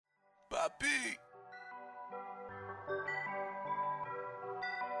Papi.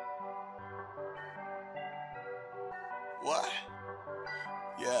 What?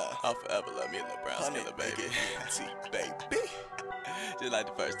 Yeah, I'll forever love me a little brown skin, baby. T, baby. Just like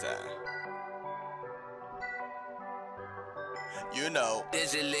the first time. You know.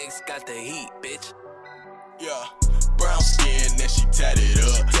 Digilex got the heat, bitch. Yeah. Brown skin and she tatted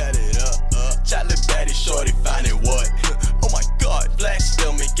up. Chocolate baddie, shorty finding what? Oh my god, black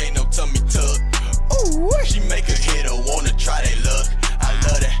stomach, ain't no tummy tuck. Ooh, she make a hitter, wanna try that luck. I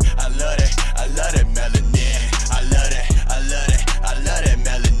love that, I love that, I love that melanin. I love that, I love that, I love that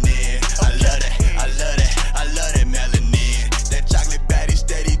melanin. I love that, I love that, I love that melanin. That chocolate baddie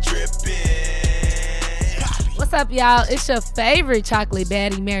steady dripping. What's up, y'all? It's your favorite chocolate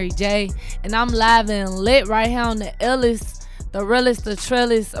baddie, Mary J, and I'm live and lit right here on the illest, the realest, the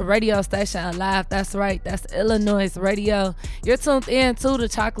trillest radio station alive. That's right, that's Illinois Radio. You're tuned in to the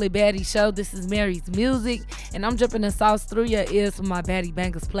Chocolate Baddie Show. This is Mary's Music, and I'm dripping the sauce through your ears for my Baddie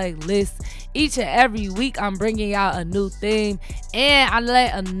Bangers playlist. Each and every week, I'm bringing y'all a new theme, and I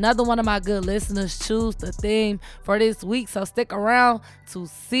let another one of my good listeners choose the theme for this week, so stick around to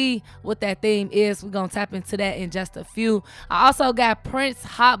see what that theme is. We're going to tap into that in just a few. I also got Prince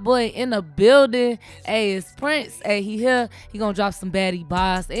Hot Boy in the building. Hey, it's Prince. Hey, he here. He going to drop some baddie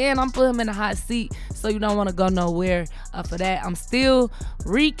bars, and I'm putting him in the hot seat, so you don't want to go nowhere for that. I'm still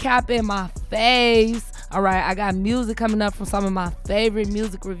recapping my faves. All right, I got music coming up from some of my favorite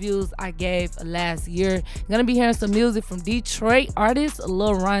music reviews I gave last year. You're going to be hearing some music from Detroit artist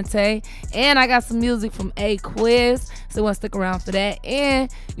Lil Ronte, and I got some music from A-Quiz, so you want to stick around for that.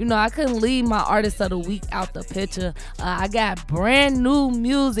 And, you know, I couldn't leave my artist of the week out the picture. I got brand new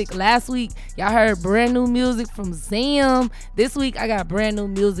music. Last week, y'all heard brand new music from Zam. This week, I got brand new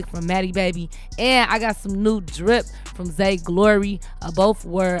music from Maddie Baby, and I got some new drip from Zay Glory. Both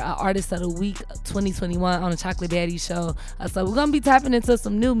were Artist of the Week 2021 on the Chocolate Baddie Show. So we're going to be tapping into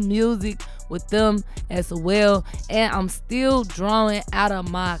some new music with them as well. And I'm still drawing out of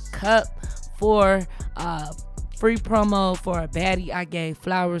my cup for free promo for a baddie I gave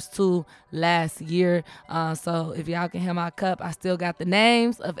flowers to last year. So if y'all can hear my cup, I still got the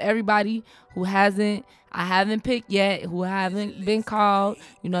names of everybody who I haven't picked yet, who haven't been called.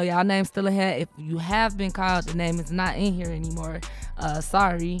 You know, y'all names still in here. If you have been called, the name is not in here anymore.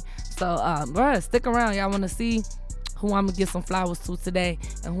 Sorry. So, bruh, stick around. Y'all want to see who I'm going to get some flowers to today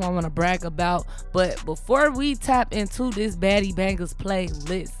and who I want to brag about. But before we tap into this Baddie Bangers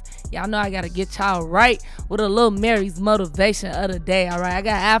playlist, y'all know I got to get y'all right with a little Mary's motivation of the day, all right? I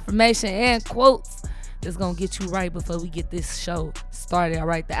got affirmation and quotes that's going to get you right before we get this show started, all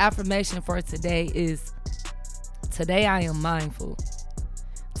right? The affirmation for today is, today I am mindful.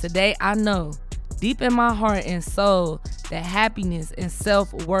 Today I know deep in my heart and soul that happiness and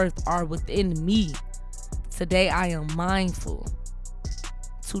self-worth are within me. Today I am mindful.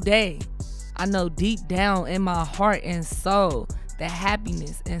 Today I know deep down in my heart and soul that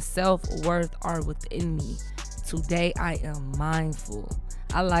happiness and self-worth are within me. Today I am mindful.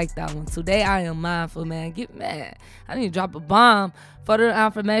 I like that one. Today I am mindful, man. Get mad. I need to drop a bomb for the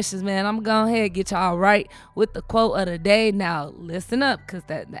affirmations, man. I'm going to go ahead and get y'all right with the quote of the day. Now, listen up, because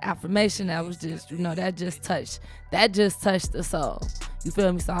the affirmation, that was just, you know, that just touched the soul. You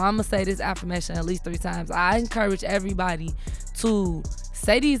feel me? So I'm going to say this affirmation at least 3 times. I encourage everybody to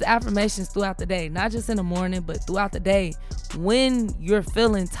say these affirmations throughout the day, not just in the morning, but throughout the day when you're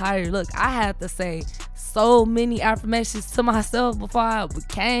feeling tired. Look, I had to say so many affirmations to myself before I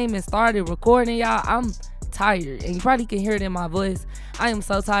came and started recording, y'all. I'm tired, and you probably can hear it in my voice. I am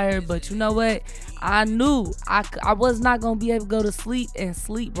so tired, but you know what? I knew I was not going to be able to go to sleep and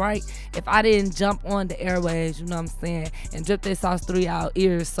sleep right if I didn't jump on the airwaves, you know what I'm saying, and drip this sauce through y'all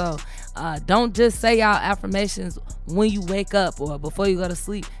ears. So don't just say y'all affirmations when you wake up or before you go to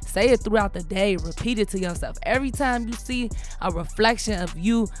sleep. Say it throughout the day. Repeat it to yourself. Every time you see a reflection of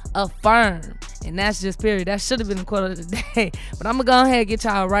you, affirm. And that's just period. That should have been the quote of the day. But I'm going to go ahead and get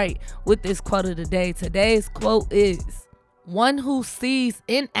y'all right with this quote of the day. Today's quote is, one who sees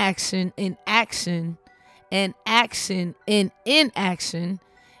inaction in action and action in inaction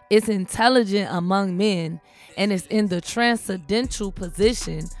is intelligent among men and is in the transcendental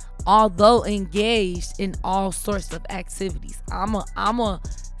position, although engaged in all sorts of activities. I'ma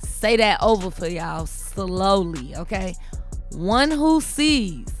say that over for y'all slowly, okay? One who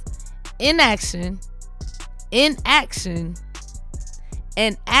sees inaction in action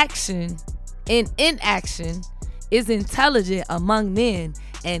and action in inaction is intelligent among men,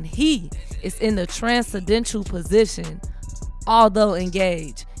 and he is in the transcendental position, although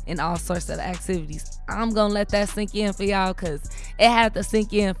engaged in all sorts of activities. I'm gonna let that sink in for y'all, because it had to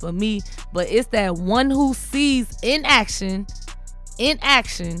sink in for me. But it's that one who sees inaction,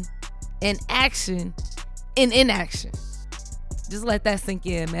 inaction, inaction, and inaction. Just let that sink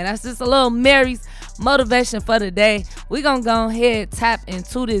in, man. That's just a little Mary's motivation for the day. We gonna go ahead, tap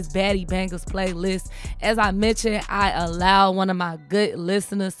into this Baddie Bangers playlist. As I mentioned, I allow one of my good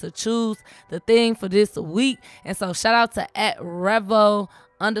listeners to choose the thing for this week. And so shout out to @Revo_Pride.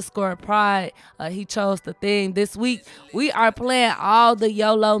 He chose the thing this week. We are playing all the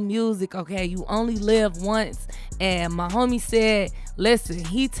YOLO music, okay? You only live once. And my homie said, listen,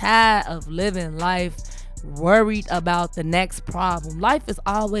 he tired of living life worried about the next problem. Life is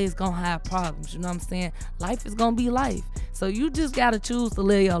always gonna have problems, you know what I'm saying? Life is gonna be life. So you just gotta choose to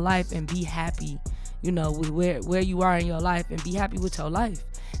live your life and be happy, you know, with where you are in your life, and be happy with your life.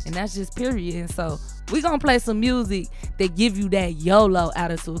 And that's just period. And so we gonna play some music that give you that YOLO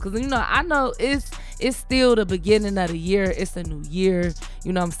attitude, because you know, I know it's still the beginning of the year. It's a new year,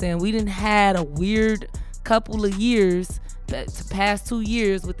 you know what I'm saying? We done had a weird couple of years, to past 2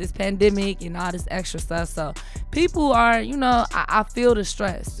 years with this pandemic and all this extra stuff. So people are, you know, I feel the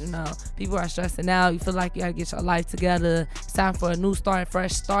stress, you know, people are stressing out. You feel like you gotta get your life together. It's time for a new start,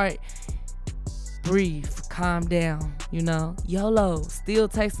 fresh start. Breathe, calm down, you know. YOLO, still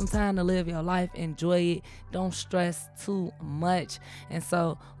take some time to live your life, enjoy it, don't stress too much. And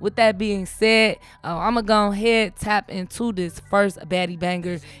so with that being said, I'm gonna go ahead, tap into this first Baddie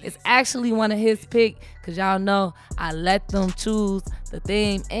Banger. It's actually one of his pick, because y'all know I let them choose the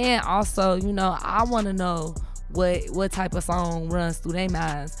theme, and also, you know, I want to know what type of song runs through their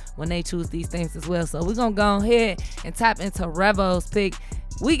minds when they choose these things as well. So we're gonna go ahead and tap into Revo's pick.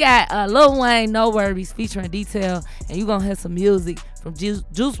 We got Lil Wayne, No Worries, featuring Detail, and you gonna hear some music from Juice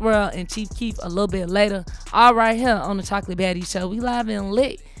WRLD and Chief Keef a little bit later. All right here on the Chocolate Baddie Show. We live and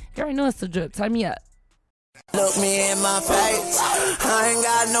lit. You already know it's the drip. Turn me up. Look me in my face, I ain't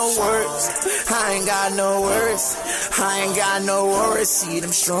got no words, I ain't got no words, I ain't got no worries. See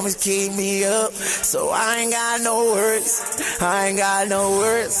them strummers keep me up, so I ain't got no words, I ain't got no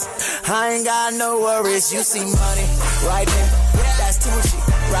words, I ain't got no worries. You see money right there, that's Tunechi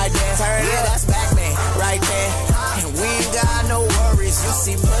right there, yeah, that's Batman right there, and we ain't got no worries. You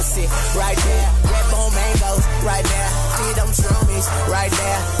see pussy right there, red bone mangoes right there, see them strummies right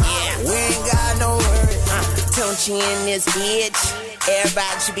there, yeah, we ain't got no worries. Tunechi in this bitch,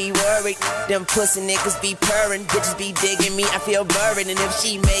 everybody should be worried. Them pussy niggas be purring, bitches be digging me, I feel buried. And if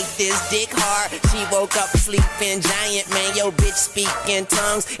she make this dick hard, she woke up sleeping giant. Man, yo bitch speak in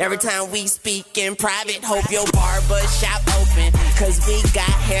tongues every time we speak in private. Hope your barber shop open, cause we got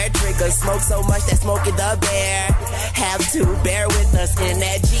hair triggers. Smoke so much that Smokey the Bear have to bear with us in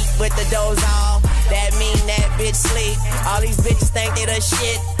that Jeep with the doors off. That mean that bitch sleep. All these bitches think they the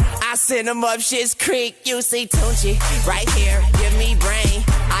shit, I send them up Shit's Creek. You see Tunechi right here, give me brain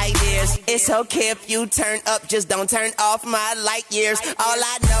ideas. It's okay if you turn up, just don't turn off my light years. All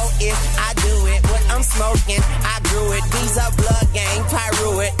I know is I do it. What I'm smoking, I grew it. These are blood gang,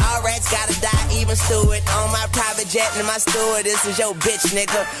 pyro it. All rats gotta die, even Stewart. On my private jet and my steward. This is your bitch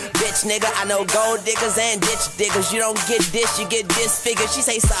nigga. Bitch nigga, I know gold diggers and ditch diggers. You don't get this, you get disfigured. She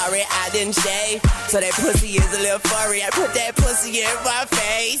say sorry, I didn't shave, so that pussy is a little furry. I put that pussy in my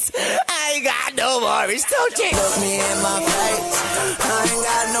face. I ain't got no worries, Tunechi. Look me in my face, I ain't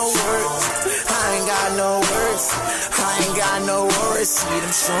got no words, I ain't got no words, I ain't got no worries. See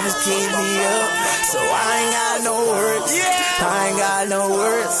them strummers keep me up, so I ain't got no words, I ain't got no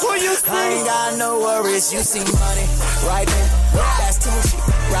words, I ain't got no worries. You see money right there, that's Tunechi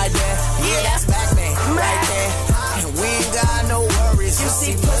right there, yeah, that's Batman right there, and we ain't got no worries. You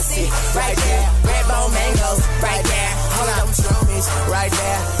see pussy right there, red bone mangoes right there, all them strummies right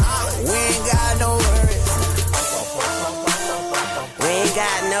there, we ain't got no worries. We ain't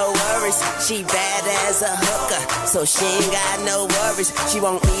got no worries. She bad as a hooker, so she ain't got no worries. She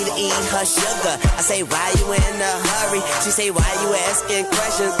want me to eat her sugar. I say, why you in a hurry? She say, why you asking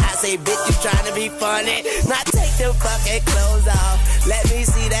questions? I say, bitch, you trying to be funny. Now take the fucking clothes off. Let me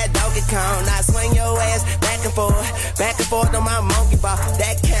see that Donkey Kong. Now swing your ass back and forth on my monkey ball.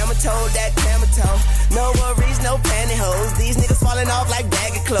 That camel toe, that camel toe. No worries, no pantyhose. These niggas falling off like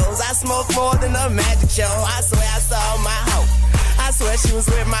bag of clothes. I smoke more than a magic show. I swear I saw my hoe. I swear she was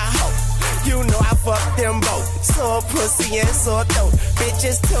with my hoe. You know I fucked them both. Sore pussy and sore throat.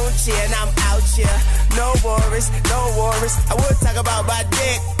 Bitches Tunechi and I'm out here. No worries, no worries. I would talk about my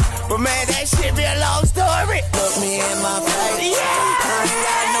dick, but man, that shit be a long story. Look me in my face, I ain't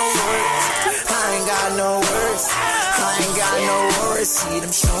got no words, I ain't got no words, I ain't got no worries. See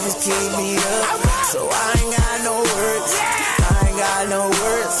them strummers keep me up, so I ain't got no words, I ain't got no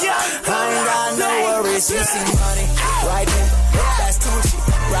words, I ain't got no worries. You see money right there,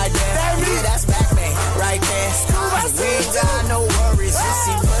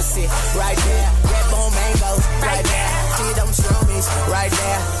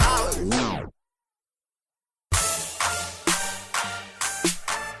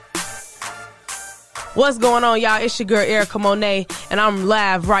 What's going on, y'all? It's your girl, Erica Monet, and I'm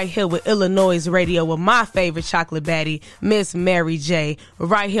live right here with Illinois Radio with my favorite chocolate baddie, Miss Mary J.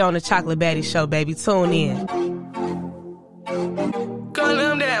 Right here on the Chocolate Baddie Show, baby. Tune in. Gun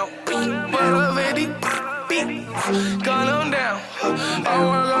them down. What up, Eddie? Gun them down.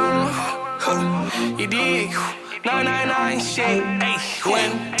 Oh, you dig? 999 shit.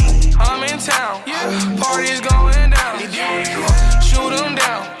 When I'm in town, parties going down. Shoot them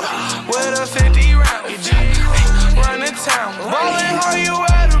down with a 50 round. Run the town, ballin' how you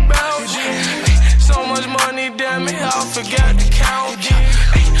at about. So much money, damn it, I forgot to count.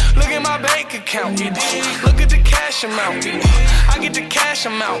 Look at my bank account. Look at the cash amount. I get the cash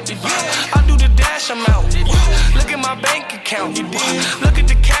amount. I do the dash amount. Look at my bank account. Look at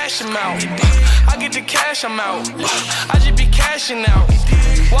the cash amount. I get the cash amount. I just be cashing out.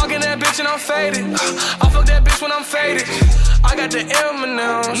 Walking that bitch and I'm faded. I fuck that bitch when I'm faded. I got the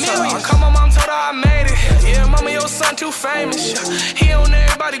M&M's. I call my mom, told her I made it. Yeah, mama, your son too famous. He on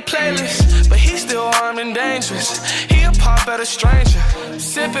everybody playlist, but he still armed and dangerous. He a pop at a stranger.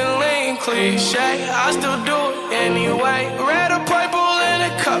 Sipping lean, cliche. I still do it anyway. Red or purple in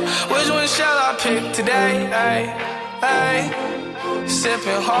a cup. Which one shall I pick today? Ay.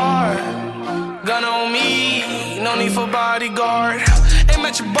 Sipping hard. Gun on me. No need for bodyguard. Aim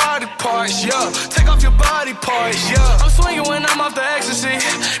at your body parts, yeah. Take off your body parts, yeah. I'm swinging when I'm off the ecstasy.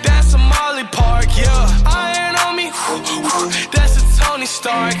 That's a Molly Park, yeah. Iron on me, that's a Tony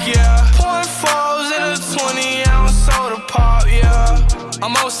Stark, yeah. Pouring falls in a 20-ounce soda pop, yeah.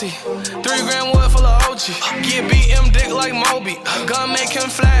 I'm OC, 3 gram wood full of OG. Get BM dick like Moby. Gun make him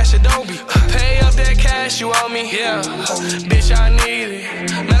flash Adobe. Pay up that cash you owe me, yeah. Bitch, I need it.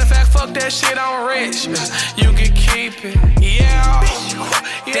 Matter of fact, fuck that shit, I'm rich. You can keep it, yeah.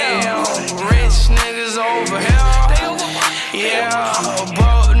 Damn, rich niggas over here. Yeah,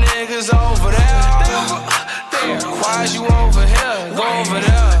 broke niggas over there. Damn, why is you over here? Go over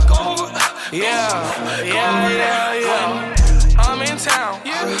there. Yeah. I'm in town.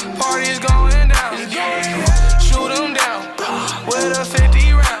 Parties going down. Shoot them down with a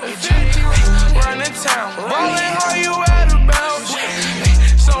 50 round. Run the town. Ballin' how you at about.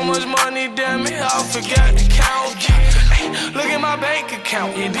 So much money, damn it, I forgot to count. Look at my bank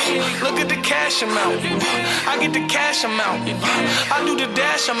account. Look at the cash amount. I get the cash amount. I do the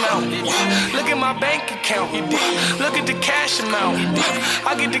dash amount. Look at my bank account. Look at the cash amount.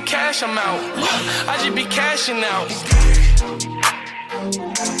 I get the cash amount. I just be cashing out.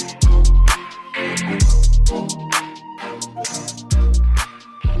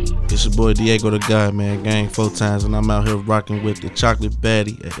 It's your boy Diego the God, man. Gang 4 times, and I'm out here rocking with the Chocolate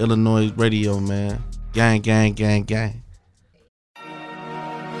Baddie at Illinois Radio, man. Gang.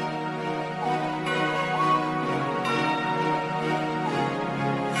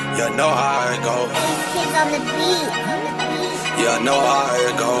 You know how it go. Kids on the beat. You know how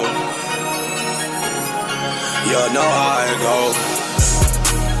it go. You know how it go.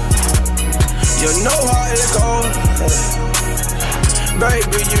 You know how it go.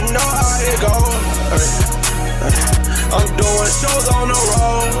 Baby, you know how it go. I'm doing shows on the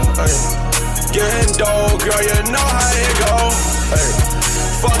road. Getting dough, girl, you know how it go.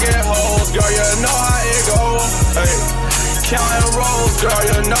 Fucking hoes, girl, you know how it go. Counting rolls, girl,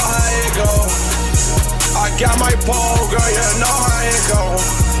 you know how it go. I got my pole, girl, you know how it go.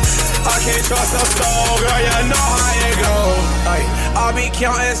 I can't trust a soul, girl, you know how it go. I be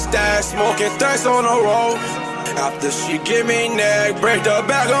counting stacks, smoking stacks on the road. After she give me neck, break the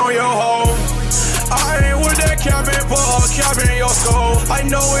back on your hoe. I ain't with that cabin, put her cap in your skull. I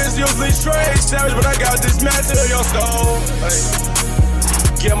know it's usually straight savage, but I got this man to your skull.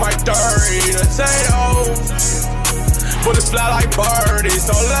 Get my 30 potatoes. But it's fly like birdies,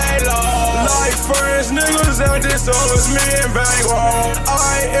 so lay low. Like friends, niggas out this, so it's me and bankroll.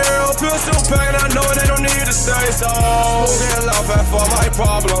 I ain't ill, pistol pain, I know they don't need to say so. Can't laugh at for my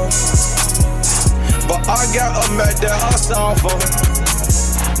problems, but I got a med that I solve for.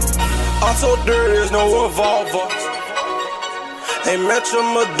 I'm so dirty, there's no revolver. Ain't met your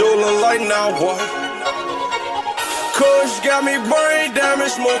medulla like now what? Kush got me brain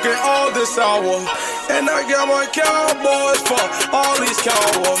damage, smoking all this hour. And I got my cowboys for all these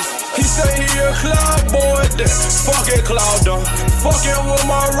cowboys. He say he a cloud boy, then fucking cloud done. Fucking with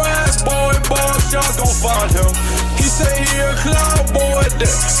my rass boy, Bob Shots gon' find him. He say he a cloud boy, then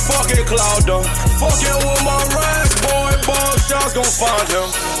fucking cloud done. Fucking with my rass boy, Bob Shots gon' find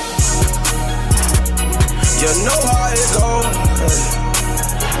him. You know how it go,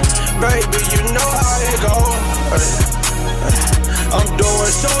 baby, you know how it go. I'm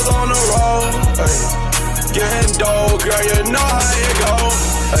doing shows on the road. Getting dough, girl, you know how it go.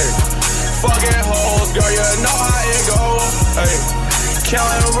 Fucking hoes,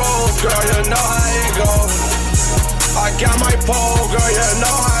 counting rolls, girl, you know how it go. I got my pole, girl, you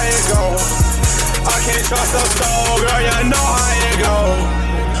know how it go. I can't trust a soul, girl, you know how it go.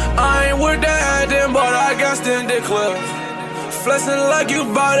 I ain't with that then, but I got stand the clip. Flexing like you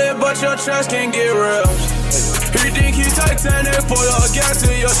bought it, but your trash can't get real. He think he's Titanic, pull your gas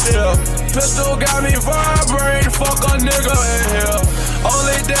to your ship. Pistol got me vibrating, fuck a nigga in here.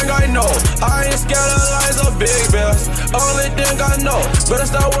 Only thing I know, I ain't scared of lies or big bills. Only thing I know, better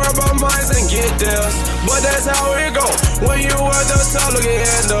start worrying about mines and get this. But that's how it go, when you at the top, look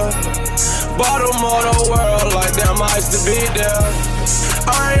at the bottom of the world, like damn I used to be there.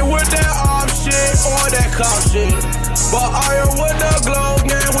 I ain't with that off shit or that cop shit, but I am with the glow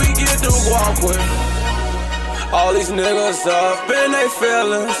gang, we get to walk with. All these niggas up in they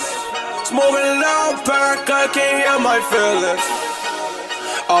feelings, smoking loud pack, I can't hear my feelings.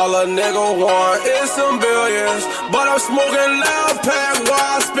 All a nigga want is some billions, but I'm smoking loud pack while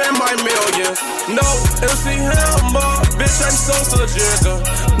I spend my millions. No, MC Hammer, bitch, I'm so jigger.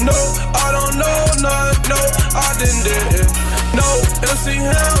 No, I don't know nothing, no, I didn't did it. No, MC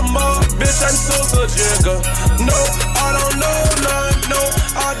Hammer, bitch, I'm so jigger. No, I don't know nothing, no,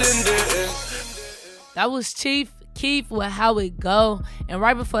 I didn't did it. That was Chief Keef with How It Go. And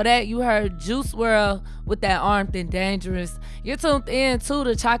right before that, you heard Juice WRLD with that Armed and Dangerous. You're tuned in to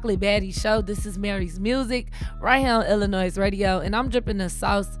the Chocolate Baddie Show. This is Mary's Music right here on Illinois Radio. And I'm dripping the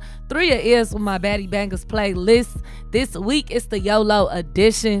sauce through your ears with my Baddie Bangers playlist. This week, it's the YOLO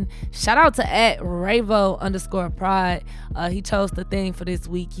edition. Shout out to @Ravo_Pride. He chose the theme for this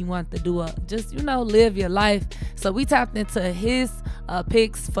week. He wanted to do just live your life. So we tapped into his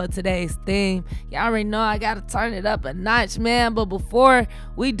picks for today's theme. Y'all already know I got to turn it up a notch, man. But before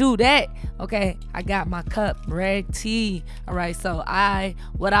we do that, okay, I got my cup, Reg Tea. All right, so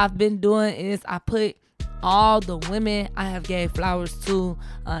what I've been doing is I put all the women I have gave flowers to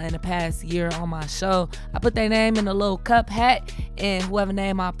in the past year on my show. I put their name in a little cup hat, and whoever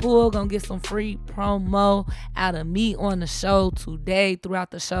name I pull gonna get some free promo out of me on the show today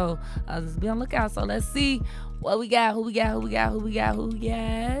throughout the show. Just be on the lookout. So let's see what we got, who we got.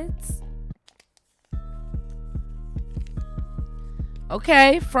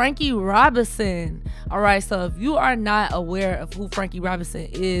 Okay, Frankie Robinson. All right, so if you are not aware of who Frankie Robinson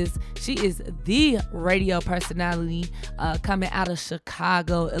is, she is the radio personality coming out of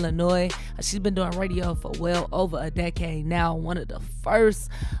Chicago, Illinois. She's been doing radio for well over a decade now. One of the first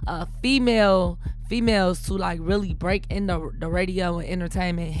females to like really break in the radio and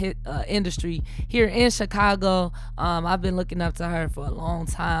entertainment industry here in Chicago. I've been looking up to her for a long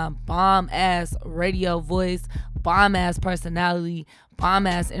time. Bomb ass radio voice, bomb ass personality, bomb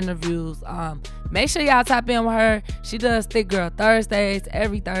ass interviews. Make sure y'all tap in with her. She does Thick Girl Thursdays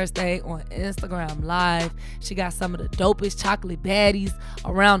every Thursday on Instagram Live. She got some of the dopest chocolate baddies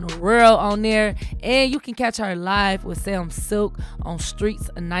around the world on there, and you can catch her live with Sam Silk on Streets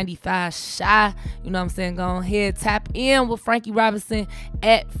of 95 Shy. You know what I'm saying? Go ahead, tap in with Frankie Robinson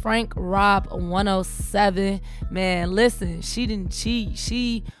at FrankRob107. Man, listen, she didn't cheat.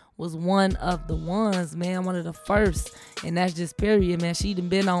 She was one of the ones, man, one of the first, and that's just period, man. She done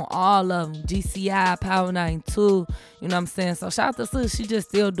been on all of them, GCI, Power 92, you know what I'm saying? So shout out to Sis, she just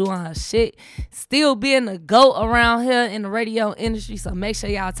still doing her shit, still being a GOAT around here in the radio industry. So make sure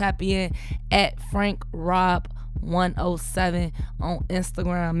y'all tap in at FrankRob107 on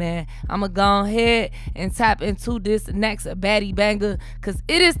Instagram, man. I'ma go ahead and tap into this next baddie banger, cause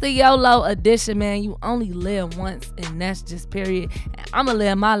it is the YOLO edition, man. You only live once, and that's just period. And I'ma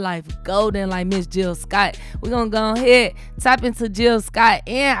live my life golden like Miss Jill Scott. We're gonna go ahead, tap into Jill Scott,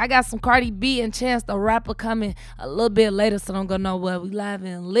 and I got some Cardi B and Chance the Rapper coming a little bit later, so don't go nowhere. We live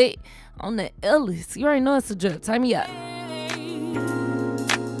and lit on the illest. You already know it's a drip. Turn me up.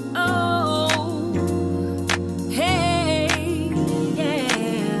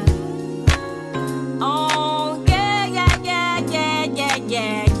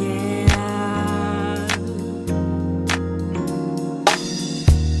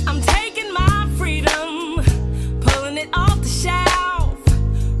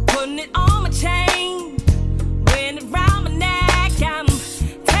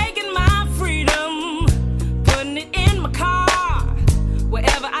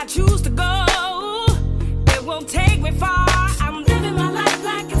 Choose to go, it won't take me far. I'm living my life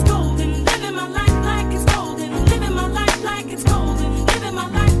like it's golden, living my life like it's golden, living my life like it's golden, living my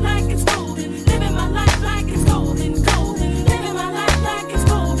life like it's golden, living my life like it's golden, golden, living my life like it's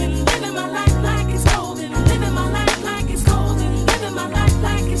golden, living my life like it's golden, living my life like it's golden, living my life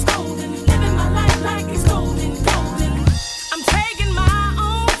like it's golden, living my life like it's golden, golden. I'm taking my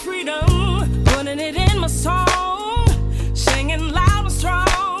own freedom, putting it in my song, singing loud and strong.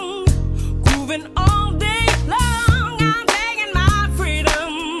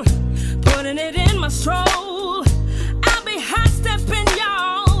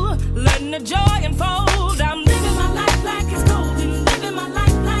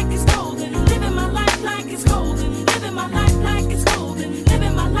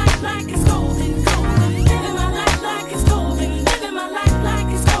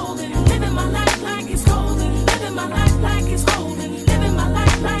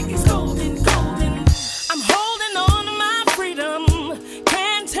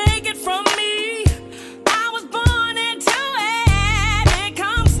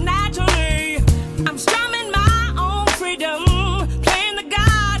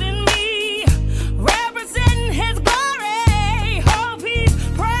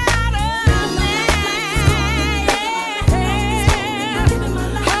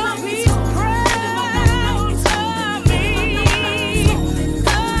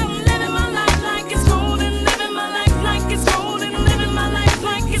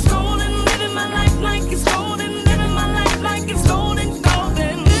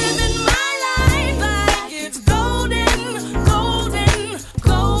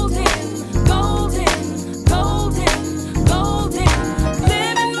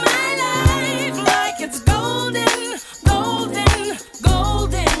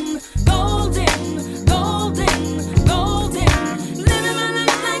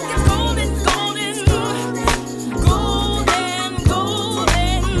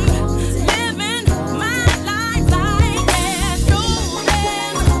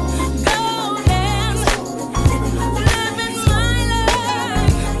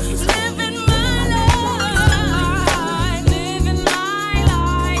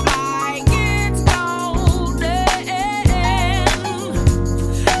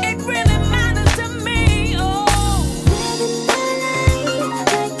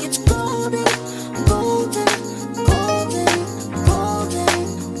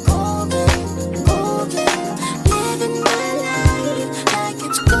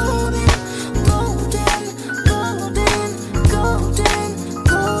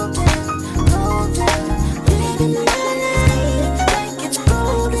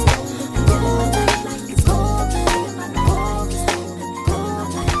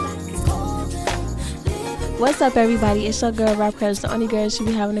 What's up, everybody? It's your girl, Rap Crush, the only girl you should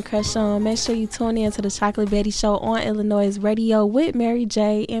be having a crush on. Make sure you tune in to the Chocolate Betty Show on Illinois Radio with Mary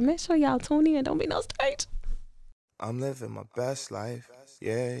J. And make sure y'all tune in. Don't be no strange. I'm living my best life.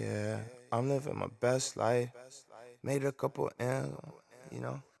 Yeah, yeah. I'm living my best life. Made a couple M's, you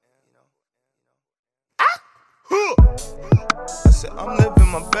know. I said, I'm living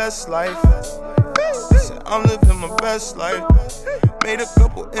my best life. I said, I'm living my best life. Made a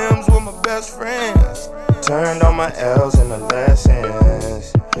couple M's with my best friends. Turned all my L's into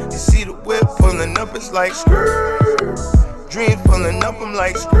lessons. You see the whip pulling up, it's like skirt. Dreams pulling up, I'm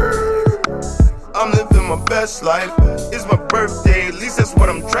like skirt. I'm living my best life. It's my birthday, at least that's what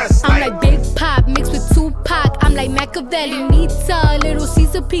I'm dressed like. I'm like Big Pop mixed with Tupac. I'm like Machiavelli, Nita, Little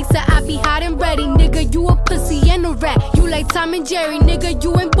Caesar pizza. I be hot and ready, nigga. You a pussy and a rat. You like Tom and Jerry, nigga.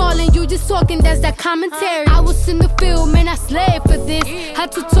 You ain't ballin', you just talking. That's that commentary. I was in the field, man. I slaved for this.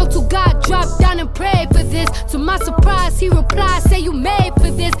 Had to talk to God, drop down and pray for this. To my surprise, he replied, say you made for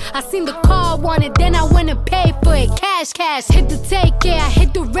this. I seen the car, wanted, then I went and paid for it. Cash, cash, hit the take care, I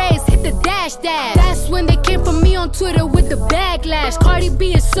hit the raise, hit the dash, dash. That's when they came for me on Twitter with the backlash. Cardi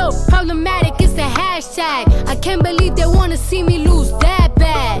B is so problematic, it's the hashtag. I can't believe they wanna see me lose that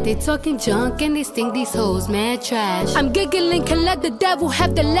bad. They talking junk and they think these hoes mad trash. I'm giggling, can let the devil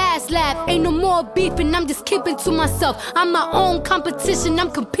have the last laugh. Ain't no more beefing, I'm just keeping to myself. I'm my own competition, I'm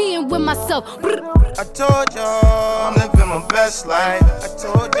competing with myself. I told y'all I'm living my best life. I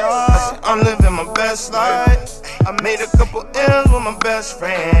told y'all I said, I'm living my best life. I made a couple M's with my best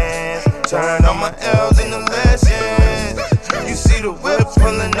friends. Turned all my L's into lessons. You see the whip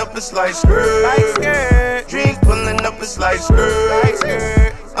pulling up, it's like skirt. Dreams pulling up, it's like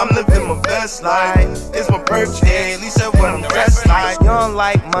skirt. I'm living my best life. It's my birthday, at least that's what I'm dressed like. You don't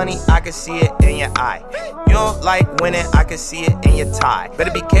like money, I can see it in your eye. You don't like winning, I can see it in your tie.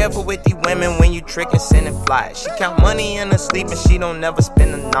 Better be careful with these women when you trick and send and fly. She count money in her sleep and she don't never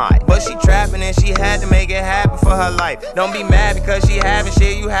spend a night. But she trapping and she had to make it happen for her life. Don't be mad because she having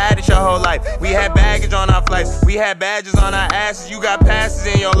shit, you had it your whole life. We had baggage on our flights, we had badges on our asses. You got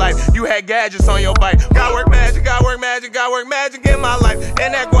passes in your life, you had gadgets on your bike. Got work magic, got work magic, got work magic in my life.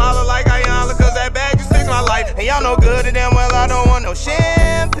 And that guala like Ayala, cause that bag just fix my life. And y'all know good and damn well I don't want no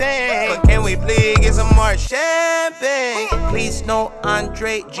champagne. But can we please get some more champagne? Please no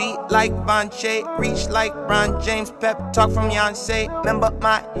Andre G like Bonche. Reach like Ron James, pep talk from Beyonce. Remember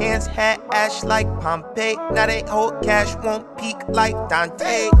my hands had ash like Pompeii. Now they hold cash, won't peak like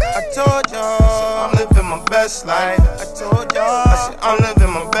Dante. I told y'all I'm living my best life. I told y'all I said, I'm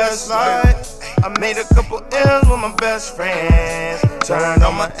living my best life. I made a couple M's with my best friends. Turned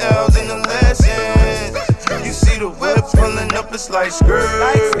all my L's into lessons. You see the whip pulling up, it's like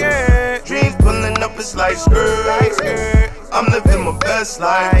skirt. Dreams pulling up, it's like skirt. I'm living my best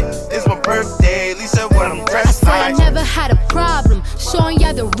life. It's my birthday, at least that's what I'm dressed like. I never had a problem showing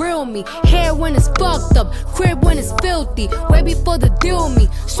y'all the real me. Hair when it's fucked up, crib when it's filthy. Way before the deal me,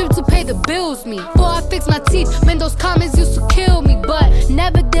 strip to pay the bills me. Before I fix my teeth, man, those comments used to kill me. But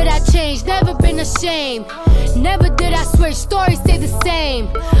never did I change, never been ashamed. Never did I switch, stories stay the same.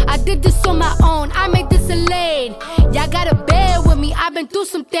 I did this on my own, I made this a lane. Y'all gotta bear with me, I've been through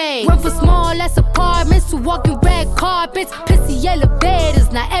some things. Went from small ass apartments to walking red carpets. Pissy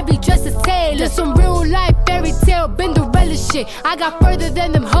elevators, now every dress is tailored. This some real life fairy tale, Cinderella shit. I got further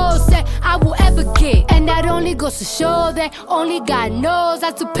than them hoes said I will ever get. And that only goes to show that only God knows.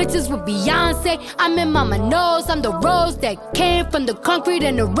 I took pictures with Beyonce, I'm in mama knows. I'm the rose that came from the concrete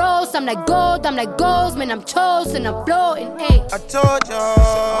and the rose. I'm like gold, man, I'm chosen, I'm floating, ayy. I told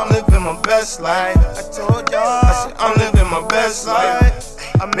y'all I'm living my best life. I told y'all I said, I'm living my best life.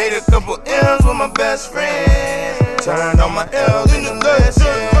 I made a couple M's with my best friends. Turned all my L's into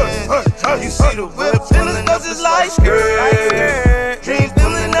lessons. You see the whip pulling up, it's like skirt. Dreams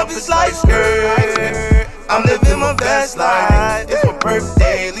pulling up, it's like skirt. I'm living my best life. It's my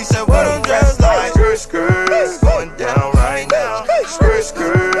birthday, at least that's what I'm dressed like. Skirt, it's going down right now.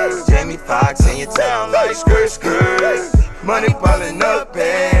 Skirt, Jamie Foxx in your town like skirt. Money piling up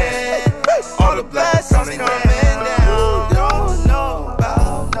and all the blacks coming down. You don't know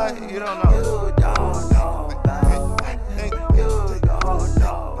about nothing. You don't know.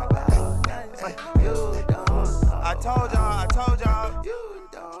 I told y'all. You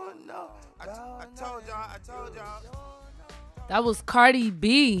don't know. I told y'all. That was Cardi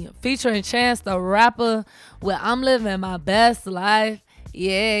B featuring Chance the Rapper with I'm Living My Best Life.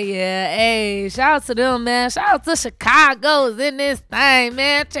 Yeah. Hey, shout out to them, man. Shout out to Chicago's in this thing,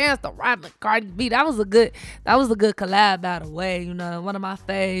 man. Chance the Rapper, Cardi B. That was a good collab, by the way. You know, one of my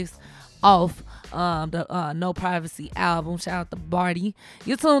faves off the No Privacy album. Shout out to Barty.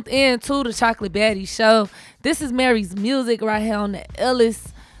 You tuned in to the Chocolate Baddie Show. This is Mary's Music right here on the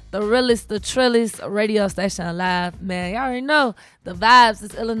illest, the realest, the trillest radio station alive. Man, y'all already know the vibes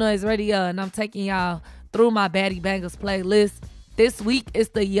is Illinois Radio, and I'm taking y'all through my Baddie Bangers playlist. This week is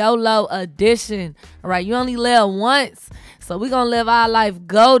the YOLO edition. All right, you only live once, so we're going to live our life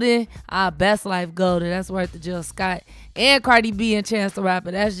golden, our best life golden. That's worth to Jill Scott and Cardi B and Chance the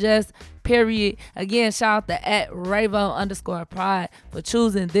Rapper. That's just period. Again, shout out to @Ravo_Pride for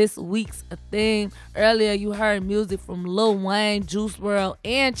choosing this week's theme. Earlier, you heard music from Lil Wayne, Juice WRLD,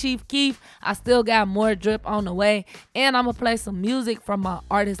 and Chief Keef. I still got more drip on the way, and I'm going to play some music from my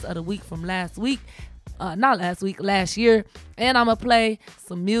Artist of the Week from last year. And I'm going to play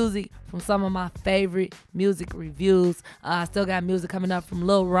some music from some of my favorite music reviews. I still got music coming up from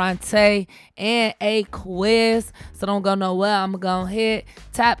Lil Ronte and A Quiz. So don't go nowhere. I'm going to go ahead,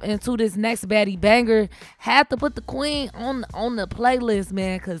 tap into this next Baddie Banger. Had to put the Queen on the playlist,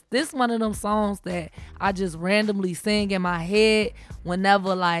 man, because this one of them songs that I just randomly sing in my head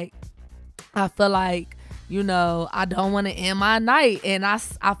whenever, like, I feel like, you know, I don't want to end my night. And I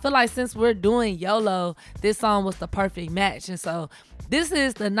feel like since we're doing YOLO, this song was the perfect match. And so this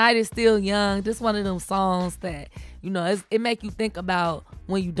is The Night Is Still Young. This one of them songs that, you know, it make you think about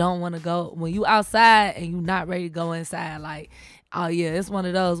when you don't want to go, when you outside and you not ready to go inside. Like, oh yeah, it's one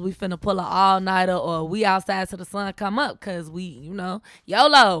of those, we finna pull an all-nighter, or we outside till the sun come up, because we, you know,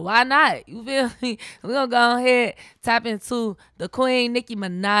 YOLO, why not? You feel me? We're gonna go ahead, tap into the Queen, Nicki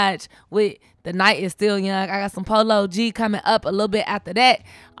Minaj, with The Night Is Still Young. I got some Polo G coming up a little bit after that.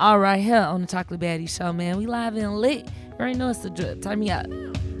 All right, here on the Chocolate Baddie Show, man. We live and lit. You already know it's the drip. Turn me up.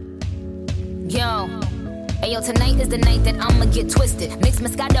 Yo. Ayo, tonight is the night that I'ma get twisted. Mix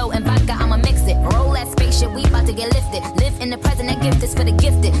Moscato and vodka, I'ma mix it. Roll that spaceship, we about to get lifted. Live in the present, that gift is for the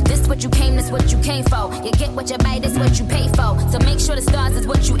gifted. This what you came, this what you came for. You get what you buy, this what you pay for. So make sure the stars is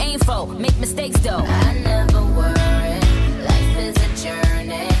what you aim for. Make mistakes though. I never worry, life is a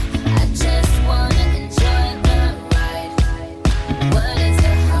journey. I just wanna enjoy the ride. What is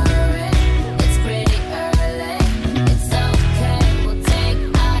the hurry? It's pretty early. It's okay, we'll take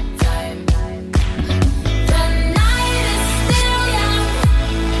our time. The night is still young.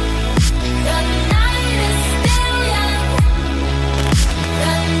 The night is still young.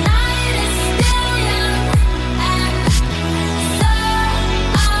 The night is still young. And so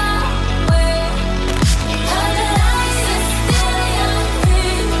are we. The night is still young.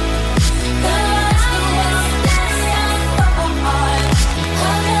 The night is still young. The night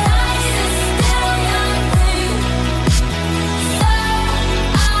is still young.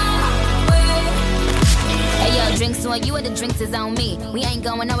 Hey yo, drinks on you or the drinks is on me. We ain't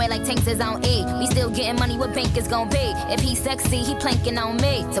going nowhere like tanks is on E. We still getting money, what bank is gon' be? If he sexy, he planking on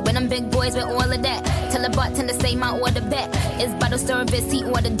me. So when them big boys with all of that, tell the bartender say my order back. It's bottle service, he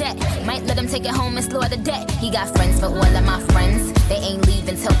ordered that. Might let him take it home and slaughter that. He got friends for all of my friends. They ain't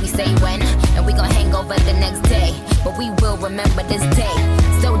leaving till we say when. And we gon' hang over the next day. But we will remember this day.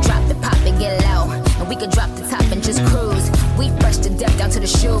 So drop the pop and get low. And we could drop the top and just cruise. We fresh to death down to the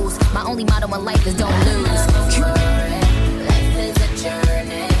shoes. My only motto in life is don't lose. Life is a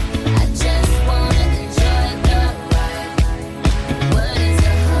journey. I just wanna enjoy the ride. What is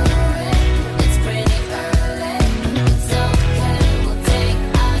the hurry? It's pretty early. It's okay, we'll take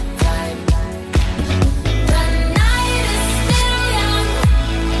our time. The night is still young.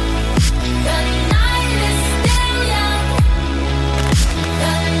 The night is still young.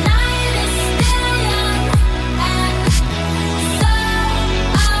 The night is still young. And so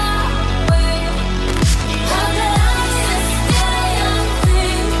are we. The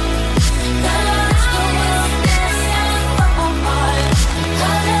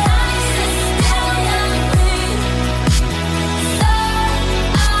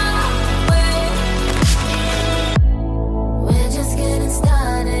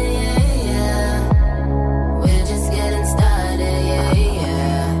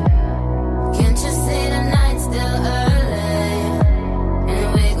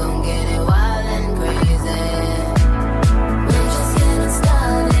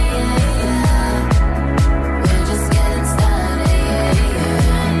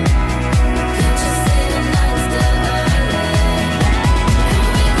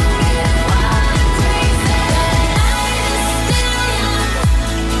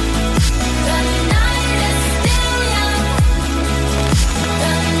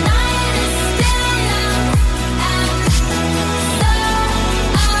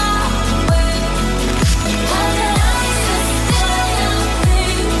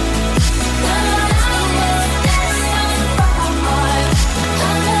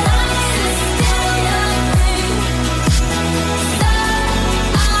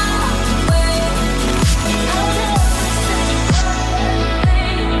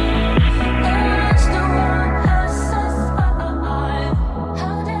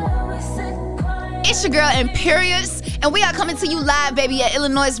Imperious. And we are coming to you live, baby, at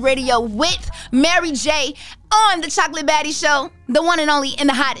Illinois Radio with Mary J on the Chocolate Baddie Show, the one and only in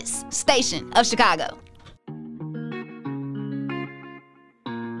the hottest station of Chicago.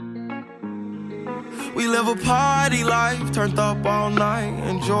 We live a party life, turned up all night,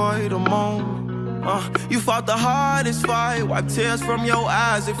 enjoy the moment. You fought the hardest fight, wipe tears from your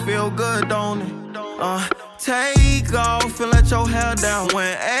eyes, it feel good, don't it? Take off and let your hair down.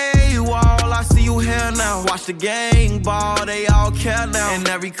 When AWOL, I see you here now. Watch the gang ball, they all care now. And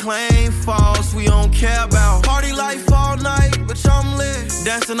every claim false, we don't care about. Party life all night, bitch, I'm lit.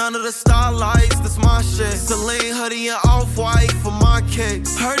 Dancing under the starlights, that's my shit. Celine hoodie and off-white for my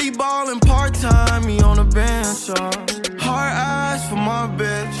kicks. Hurdy ballin' part-time, me on the bench, Hard eyes for my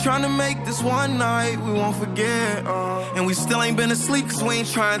bitch. Tryna make this one night, we won't forget, And we still ain't been asleep, cause we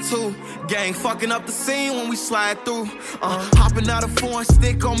ain't trying to. Gang fucking up the scene when we slide through. Hopping out a foreign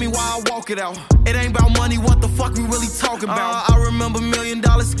stick on me while I walk it out. It ain't about money, what the fuck we really talking about? I remember $1 million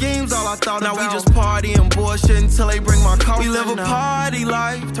schemes, all I thought now about. Now we just party and bullshit until they bring my car. We live a party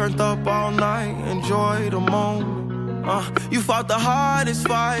life, turned up all night, enjoy the moment. You fought the hardest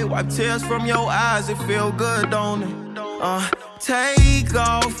fight, wipe tears from your eyes, it feel good, don't it? Take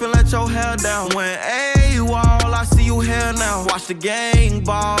off and let your hair down. When AWOL, I see you here now. Watch the gang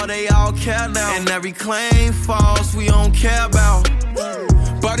ball, they all care now. And every claim false, we don't care about.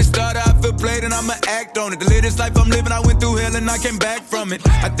 Party started, I feel played and I'ma act on it. The latest life I'm living, I went through hell and I came back from it.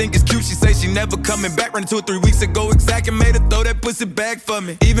 I think it's cute, she say she never coming back. Ran 2 or 3 weeks ago, exact and made her throw that pussy back for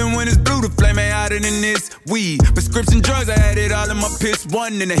me. Even when it's blue, the flame ain't hotter than this weed. Prescription drugs, I had it all in my piss.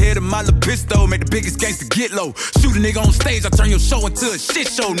 One in the head of my little pistol, make the biggest gangster get low. Shoot a nigga on stage, I turn your show into a shit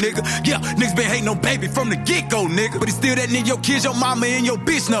show, nigga. Yeah, niggas been hating on baby from the get-go, nigga. But it's still that nigga, your kids, your mama, and your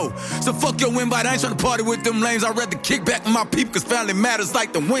bitch know. So fuck your invite, I ain't tryna party with them lames. I'd rather kick back with my people, cause family matters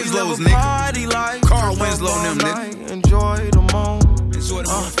like the Winslows, nigga. Party life, Carl Winslow and them, nigga. Enjoy the moment.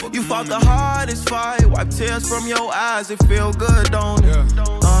 You fought the hardest fight, wipe tears from your eyes, it feel good, don't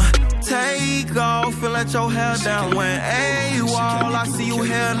it? Take off and let your hair down. When AWOL, I see you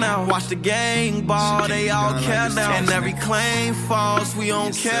here now. Watch the gang ball, they all care now. And every claim false, we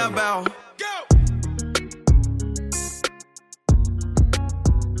don't care about.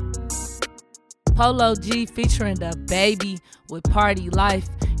 Polo G featuring the baby with Party Life.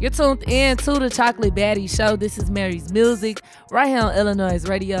 You're tuned in to the Chocolate Baddie Show. This is Mary's Music right here on Illinois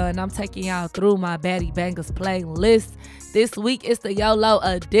Radio, and I'm taking y'all through my Baddie Bangers playlist. This week it's the YOLO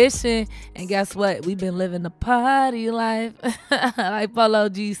edition, and guess what? We've been living the party life, like Polo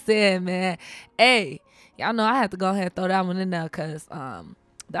G said, man. Hey, y'all know I have to go ahead and throw that one in there, cause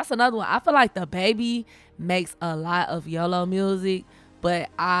that's another one. I feel like the baby makes a lot of YOLO music, but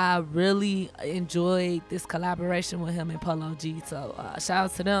I really enjoyed this collaboration with him and Polo G. So shout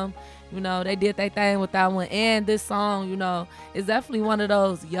out to them. You know, they did their thing with that one. And this song, you know, is definitely one of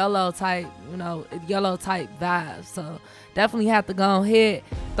those YOLO type vibes. So definitely have to go ahead,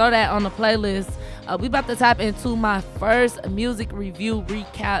 throw that on the playlist. We about to tap into my first music review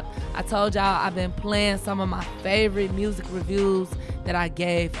recap. I told y'all I've been playing some of my favorite music reviews that I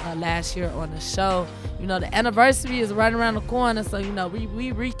gave last year on the show. You know, the anniversary is right around the corner, so you know we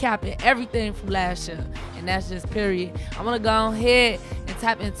recapping everything from last year, and that's just period. I'm gonna go ahead and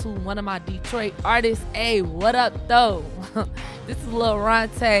tap into one of my Detroit artists. Hey, what up though? This is Lil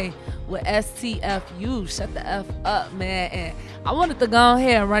Ronte with STFU. Shut the F up, man. And I wanted to go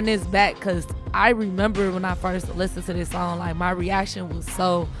ahead and run this back because I remember when I first listened to this song, like my reaction was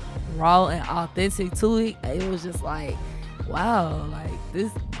so raw and authentic to it. It was just like, wow, like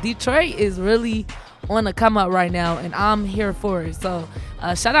this Detroit is really on the come up right now, and I'm here for it. So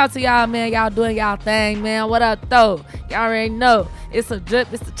shout out to y'all, man. Y'all doing y'all thing, man. What up though? Y'all already know it's a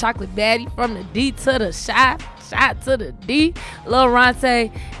drip. It's the Chocolate Baddie from the D to the shot to the D. Lil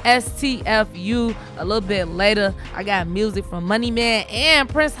Ronte, STFU. A little bit later, I got music from Money Man and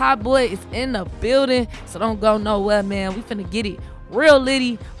Prince Hot Boy is in the building, so don't go nowhere, man. We finna get it real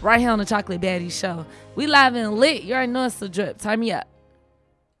litty right here on the Chocolate Baddie Show. We live and lit. You already know it's a drip. Turn me up.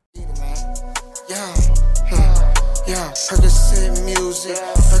 Yeah, Percocet music,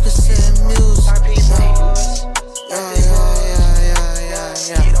 Percocet music.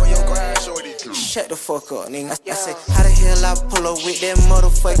 Shut the fuck up, nigga. I say, how the hell I pull up with that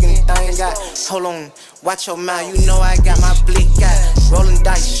motherfucking thing? Got, hold on, watch your mouth. You know I got my blick out. Rolling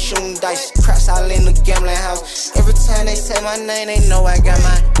dice, shooting dice, craps all in the gambling house. Every time they say my name, they know I got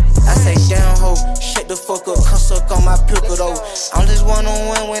my. I say, damn ho, shut the fuck up, come suck on my pickle though. I'm just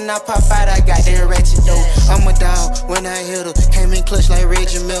one-on-one when I pop out, I got that ratchet though. I'm a dog when I hit her, came in clutch like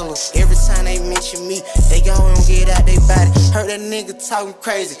Reggie Miller. Every time they mention me, they go and get out they body. Heard that nigga talking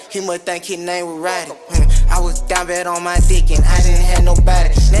crazy, he must think his name was Roddy. I was down bad on my dick and I didn't have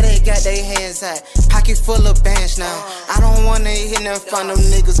nobody. Now they got their hands out, pocket full of bands now. I don't wanna hit nothing from them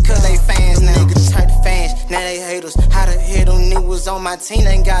niggas cause they fans now. Niggas turned to fans, now they haters. How the hell them niggas on my team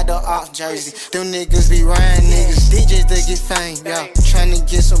ain't got the off jersey? Them niggas be riding niggas, DJs to get fame, yeah. Tryna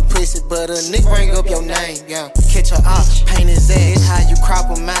get some pussy, but a nigga bring up your name, yeah. Catch a op, paint his ass, how you crop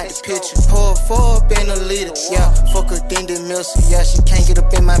him out the picture. Pour four up in a liter, yeah. Fuck a Dindy Milson, yeah. She can't get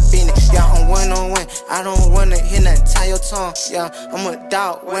up in my business, yeah. I'm one-on-one, I don't wanna hear nothing, tie your tongue, yeah. I'm a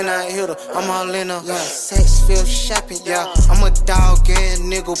dog when I hit her, I'm all in her, yeah. Sex feel shopping, yeah. I'm a dog ass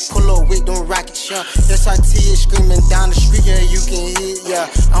nigga, pull up with them rockets, yeah. SRT is screaming down the street, yeah, you can hear, yeah.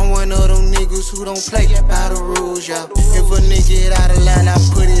 I'm one of them niggas who don't play by the rules, yeah. If a nigga get out of line, I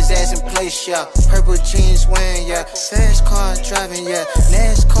put his ass in place, yeah. Purple jeans wearing, yeah. Fast car driving, yeah.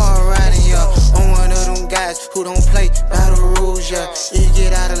 NASCAR riding, yeah. I'm one of them guys who don't play by the rules, yeah. If you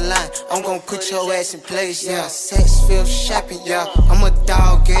get out of line, I'm gon' put your ass in place, yeah. Sex feel shopping, yeah. I'm a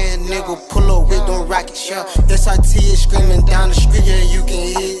dog ass nigga, pull up with them rockets, yeah. SRT is screaming down the street, yeah, you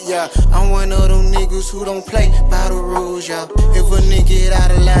can hear, yeah. I'm one of them niggas who don't play by the rules, yeah. If a nigga get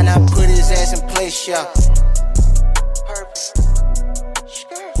out of line, I put his ass in place, yeah.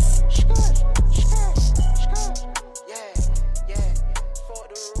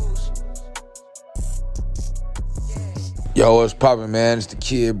 Yo, what's poppin', man? It's the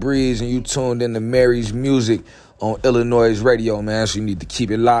Kid Breeze, and you tuned in to Mary's Music on Illinois Radio, man. So you need to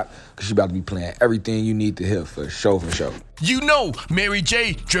keep it locked, because she about to be playing everything you need to hear for sure, for sure. You know, Mary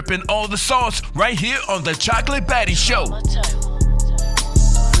J dripping all the sauce right here on the Chocolate Batty Show.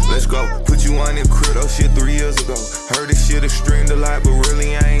 Let's go. Put you on in crypto shit 3 years ago. Heard this shit a streamed a lot, but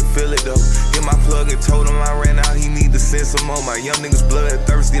really I ain't feel it though. Hit my plug and told him I ran out, he need to send some more. My young niggas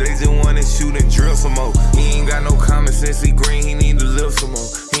bloodthirsty, they just wanna shoot and drill some more. He ain't got no common sense, he green, he need to live some more.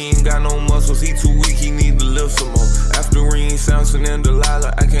 He ain't got no muscles, he too weak, he need to live some more. After Reen, Samson, and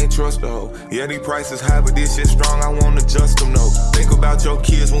Delilah, I can't trust the hoe. Yeah, these prices high, but this shit strong, I won't adjust them, no. Think about your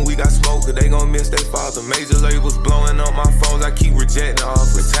kids when we got smoke, cause they gon' miss their father. Major labels blowing up my phones, I keep rejecting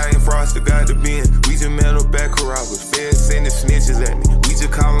offers. Italian Frost, got the bin, we just met up back Caracas. Feds sending snitches at me, we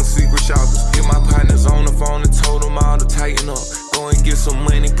just call them secret shoppers. Get my partners on the phone and told them all to tighten up. Go and get some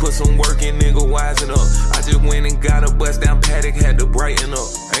money, put some work in, nigga, wisen up. I just went and got a bust down paddock, had to brighten up.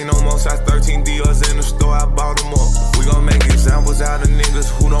 Ain't no more size 13 deals in the store, I bought them up. We gon' make examples out of niggas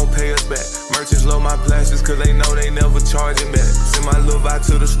who don't pay us back. Merchants love my plastics cause they know they never charging back. Send my little vibe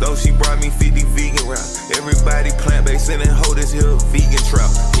to the store, she brought me 50 vegan rounds. Everybody plant-based and then hold this here vegan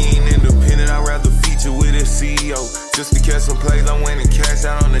trout. He ain't independent, I'd rather feature with his CEO. Just to catch some plays, I went and cashed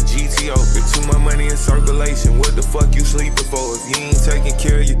out on the GTO. With too much money in circulation, what the fuck you sleeping for? If you ain't taking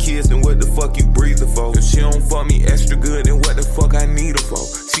care of your kids, then what the fuck you breathing for? If she don't fuck me extra good, then what the fuck I need her for?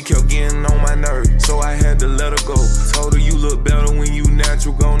 She kept getting on my nerves, so I had to let her go. Told her you look better when you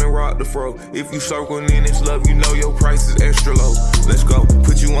natural, gone and rock the fro. If you circling in this love, you know your price is extra low. Let's go,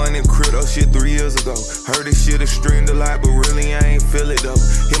 put you on in crypto shit 3 years ago. Heard this shit a streamed a lot, but really I ain't feel it though.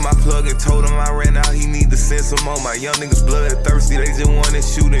 Hit my plug and told him I ran out, he need to send some more. My young niggas bloodthirsty, they just wanna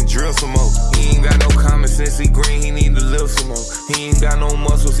shoot and drill some more. He ain't got no common sense, he green, he need to live some more. He ain't got no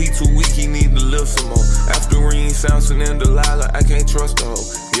muscles, he too weak, he need to live some more. After Reen, Samson, and Delilah, I can't trust the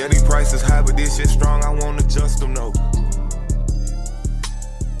hoe. Yeah, these prices high, but this shit strong, I won't adjust them, no.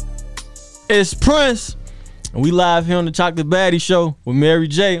 It's Prince, and we live here on the Chocolate Batty Show with Mary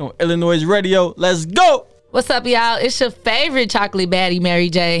J on Illinois Radio. Let's go! What's up, y'all? It's your favorite Chocolate Batty, Mary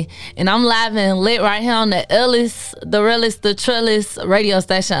J, and I'm live and lit right here on the illest, the realest, the trillest radio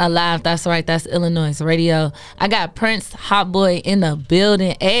station alive. That's right, that's Illinois Radio. I got Prince Hot Boy in the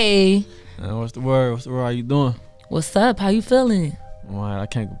building. Hey. What's the word? What's the word? How you doing? What's up? How you feeling? All right, I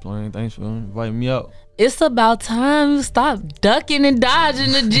can't complain. Thanks for inviting me out. It's about time you stop ducking and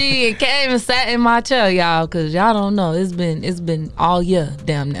dodging the G and came and sat in my chair, y'all, because y'all don't know. It's been all year,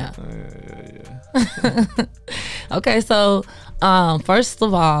 damn now. Yeah. Okay, so first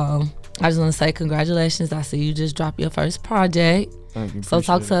of all, I just want to say congratulations. I see you just dropped your first project. Thank you. So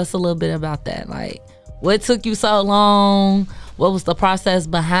talk to us a little bit about that. Like, what took you so long? What was the process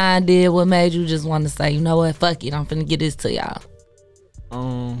behind it? What made you just want to say, you know what, fuck it, I'm finna get this to y'all?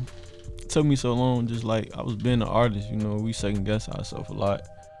 It took me so long, just like I was being an artist, you know, we second guess ourselves a lot.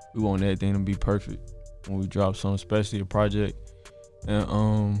 We want everything to be perfect when we drop something, especially a project.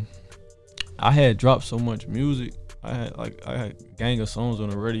 And I had dropped so much music I had a gang of songs on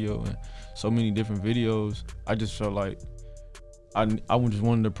the radio and so many different videos. I just felt like I just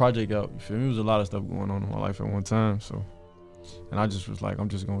wanted the project out. You feel me? There was a lot of stuff going on in my life at one time. So, and I just was like, I'm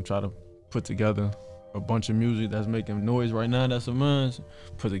just gonna try to put together a bunch of music that's making noise right now that's of mine,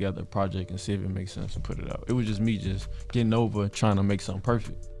 put together a project and see if it makes sense to put it out. It was just me just getting over trying to make something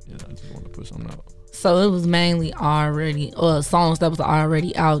perfect. You know, I just wanted to put something out. So it was mainly songs that was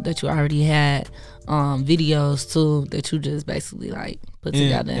already out that you already had videos too that you just basically like put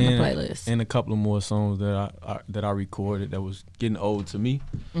together in the playlist. And a couple of more songs that I recorded that was getting old to me.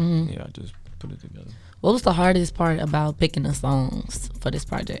 Mm-hmm. Yeah, I just put it together. What was the hardest part about picking the songs for this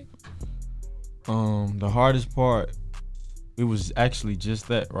project? The hardest part, it was actually just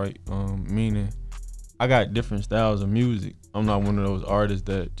that, right? Meaning I got different styles of music. I'm not one of those artists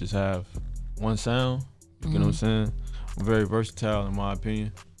that just have one sound. You know what I'm saying? I'm very versatile in my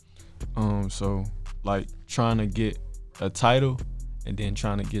opinion. So like trying to get a title and then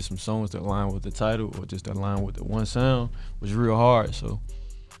trying to get some songs that align with the title or just align with the one sound was real hard. So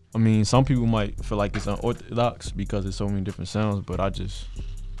I mean, some people might feel like it's unorthodox because there's so many different sounds, but I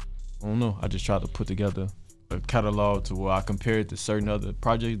don't know. I just tried to put together a catalog to where I compare it to certain other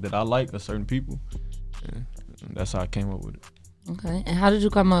projects that I like or certain people. And that's how I came up with it. Okay. And how did you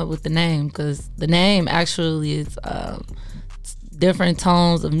come up with the name? Because the name actually is different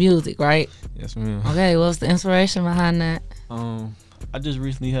tones of music, right? Yes, ma'am. Okay. What's the inspiration behind that? I just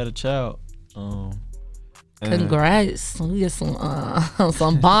recently had a child. Congrats. We get some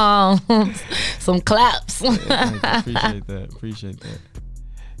bombs, some claps. Yeah, appreciate that.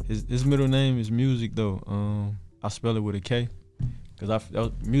 His middle name is Music though. I spell it with a K, cause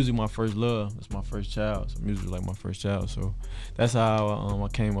music my first love. It's my first child, so music was like my first child. So that's how I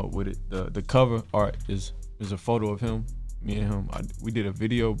came up with it. The cover art is a photo of him, me and him. We did a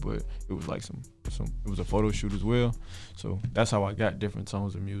video, but it was like it was a photo shoot as well. So that's how I got different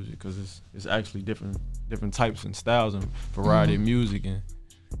tones of music, cause it's actually different types and styles and variety of music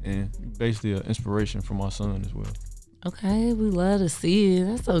and basically an inspiration for my son as well. Okay, we love to see it.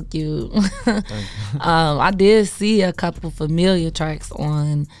 That's so cute. I did see a couple familiar tracks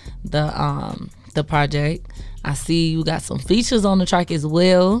on the project. I see you got some features on the track as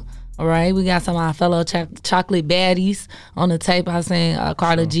well. All right, we got some of our fellow chocolate baddies on the tape. I seen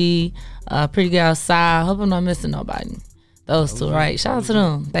Carla G, Pretty Girl Sigh. Hope I'm not missing nobody. Those two, right? Shout out to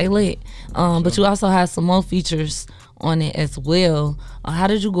them. They lit. But you also have some more features on it as well. How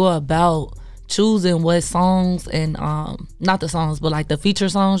did you go about choosing what songs and not the songs, but like the feature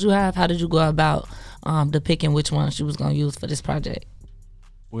songs you have? How did you go about depicting which ones you was gonna use for this project?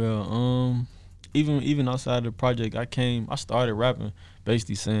 Well, even outside the project, I started rapping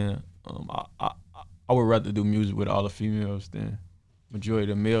basically saying I would rather do music with all the females than majority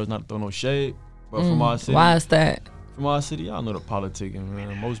of the males. Not to throw no shade, but from our city. Why is that? From our city, y'all know the politicking,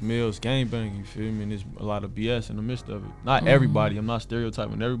 man. Most males gangbang, you feel me? And there's a lot of BS in the midst of it. Not everybody, I'm not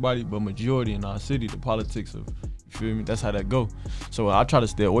stereotyping everybody, but majority in our city, the politics of, you feel me? That's how that go. So I try to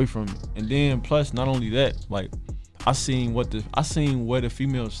stay away from it. And then plus, not only that, like I seen where the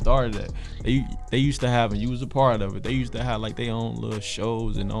females started at. They used to have, and you was a part of it, they used to have like their own little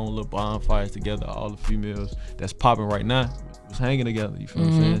shows and their own little bonfires together. All the females that's popping right now was hanging together, you feel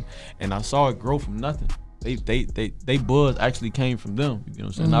what I'm saying? And I saw it grow from nothing. They buzz actually came from them. You know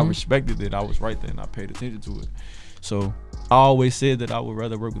what I'm saying? I respected it. I was right there and I paid attention to it. So I always said that I would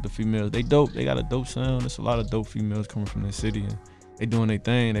rather work with the females. They dope. They got a dope sound. There's a lot of dope females coming from the city and they doing their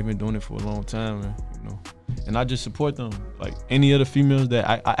thing. They've been doing it for a long time, and you know. And I just support them. Like any other females that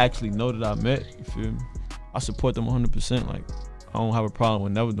I actually know that I met, you feel me? I support them 100%. Like I don't have a problem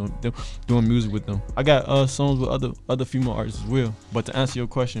with never doing music with them. I got songs with other female artists as well. But to answer your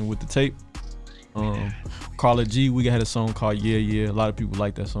question with the tape, Carla G, we had a song called Yeah Yeah. A lot of people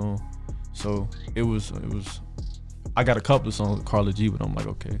like that song, so it was. I got a couple of songs with Carla G, but I'm like,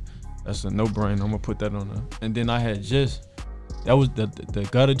 okay, that's a no-brainer. I'm gonna put that on there. And then I had that was the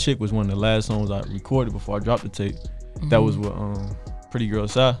Gutter Chick was one of the last songs I recorded before I dropped the tape. That was with Pretty Girl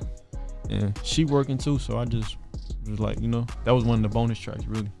Sigh, and she working too. So I just was like, you know, that was one of the bonus tracks,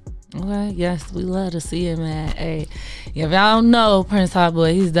 really. Okay, yes, we love to see it, man. Hey, if y'all don't know Prince Hot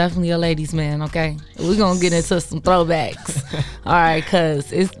Boy, he's definitely a ladies' man, okay? We're going to get into some throwbacks. All right,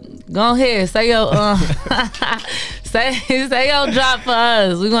 cuz it's, go ahead, say your, say your drop for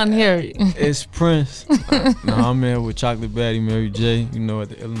us. We want to hear it. It's Prince. I'm here with Chocolate Baddie, Mary J, you know, at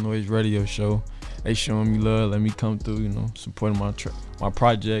the Illinois radio show. They showing me love, let me come through, you know, supporting my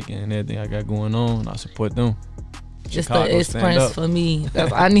project and everything I got going on. I support them. It's Prince up for me.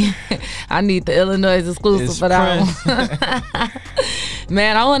 I need the Illinois exclusive for that one.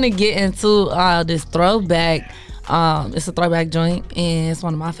 Man, I want to get into this throwback It's a throwback joint, and it's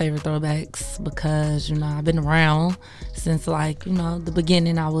one of my favorite throwbacks because, you know, I've been around since, like, you know, the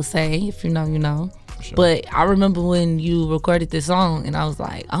beginning, I will say. If you know, you know. Sure. But I remember when you recorded this song, and I was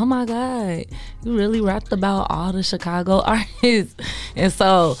like, oh my God, you really rapped about all the Chicago artists. And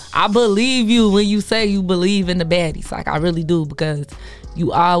so I believe you when you say you believe in the baddies. Like, I really do, because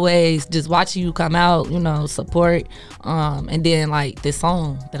you always just watching you come out, you know, support. And then, like, this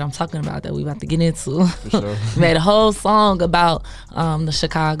song that I'm talking about that we about to get into, sure. Made a whole song about the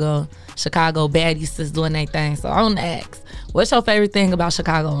Chicago baddies just doing their thing. So I want to ask, what's your favorite thing about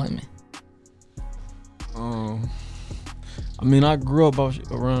Chicago women? I mean, I grew up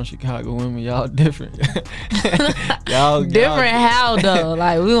around Chicago women. Y'all different. y'all different how though?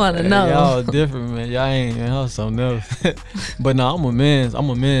 Like, we want to know. Y'all different, man. Y'all ain't y'all something else. But no, I'm a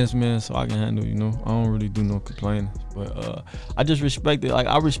man's man, so I can handle. You know, I don't really do no complaining. But I just respect it. Like,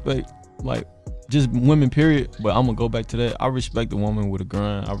 I respect like just women, period. But I'm gonna go back to that. I respect the woman with a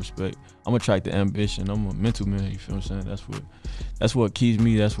grind. I'm attracted to ambition. I'm a mental man. You feel what I'm saying? That's what keeps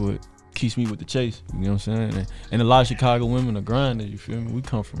me. That's what keeps me with the chase, you know what I'm saying? And a lot of Chicago women are grinders, you feel me? We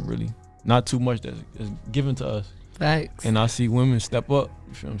come from really not too much that's given to us. Facts. And I see women step up,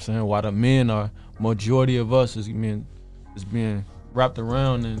 you feel what I'm saying? While the men are, majority of us is being wrapped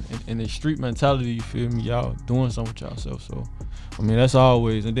around in the street mentality, you feel me? Y'all doing something with yourself. So, I mean, that's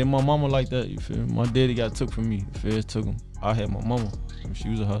always. And then my mama like that, you feel me? My daddy got took from me. The feds took him. I had my mama. She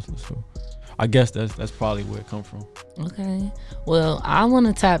was a hustler, so I guess that's probably where it come from. Okay. Well, I want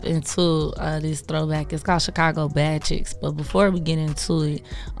to tap into this throwback. It's called Chicago Bad Chicks. But before we get into it,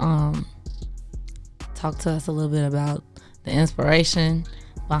 talk to us a little bit about the inspiration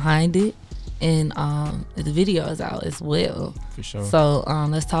behind it. And the video is out as well. For sure. So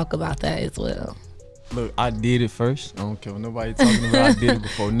let's talk about that as well. Look, I did it first. I don't care what nobody talking about. I did it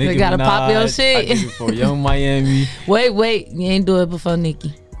before Nicki Minaj. You gotta pop your shit. I did it before Young Miami. Wait. You ain't do it before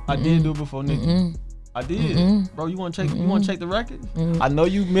Nicki. I did do it before Nicki. I did. Bro, you want to check the record? I know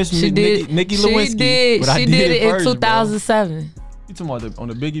you missed me, Nicki Lewinsky. But she did it in 2007. You talking about on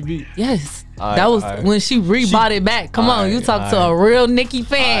the Biggie beat? Yes. That was when she rebought it back. Come on, you talk to a real Nicki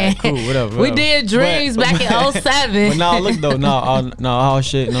fan. Cool, whatever. We did Dreams back in 07. But now look though, all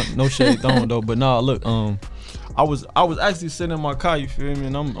shade, no shade thrown though. But now look, I was actually sitting in my car, you feel me,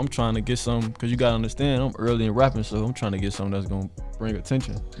 and I'm trying to get some, cause you gotta understand, I'm early in rapping, so I'm trying to get something that's gonna bring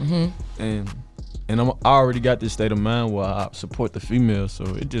attention. And I already got this state of mind where I support the females, so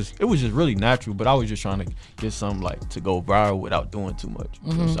it was just really natural. But I was just trying to get something like to go viral without doing too much.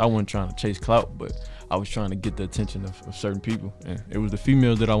 So I wasn't trying to chase clout, but I was trying to get the attention of certain people, and it was the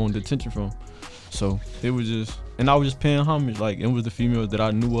females that I wanted attention from. So it was just, and I was just paying homage. Like, it was the females that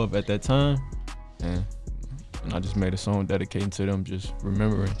I knew of at that time, and I just made a song dedicating to them, just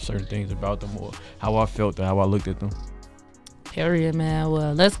remembering certain things about them or how I felt or how I looked at them. Period, man.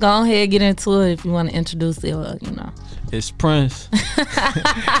 Well, let's go ahead and get into it if you want to introduce it, you know. It's Prince.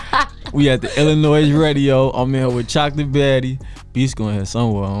 We at the Illinois Radio. I'm here with Chocolate Baddie. Beats going here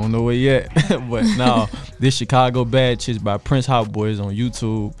somewhere. I don't know where yet. But now, this Chicago Bad Chicks by Prince Hot Boys on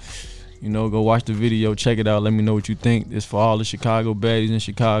YouTube. You know, go watch the video. Check it out. Let me know what you think. It's for all the Chicago baddies in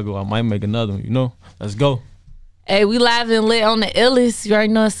Chicago. I might make another one, you know. Let's go. Hey, we live and lit on the illest. You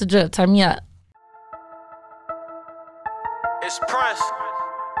already know it's the drip. Turn me up. It's Prince.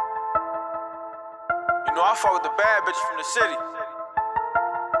 You know, I fuck with the bad bitches from the city.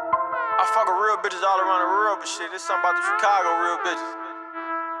 I fuck with real bitches all around the world, but shit, it's something about the Chicago real bitches.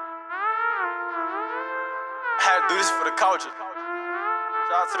 I had to do this for the culture.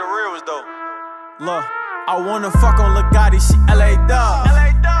 Shout out to the real ones, though. Look, I wanna fuck on Lil Gotti, she LA dog.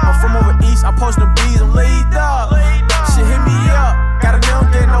 I'm from over east, I post them bees, I'm laid dog. Shit hit me up, got a don't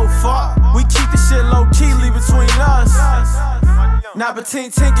get no fuck. We keep the shit low key, leave between us. Now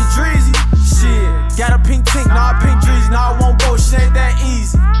between Tink and Dreezy, shit. Got a pink Tink, nah pink Dreezy, nah I won't go, shit ain't that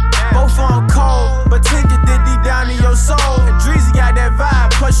easy. Both on cold, but Tink it did deep down in your soul. And Dreezy got that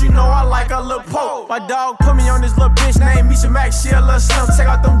vibe, plus you know I like a little poke. My dog put me on this little bitch named Misha Max, she a little slim, check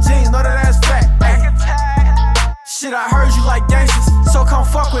out them jeans, know that ass fat. Ay. Shit, I heard you like gangsters, so come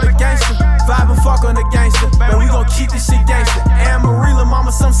fuck with a gangster. Vibe and fuck on the gangster, but we gon' keep this shit gangster. And Marilla,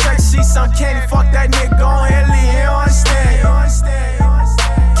 mama, some sex, she some candy. Fuck that nigga, go ahead, leave, he don't understand.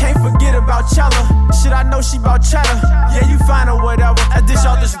 Can't forget about Chella, shit, I know she bout cheddar. Yeah, you fine or whatever, I dish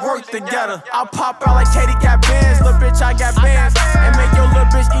all this work together. I pop out like Katie got bands, little bitch, I got bands. And make your little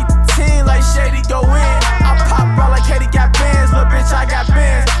bitch eat the team like Shady go in. I pop out like Katie got bands, little bitch, I got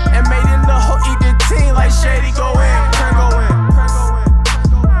bands. And made it the whole eat the team like Shady go in. Turn go in.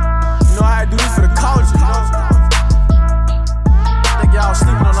 You know how I do this for the culture, you know? I think y'all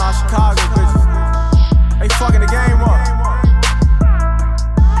sleeping on our Chicago bitches. They fucking the game.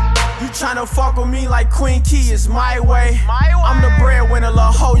 it's my way. I'm the breadwinner,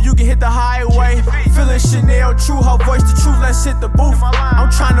 lil' hoe, you can hit the highway. Feeling Chanel, true, her voice the truth, let's hit the booth. I'm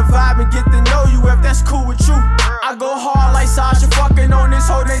tryna vibe and get to know you if that's cool with you. I go hard like Sasha, fucking on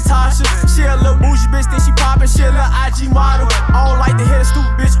this hoe named Tasha. She a little bougie bitch, think she poppin', she a little IG model. I don't like to hear the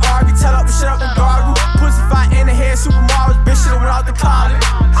stupid bitch argue, tell up and shut up and gargle. Pussy fight in the head, Super Mario, bitch should've went out the college.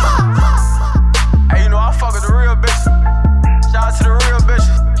 Hey, you know I fuck with the real bitches. Shout out to the real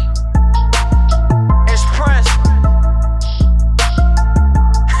bitches. It's Prince.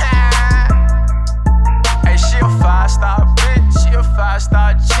 Hey, she a 5-star bitch, she a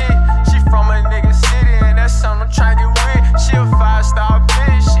 5-star chick. She from a nigga city and that's something I'm tryna get with. She a 5-star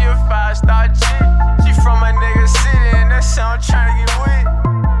bitch, she a 5-star chick. She from a nigga city and that's something I'm tryna get with.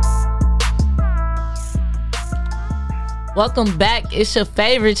 Welcome back. It's your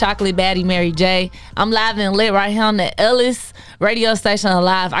favorite chocolate baddie, Mary J. I'm live and lit right here on the Ellis radio station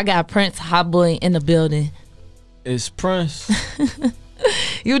live. I got Prince Hot Boy in the building. It's Prince.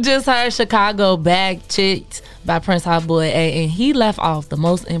 You just heard Chicago Bag Chicks by Prince Hot Boy, and he left off the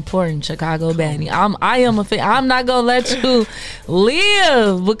most important Chicago baddie. I am a fan. I'm not gonna let you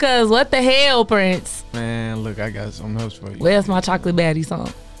live because what the hell, Prince? Man, look, I got something else for you. Where's my chocolate baddie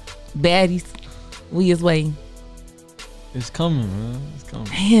song? Baddies, we is waiting. It's coming, man. It's coming.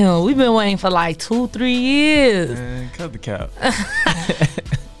 Damn, we've been waiting for like 2-3 years. Man, cut the cap.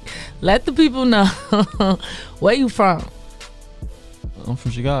 Let the people know. Where you from? I'm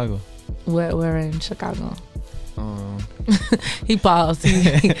from Chicago. Where in Chicago? He paused.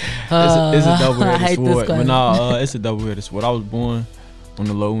 It's a double-headed sword. But nah, it's a double-headed sword. I was born on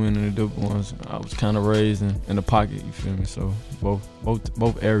the low end of the double ones. I was kind of raised in the pocket, you feel me? So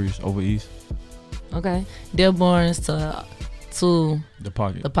both areas over east. Okay. Dearborn's to the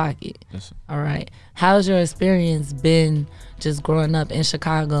pocket. The pocket. Yes. All right. How's your experience been just growing up in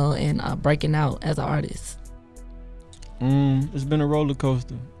Chicago and breaking out as an artist? It's been a roller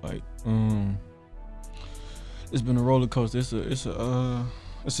coaster. Like, it's been a roller coaster. It's a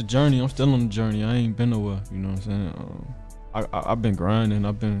journey. I'm still on the journey. I ain't been nowhere. You know what I'm saying? I've been grinding.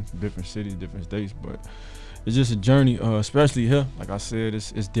 I've been to different cities, different states, but it's just a journey. Especially here, like I said,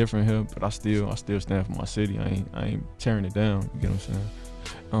 it's different here. But I still stand for my city. I ain't tearing it down. You get what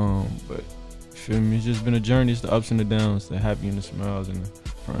I'm saying? But you feel me? It's just been a journey. It's the ups and the downs, the happy and the smiles and the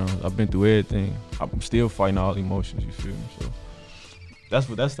frowns. I've been through everything. I'm still fighting all emotions. You feel me? So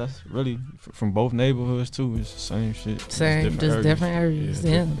that's really from both neighborhoods too. It's the same shit. Same, just different areas.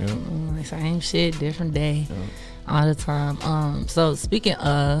 Yeah. Same shit, different day. Yeah. All the time. So speaking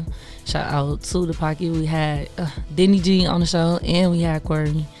of, shout out to the pocket, we had Denny G on the show and we had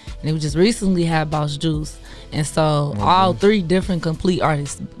Query, and we just recently had Boss Juice, and so all three different complete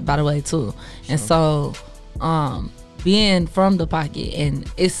artists, by the way, too. And so being from the pocket, and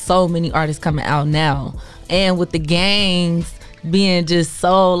it's so many artists coming out now, and with the gangs being just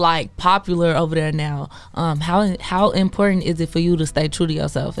so like popular over there now, how important is it for you to stay true to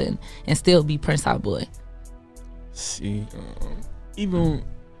yourself and still be Prince Hot Boy? See, even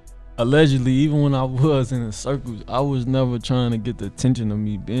allegedly, even when I was in the circles, I was never trying to get the attention of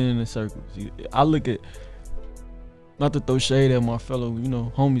me being in the circles. I look at, not to throw shade at my fellow,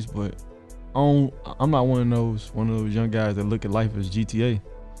 homies, but I'm not one of those young guys that look at life as GTA.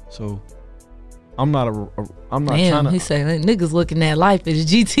 So I'm not Damn, trying to. He saying niggas looking at life as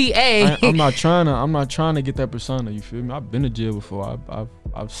GTA. I'm not trying to get that persona. You feel me? I've been to jail before.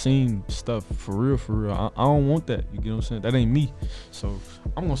 I've seen stuff for real. I don't want that. You get what I'm saying? That ain't me. So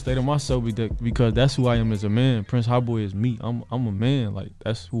I'm gonna stay to myself because that's who I am as a man. Prince Hot Boy is me. I'm a man. Like,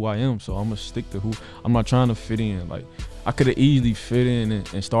 that's who I am. So I'm gonna stick to who. I'm not trying to fit in. Like, I could have easily fit in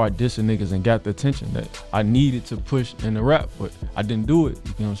and start dissing niggas and got the attention that I needed to push in the rap, but I didn't do it.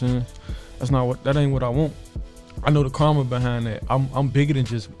 You know what I'm saying? That ain't what I want. I know the karma behind that. I'm bigger than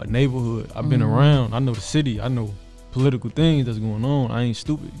just a neighborhood. I've been around. I know the city. I know political things that's going on. I ain't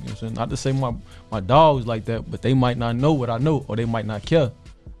stupid. You know what I'm saying? Not to say my dogs like that, but they might not know what I know, or they might not care.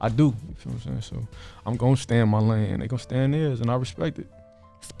 I do. You feel what I'm saying? So I'm gonna stay in my lane. They gonna stay in theirs, and I respect it.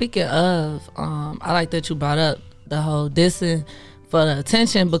 Speaking of, I like that you brought up the whole dissing for the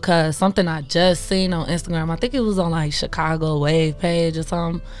attention, because something I just seen on Instagram, I think it was on like Chicago Wave page or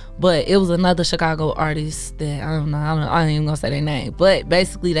something, but it was another Chicago artist that I ain't even gonna say their name, but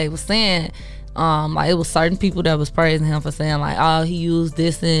basically they was saying like it was certain people that was praising him for saying like, oh, he used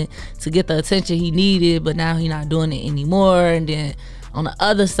this and to get the attention he needed, but now he not doing it anymore. And then on the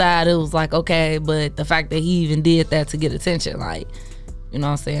other side, it was like, okay, but the fact that he even did that to get attention, like, you know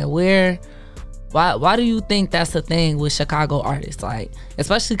what I'm saying? Why do you think that's the thing with Chicago artists? Like,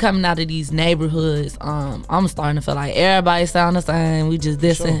 especially coming out of these neighborhoods, I'm starting to feel like everybody sound the same. We just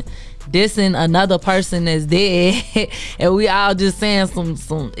dissing. dissing another person that's dead, and we all just saying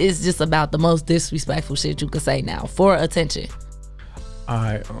some. It's just about the most disrespectful shit you could say now for attention.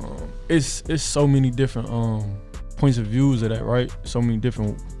 Alright, it's so many different points of views of that, right? So many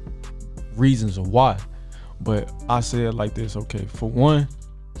different reasons of why. But I say it like this, okay, for one,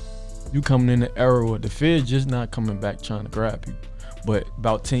 you coming in the era where the Fed just not coming back trying to grab people. But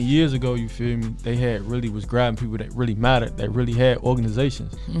about 10 years ago, you feel me, they was grabbing people that really mattered, that really had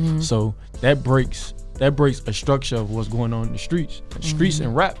organizations. Mhm. So that breaks a structure of what's going on in the streets. The streets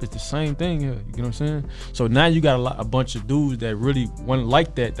and rap is the same thing here, you know what I'm saying? So now you got a bunch of dudes that really want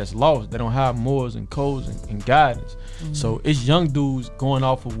like that's lost. They don't have morals and codes and guidance. So it's young dudes going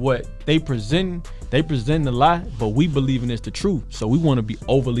off of what they present the lie, but we believing it's the truth. So we want to be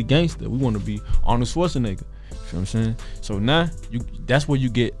overly gangster. We want to be Arnold Schwarzenegger. You know what I'm saying? So now that's where you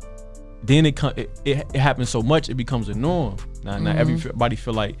get. Then it happens so much it becomes a norm. Now everybody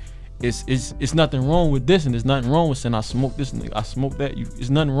feel like it's nothing wrong with this and there's nothing wrong with saying I smoke this and I smoke that. There's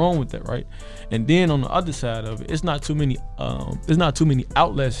nothing wrong with that, right? And then on the other side of it, it's not too many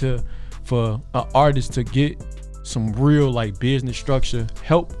outlets here for an artist to get some real like business structure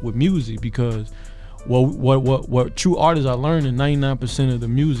help with music, because what true artists are learning, 99% of the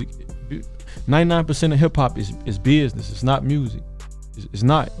music. 99% of hip hop is business. It's not music. It's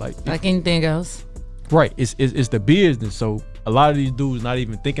not like anything else. Right. It's the business. So a lot of these dudes not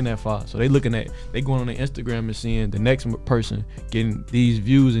even thinking that far. So they going on their Instagram and seeing the next person getting these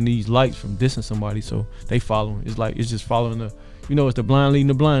views and these likes from dissing somebody. So they following. It's just following it's the blind leading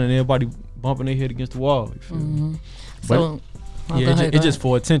the blind, and everybody bumping their head against the wall. You feel me? So it's just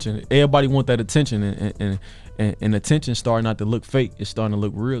for attention. Everybody want that attention, and attention starting not to look fake. It's starting to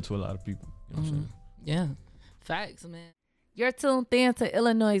look real to a lot of people. You know what I'm saying? Yeah, facts, man. You're tuned in to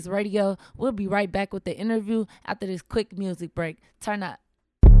Illinois Radio. We'll be right back with the interview after this quick music break. Turn up.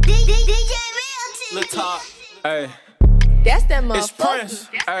 Lil Top, hey. That's that motherfucker. It's Prince,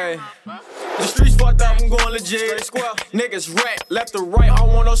 hey. The streets fucked up, I'm going legit. Niggas rat, left or right, I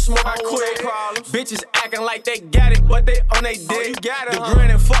want no smoke, I quit. Bitches acting like they got it, but they on they dick. The grin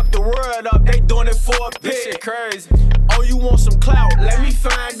and fuck the world up, they doing it for a pick. This shit crazy. Oh, you want some clout? Let me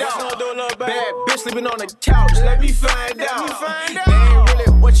find out. Bad bitch sleeping on the couch, let me find out. They ain't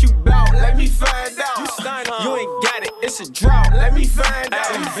really what you bout, let me find out. You ain't got it, it's a drought, let me find out.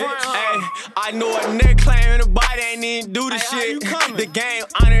 Hey, I know a nigga claiming the body ain't even do the shit. The game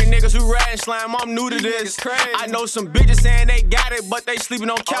honor niggas who rat and slime, I'm new to this. I know some bitches saying they got it, but they sleeping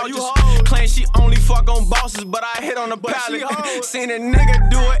on couches. Claim she only fuck on bosses, but I hit on the pallet. Seen a nigga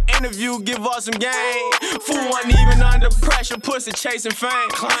do an interview, give us some game. Fool wasn't even under pressure, pussy chasing fame.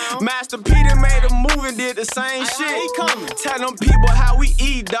 Master Peter made a move and did the same shit. Tell them people how we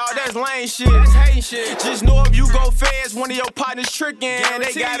eat, dog, that's lame shit. Just know if you go fast, one of your partners tricking.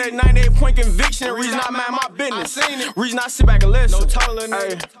 They got a 98-point conviction, reason I mind my business. Reason I sit back and listen. No taller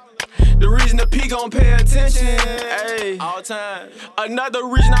nigga. The reason the P gon' pay attention, ayy, all time. Another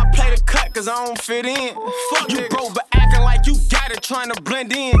reason I play the cut, cause I don't fit in. Fuck you broke, but acting like you got it, trying to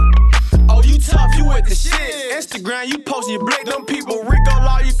blend in. Oh, you tough, you with the shit. Instagram, you posting your blick. Them people Rico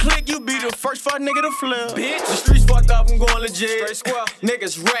Law, you click, you be the first fuck nigga to flip. Bitch, the streets fucked up, I'm going legit.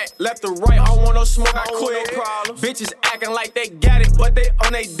 Niggas rat, left or right, I don't want no smoke, I quit. No bitches acting like they got it, but they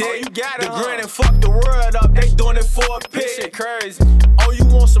on they dick. The grin and fuck the world up, they doing it for a pick. Shit crazy. Oh, you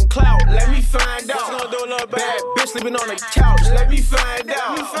want some clout? Let me find out. Bad bitch sleeping on the couch, let me find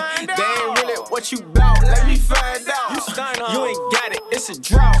out. They ain't really what you bout, let me find out. You ain't got it, it's a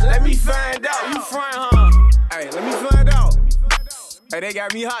drought, let me find out. You front, huh? Hey, let me find out. Hey, they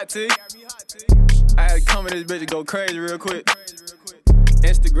got me hot, T. I had to come in this bitch and go crazy real quick.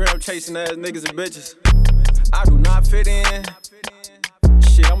 Instagram chasing ass niggas and bitches. I do not fit in.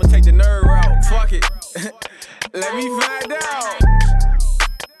 Shit, I'ma take the nerd route. Fuck it. Let me find out.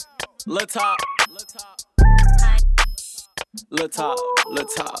 Lil Top. Lil Top. Lil Top. Lil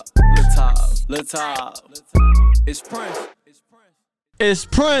Top. Lil Top. It's Prince. It's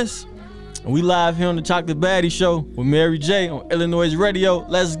Prince. And we live here on the Chocolate Baddie Show with Mary J on Illinois Radio.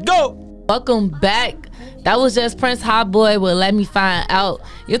 Let's go. Welcome back. That was just Prince Hot Boy with Let Me Find Out.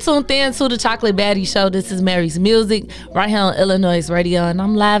 You're tuned in to the Chocolate Baddie Show. This is Mary's Music right here on Illinois Radio. And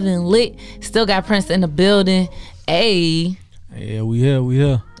I'm live and lit. Still got Prince in the building. Hey. Yeah, we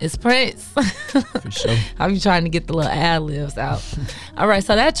here. It's Prince. For sure. I be trying to get the little ad-libs out. All right,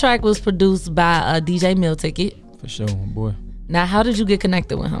 so that track was produced by DJ Meal Ticket. For sure, boy. Now, how did you get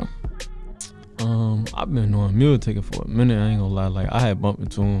connected with him? I've been knowing Meal Ticket for a minute. I ain't gonna lie. Like, I had bumped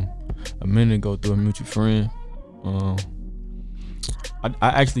into him a minute ago through a mutual friend. I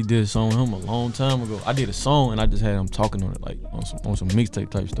actually did a song with him a long time ago. I did a song and I just had him talking on it, like on some mixtape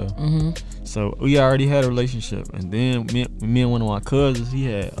type stuff. Mhm. So we already had a relationship, and then me and one of my cousins, he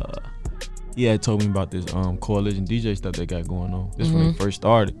had told me about this Coalition DJ stuff they got going on. This when they first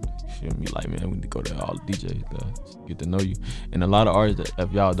started. You feel me? Like, man, we need to go to all the DJs, get to know you. And a lot of artists that,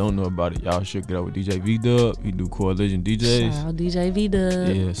 if y'all don't know about it, y'all should get up with DJ V-Dub. He do Coalition DJs. Shout out DJ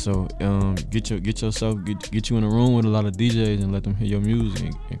V-Dub. Yeah, so get you in a room with a lot of DJs and let them hear your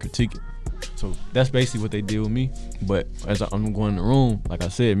music and critique it. So that's basically what they did with me. But as I'm going in the room, like I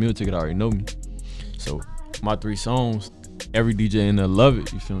said, Meal Ticket already know me. So my 3 songs, every DJ in there love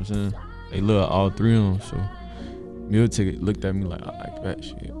it. You feel what I'm saying? They love all 3 of them. So Meal Ticket looked at me like, I like that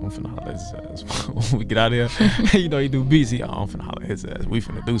shit. I'm finna holler at his ass. When we get out of here, you know, he do beats. I'm finna holler at his ass. We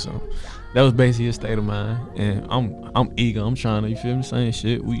finna do something. That was basically his state of mind. And I'm eager. I'm trying to, you feel me, same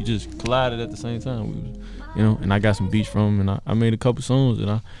shit. We just collided at the same time. We was, you know, and I got some beats from him, and I made a couple songs, and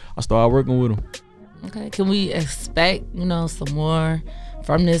I started working with him. Okay, can we expect, you know, some more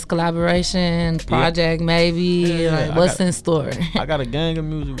from this collaboration project, maybe? Yeah, like, what's in store? I got a gang of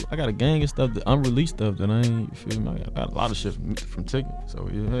music. I got a gang of stuff, that unreleased stuff that I ain't, you feel me? I got a lot of shit from Ticket. So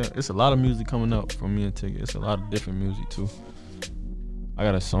yeah, it's a lot of music coming up from me and Ticket. It's a lot of different music too. I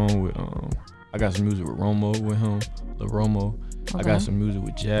got a song with I got some music with Romo with him, Lil Romo. Okay. I got some music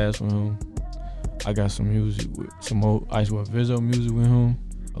with Jazz with him. I got some music with some old Icewear Vizzo music with him.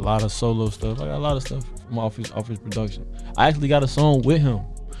 A lot of solo stuff. I got a lot of stuff from off his production. I actually got a song with him.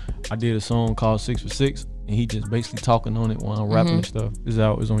 I did a song called 6 for 6, and he just basically talking on it while I'm rapping and stuff. It's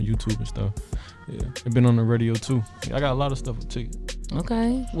out. It's on YouTube and stuff. Yeah, it been on the radio too. I got a lot of stuff with Ticket.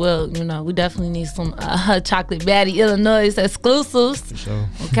 Okay. Well, you know, we definitely need some Chocolate Baddie Illinois exclusives. For sure.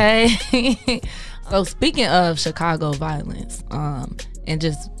 Okay. So speaking of Chicago violence, and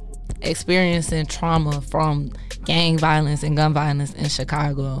just experiencing trauma from gang violence and gun violence in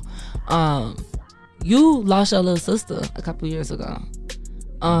Chicago, you lost your little sister a couple years ago.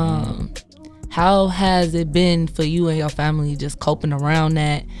 How has it been for you and your family just coping around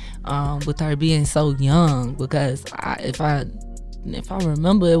that, with her being so young? Because if I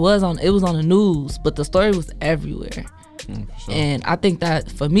remember, it was on the news, but the story was everywhere. Sure. And I think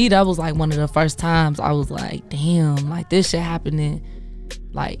that for me, that was like one of the first times I was like, damn, like this shit happening,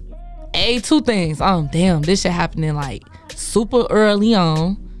 like two things. Damn, this shit happening like super early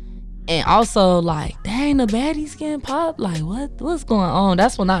on, and also like, dang, the baddies getting popped. Like what's going on?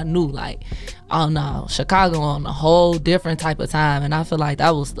 That's when I knew, like, oh no, Chicago on a whole different type of time. And I feel like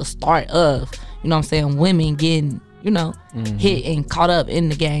that was the start of, you know what I'm saying, women getting, you know, hit and caught up in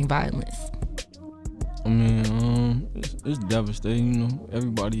the gang violence. I mean, it's devastating, you know.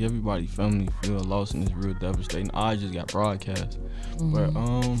 Everybody family feel lost, and it's real devastating. I just got broadcast. But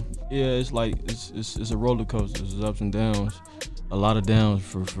yeah, it's like it's a roller coaster. It's ups and downs. A lot of downs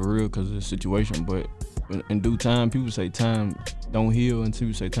for real because of the situation. But in due time, people say time don't heal, and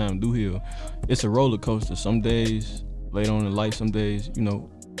people say time do heal. It's a roller coaster. Some days later on in life, some days, you know,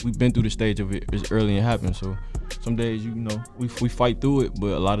 we've been through the stage of it. It's early and happened. So some days, you know, we fight through it,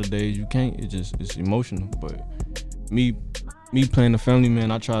 but a lot of days you can't. It's emotional. But me playing the family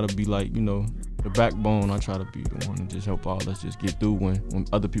man, I try to be like, you know, the backbone. I try to be the one to just help all us just get through when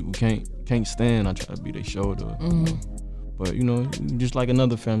other people can't stand. I try to be their shoulder. You know? But you know, just like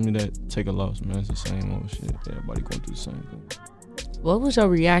another family that take a loss, man, it's the same old shit. Everybody going through the same thing. What was your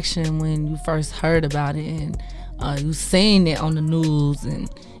reaction when you first heard about it and you seen it on the news and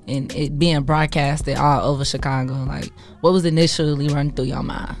it being broadcasted all over Chicago? Like, what was initially running through your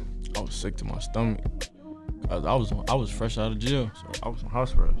mind? I was sick to my stomach. I was fresh out of jail, so I was on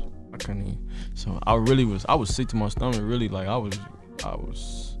house arrest. I couldn't eat. So I was sick to my stomach, really. Like, I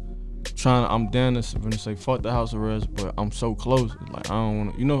was trying, I'm down to say fuck the house arrest, but I'm so close. Like, I don't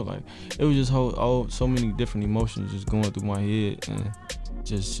want to, you know, like, it was just so many different emotions just going through my head, and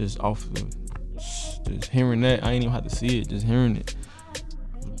just off the, just hearing that. I ain't even have to see it, just hearing it.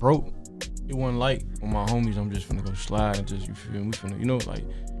 I was broke. It wasn't like with my homies, I'm just finna go slide and just, you feel me, we finna, you know, like,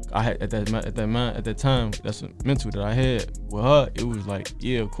 I had at that time, that's a mental that I had with her. It was like,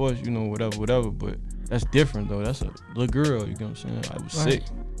 yeah, of course, you know, whatever, but that's different though. That's a little girl, you know what I'm saying? I was sick.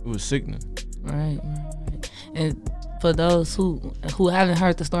 It was sickening. Right. And for those who haven't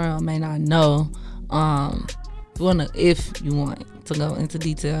heard the story or may not know, if you want to go into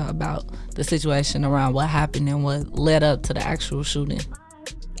detail about the situation around what happened and what led up to the actual shooting.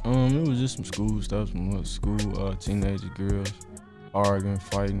 It was just some school stuff, teenage girls arguing,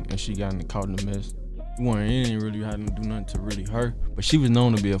 fighting, and she got caught in the mess. It ain't really had to do nothing to really her, but she was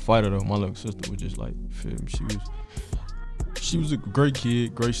known to be a fighter though. My little sister was just like, feel me? she was a great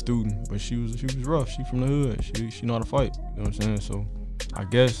kid, great student, but she was rough. She from the hood. She know how to fight. You know what I'm saying? So I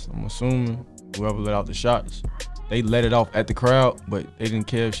guess I'm assuming whoever let out the shots, they let it off at the crowd, but they didn't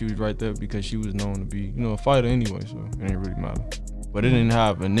care if she was right there because she was known to be, a fighter anyway, so it didn't really matter. But it didn't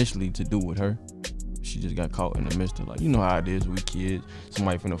have initially to do with her. She just got caught in the midst of, like, you know how it is with kids.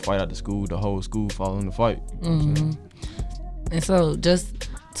 Somebody finna fight out the school, the whole school following the fight. You know what I'm saying? And so just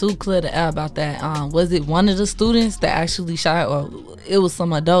to clear the air about that, was it one of the students that actually shot, or it was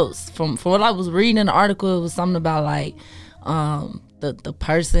some adults? From what I was reading in the article, it was something about like the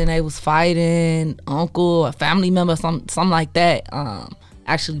person they was fighting, uncle, a family member, something like that,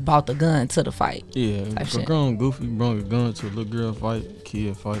 actually bought the gun to the fight. Yeah, a grown goofy brought a gun to a little girl fight,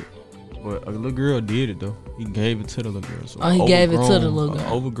 kid fight. But a little girl did it though. He gave it to the little girl. So he gave it to the little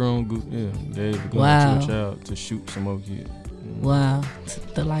girl. Overgrown goofy, gave the gun to a child to shoot some other kid. Wow,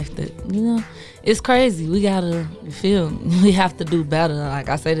 the life that, it's crazy. We gotta we have to do better. Like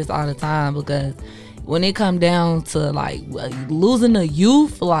I say this all the time, because when it come down to like losing the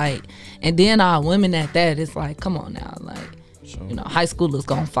youth, like, and then our women at that, it's like, come on now, like, high schoolers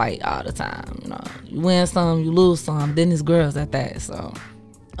gonna fight all the time. You win some, you lose some. Then it's girls at that. So,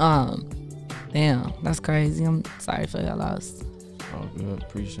 damn, that's crazy. I'm sorry for your loss. Oh, good.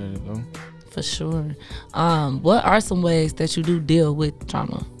 Appreciate it though. For sure. What are some ways that you do deal with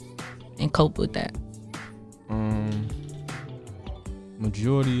trauma and cope with that?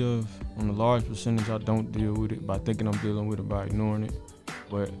 Majority of, on a large percentage, I don't deal with it by thinking I'm dealing with it by ignoring it.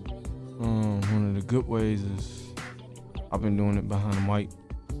 But one of the good ways is I've been doing it behind the mic.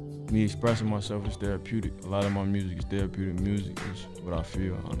 Me expressing myself is therapeutic. A lot of my music is therapeutic. Music is what I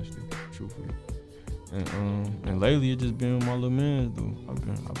feel, honestly, truthfully. And lately it just been with my little man, though. I've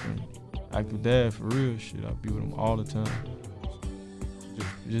been active dad for real shit. I be with him all the time.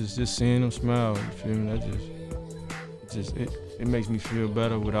 Just seeing him smile, you feel me? That it makes me feel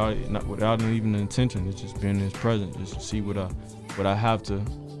better without even the intention. It's just being in his presence, just to see what I have to,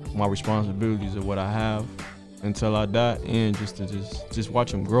 my responsibilities of what I have until I die, and just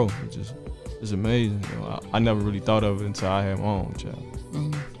watch him grow. It's amazing. I never really thought of it until I had my own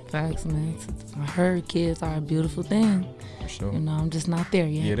child. Facts, man. I heard kids are a beautiful thing. For sure. I'm just not there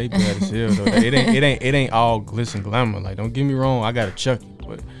yet. Yeah, they bad as hell though. It ain't all glitz and glamour. Like, don't get me wrong, I got a Chucky,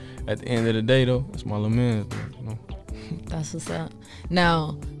 but at the end of the day though, it's my little man. That's what's up.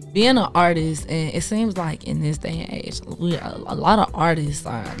 Now, being an artist, and it seems like in this day and age, a lot of artists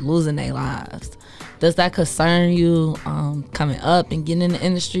are losing their lives. Does that concern you coming up and getting in the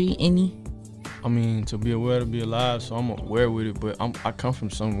industry any? I mean, to be aware, to be alive, so I'm aware with it, but I come from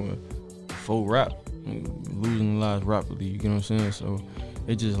somewhere before rap, losing lives rapidly, you know what I'm saying? So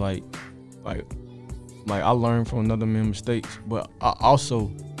it just like I learned from another man's mistakes, but I also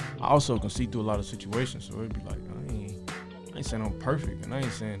can see through a lot of situations, so it'd be like, I ain't saying I'm perfect, and I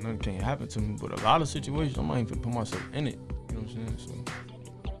ain't saying nothing can't happen to me, but a lot of situations, I might even put myself in it, you know what I'm saying? So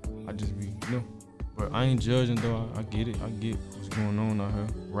I just be, but I ain't judging though, I get it, I get what's going on out here.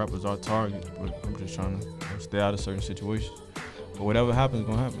 Rappers are targets, but I'm just trying to stay out of certain situations. But whatever happens,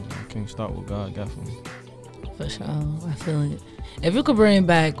 gonna happen. I can't stop what God got for me. For sure, I feel it. If you could bring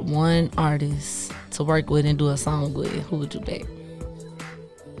back one artist to work with and do a song with, who would you pick?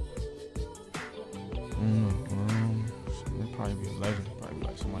 It'd probably be a legend. Probably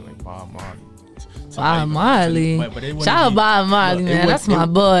like somebody like Bob Marley. Bob Marley. Shout out Bob Marley, man. That's my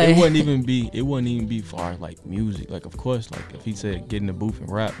boy. It wouldn't even be far as like music. Like, of course, like if he said get in the booth and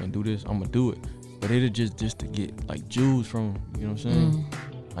rap and do this, I'm gonna do it. But it'd just to get like Jews from, you know what I'm saying?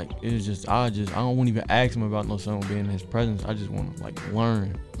 Like it's just I don't want to even ask him about no song being in his presence. I just want to like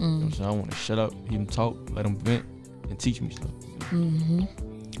learn. You know what I'm saying? I want to shut up, hear him talk, let him vent, and teach me stuff.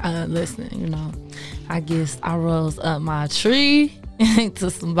 Listen, I guess I rose up my tree to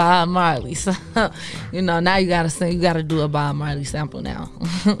some Bob Marley. So, now you gotta sing. You gotta do a Bob Marley sample now.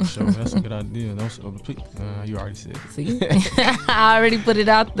 Sure, that's a good idea. You already said it. See, I already put it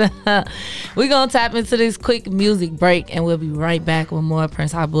out there. We're gonna tap into this quick music break, and we'll be right back with more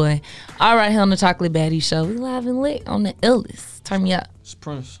Prince Hot Boy. All right, here on the Chocolate Baddie Show, we live and lit on the illest. Turn me up. It's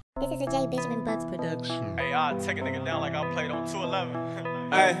Prince. This is a J. Benjamin Bucks production. Hey, I take a nigga down like I played on 211.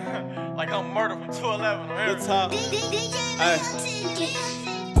 Hey, like I'm murdered from 211. Good talk. Hey.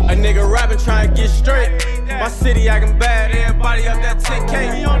 A nigga rapping trying to get straight. My city acting bad, everybody up that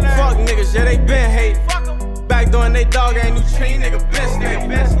 10K. Fuck niggas, yeah, they been hate. Back doing they dog ain't new train, nigga been stay.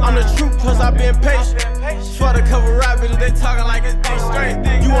 I'm the truth, plus I been patient. For the cover rap bitches, they talking like it's dick straight.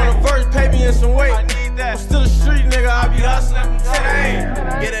 You want a verse, pay me in some weight. I'm still a street nigga, I be hustling from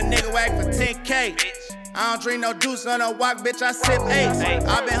 10A. Get a nigga whack for 10K. I don't drink no juice on no walk, bitch, I sip Ace.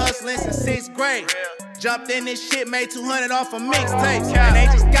 I've been hustling since 6th grade. Jumped in this shit, made 200 off of mixtapes. And they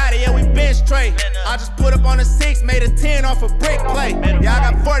just got it, yeah, we been straight. I just put up on a 6, made a 10 off a brick plate. Yeah,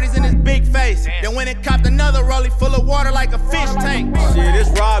 I got 40s in this big face. Then went and copped another rollie full of water like a fish tank. Shit, it's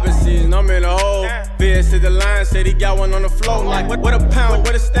robbing season, I'm in the hole. Vince hit the line, said he got one on the floor. Like, what a pound,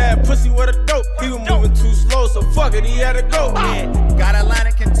 what a stab, pussy, what a dope. He was moving too slow, so fuck it, he had to go. Yeah, got a line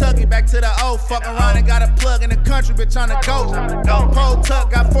in Kentucky, back to the O. Fuck around and got a plug in the country, bitch, on the go. Pole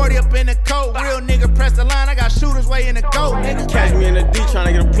tuck, got 40 up in the coat. Real nigga press the line, I got shooters waiting to go, nigga. Catch me in the D,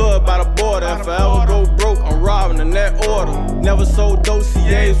 tryna get a plug by the border. If I ever go broke, I'm robbing in that order. Never sold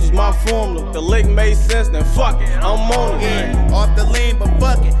dossiers, was my formula. The lick made sense, then fuck it, I'm on it. Yeah, off the lean, but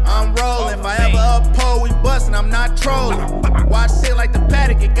fuck it, I'm rolling. If I ever up pole, we bustin', I'm not trolling. Watch shit like the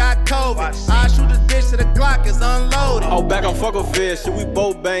paddock, it got COVID. I shoot this bitch to the Glock, it's unloaded. Oh, back on fuck a fish, shit, we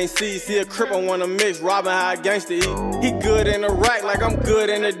both bang C's. See a crip, I wanna mix, robbing how a gangsta eat. He good in the rack, like I'm good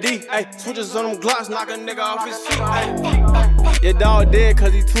in the D. Ay, switches on them Glocks, knock a nigga off his feet. Ay. Your dog dead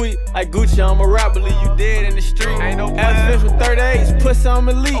cause he tweet. Like Gucci, I'm a rapper, leave you dead in the street. Ain't no F with 38s, pussy, I'm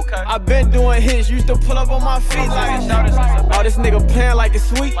elite. Okay. I been doing hits, used to pull up on my feet. Like, oh, this nigga playing like it's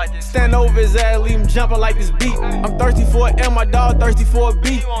sweet. Stand over his ass, leave him jumping like this beat. I'm thirsty for an M, my dog thirsty for a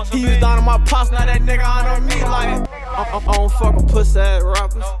beat. He was down on my pops, now that nigga on me. Like, I don't fuck with pussy ass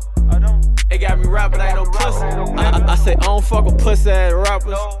rappers. They got me rapping, I ain't no pussy. I say I don't fuck with pussy ass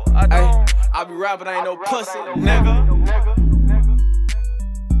rappers. I be rapping, I ain't no pussy, nigga.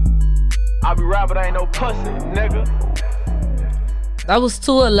 I be rapping, I ain't no pussy, nigga. That was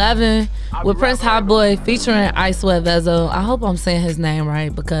 211 with Prince Hot Boy featuring Ice Sweat Vezo. I hope I'm saying his name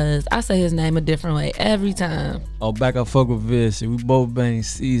right because I say his name a different way every time. Oh, back I fuck with Viz. We both bang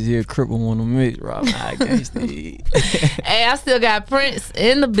C's here, cripple on the mix, rob high gangsta. Hey, I still got Prince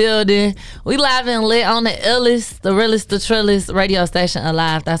in the building. We live and lit on the illest, the realest, the trillest radio station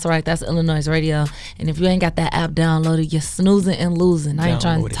alive. That's right, that's Illinois Radio. And if you ain't got that app downloaded, you're snoozing and losing. I ain't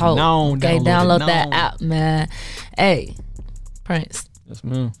trying to talk. Okay, download that app, man. Hey, Prince. Yes,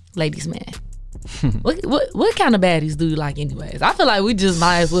 ma'am. Ladies, man. What kind of baddies do you like anyways? I feel like we just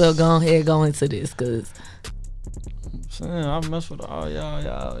might as well go into this because I mess with all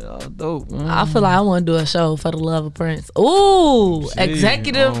y'all dope, man. I feel like I want to do a show for the love of Prince. Ooh,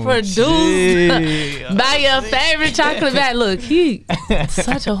 executive produced by your favorite chocolate baddie. Look, he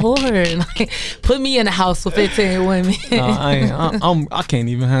such a whore. Like, put me in the house with 15 women. No, I can't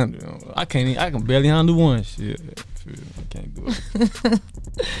even handle. I can barely handle one. Shit, I can't do it.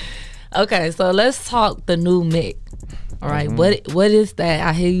 Okay, so let's talk the new Mick. All right, what is that?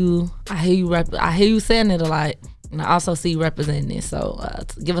 I hear you saying it a lot. And I also see you representing it. So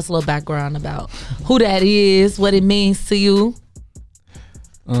give us a little background about who that is, what it means to you.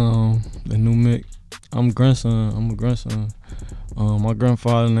 The new Mick. I'm a grandson. My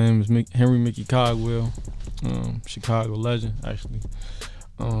grandfather's name is Henry Mickey Cogwell. Chicago legend, actually.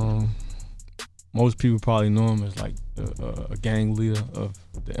 Most people probably know him as like a gang leader of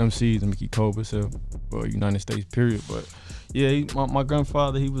the MCs and Mickey Cobra for United States period. But yeah, my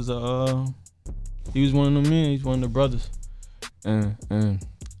grandfather, he was one of the men. He's one of the brothers, and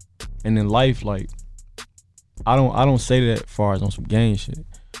in life, like I don't say that as far as on some gang shit.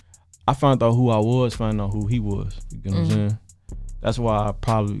 I found out who I was, found out who he was. You know what I'm saying? That's why I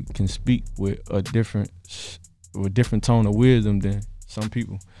probably can speak with a different tone of wisdom than some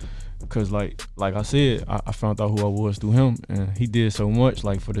people. Because like I said, I found out who I was through him, and he did so much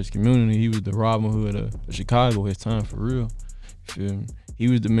like for this community. He was the Robin Hood of Chicago his time, for real. You feel me? He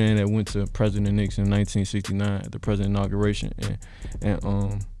was the man that went to President Nixon in 1969 at the president inauguration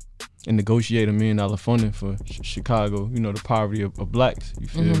and negotiated $1 million funding for Chicago, you know, the poverty of blacks, you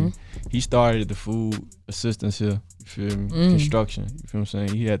feel me? He started the food assistance here, you feel me? Construction, you feel what I'm saying?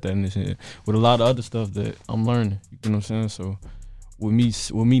 He had that in his head with a lot of other stuff that I'm learning, you know what I'm saying? So with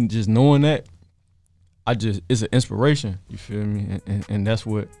me just knowing that, it's an inspiration, you feel me? And that's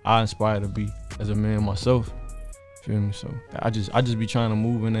what I aspire to be as a man myself. Feel me? So I just be trying to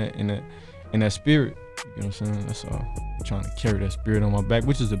move in that spirit. You know what I'm saying? That's all. I'm trying to carry that spirit on my back,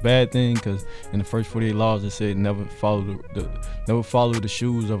 which is a bad thing because in the first 48 laws it said never follow the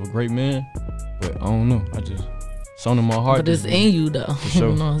shoes of a great man. But I don't know. I just it's on in my heart. But it's in you though. Sure.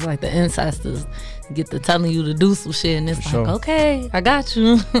 You know, it's like the ancestors get to telling you to do some shit, and it's like, okay, I got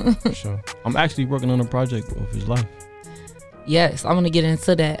you. For sure. I'm actually working on a project of his life. Yes, I'm gonna get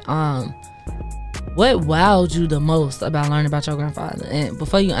into that. What wowed you the most about learning about your grandfather? And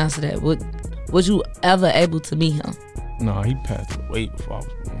before you answer that, was you ever able to meet him? No, he passed away before I was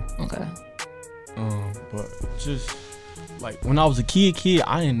born. Okay. But just like when I was a kid,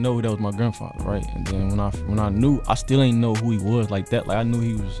 I didn't know that was my grandfather, right? And then when I knew, I still ain't know who he was like that. Like I knew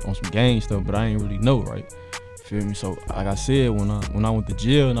he was on some gang stuff, but I ain't really know, right? Feel me? So like I said, when I went to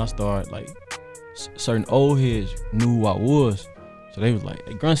jail and I started like certain old heads knew who I was, so they was like,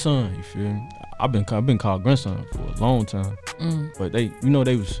 "Hey, grandson," you feel me? I've been called grandson for a long time, but they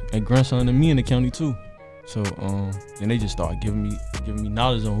was a grandson to me in the county too. So then they just started giving me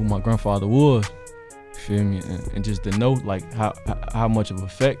knowledge on who my grandfather was. You feel me? And just to know like how much of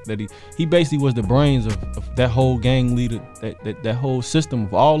effect that he basically was the brains of that whole gang leader, that whole system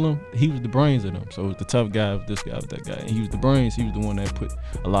of all of them. He was the brains of them. So it was the tough guy, this guy, that guy, and he was the brains. He was the one that put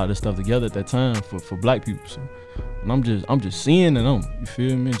a lot of this stuff together at that time for black people. So and I'm just seeing them. You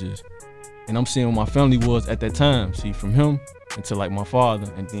feel me? And I'm seeing what my family was at that time. See, from him until like my father,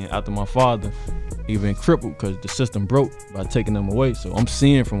 and then after my father, he been crippled because the system broke by taking them away. So I'm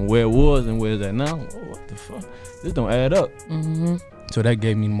seeing from where it was and where it's at now. Oh, what the fuck? This don't add up. Mm-hmm. So that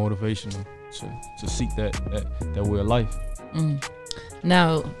gave me motivation to seek that way of life.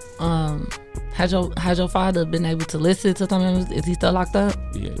 Now, has your father been able to listen to some of him? Is he still locked up?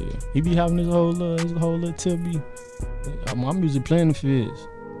 Yeah. He be having his whole little tip. My music playing the feds.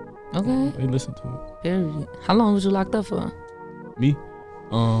 Okay. They listen to it. Period. How long was you locked up for? Me?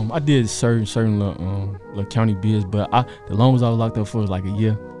 I did certain little county biz, but the longest I was locked up for was like a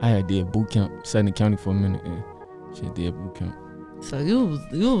year. I did boot camp, sat in the county for a minute, and shit did boot camp. So you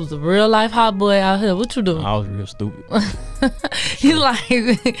was a real life hot boy out here. What you doing? I was real stupid. He's like,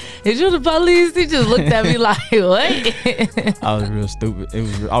 is you the police? He just looked at me like, what? I was real stupid.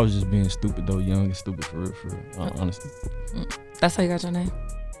 I was just being stupid though, young and stupid for real, honestly. That's how you got your name?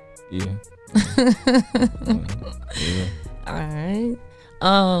 Yeah. Yeah. All right.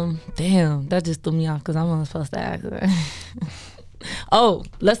 Damn, that just threw me off because I'm not supposed to ask that. Oh,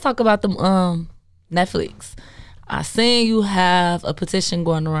 let's talk about the Netflix. I seen you have a petition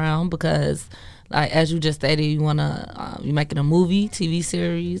going around because, like as you just stated, you you making a movie, TV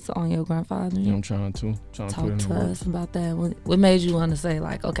series on your grandfather. Yeah, I'm trying to talk to us about that. What made you want to say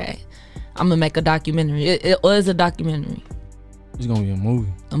like, okay, I'm gonna make a documentary? It was a documentary. It's gonna be a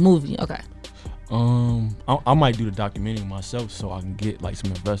movie. A movie, okay. I might do the documentary myself so I can get like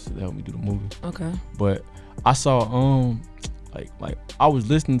some investors to help me do the movie. Okay. But I saw like I was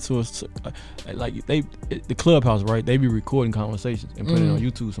listening to the Clubhouse, right? They be recording conversations and putting it on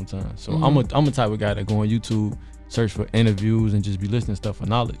YouTube sometimes. So I'm a type of guy that go on YouTube, search for interviews and just be listening to stuff for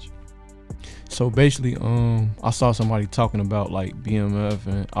knowledge. So basically, I saw somebody talking about like BMF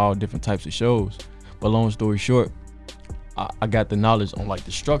and all different types of shows. But long story short, I got the knowledge on like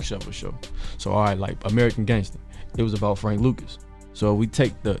the structure of a show. So all right, like American Gangster, it was about Frank Lucas. So we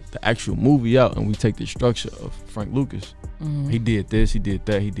take the actual movie out and we take the structure of Frank Lucas. He did this, he did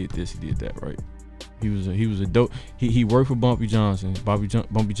that, he did this, he did that, right? He was a dope. He worked for Bumpy Johnson.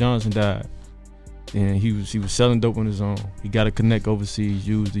 Bumpy Johnson died, and he was selling dope on his own. He got to connect overseas,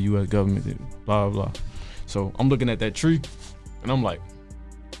 use the U.S. government, blah blah blah. So I'm looking at that tree, and I'm like,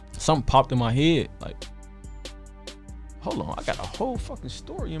 something popped in my head, like, hold on, I got a whole fucking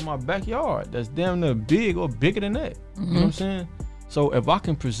story in my backyard that's damn near big or bigger than that. You know what I'm saying? So if I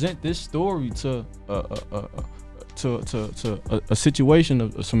can present this story to a situation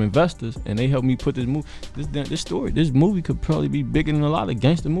of some investors and they help me put this movie could probably be bigger than a lot of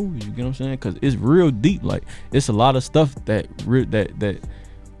gangster movies. You get what I'm saying? Because it's real deep. Like it's a lot of stuff that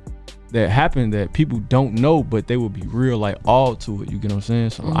happened that people don't know, but they will be real like all to it. You get what I'm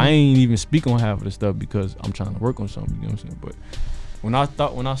saying? So I ain't even speak on half of the stuff because I'm trying to work on something. You know what I'm saying? But when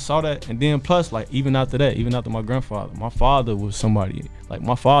I saw that, and then plus like even after my grandfather, my father was somebody like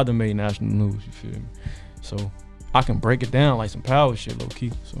my father made national news. You feel me? So I can break it down like some power shit, low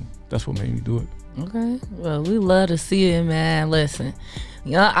key. So that's what made me do it. Okay. Well, we love to see it, man. Listen,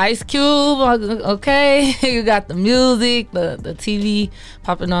 you know, Ice Cube, okay. You got the music, the TV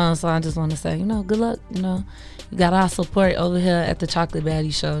popping on. So I just want to say, you know, good luck. You know, you got our support over here at the Chocolate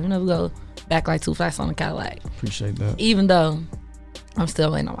Baddie Show. You know, we go back like 2 Fast on the Cadillac. Appreciate that. Even though I'm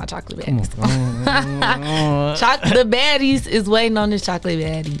still waiting on my chocolate baddies. The baddies is waiting on this chocolate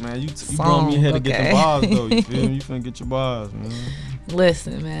baddie. Man, you brought me here to get your bars though. You feel me? You finna get your bars, man.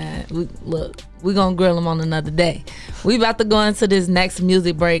 Listen, man. We gonna grill them on another day. We about to go into this next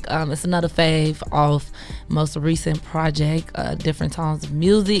music break. It's another fave off most recent project, Different Tones of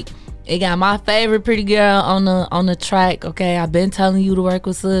Music. It got my favorite pretty girl on the track. Okay, I've been telling you to work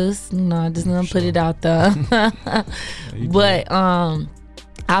with sis. You know, I just gonna put it out there. But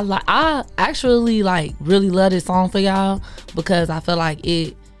I actually like really love this song for y'all because I feel like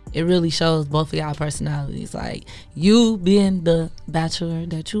it really shows both of y'all personalities. Like you being the bachelor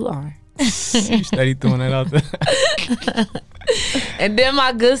that you are, You steady throwing that out there. And then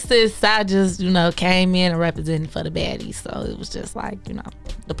my good sis, I just, came in and represented for the baddies. So it was just like,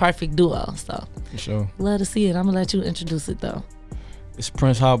 the perfect duo. So For sure. love to see it. I'm going to let you introduce it, though. It's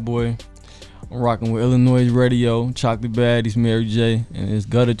Prince Hot Boy. I'm rocking with Illinois Radio, Chocolate Baddies, Mary J, and it's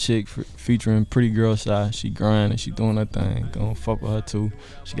Gutter Chick featuring Pretty Girl Side. She grinding, she doing her thing. Gonna fuck with her too.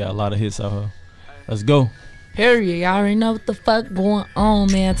 She got a lot of hits out her. Let's go. Period. Y'all already know what the fuck going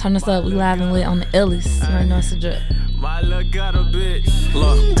on, man. Turn us up. We live and lit on the illest. You already know it's a drip. My little gutter bitch.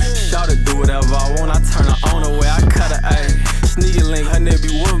 Look, shout to do whatever I want. I turn her on the way I cut her, ayy. Sneaky link, her nigga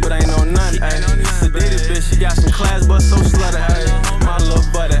be wolf, but ain't no nothing, ayy. Sedated bitch, she got some class, but so slutty, ayy. My little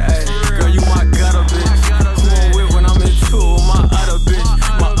buddy, ayy. Girl, you my gutter bitch. Who I'm with when I'm in two with my other bitch.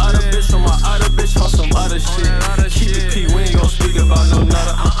 My other bitch on my other bitch on some other shit. Keep it P, we ain't gon' speak about no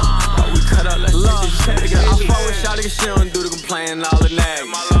nutter. We cut up, let's take this check together. I fuck with Shawty, cause she don't do the complaining, all the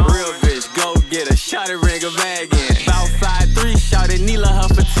nagging. Real bitch, go get her. Shawty ring a bag in. About 5'3", Shawty Neela her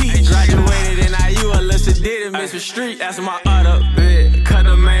fatigue. Graduated in IU, Alyssa did it, Mr. Street. That's my other bitch. Cut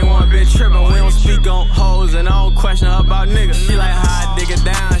the main one, bitch trippin'. We don't speak on hoes, and I don't question her about niggas. She like how I dig it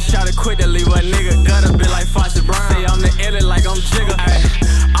down. Shawty quick to leave a nigga. Got a bit like Foster Brown. Say I'm the illin' like I'm Jigga. Ay,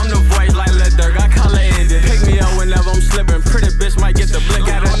 I'm the voice like Lil Durk. I call her ended. Pick me up whenever I'm slippin'. Pretty bitch might get the blick.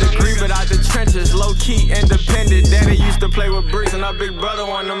 Got a degree, but out the trenches. Low key, independent. Daddy used to play with bricks, and our big brother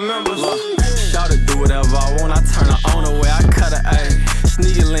one of the members. Shout to do whatever I want. I turn her on the way I cut her, ayy.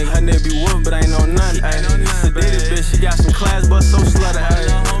 Sneaky link, her nigga be wolf, but ain't no nothing, ayy. Sedated bitch, she got some class, but so slutty,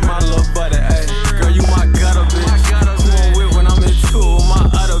 ayy. My little buddy, ayy. Girl, you my gutter bitch. Who I'm with when I'm in two with my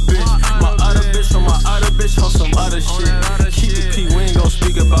other bitch. My other bitch on my other bitch on some other shit. Keep it P, we ain't gon'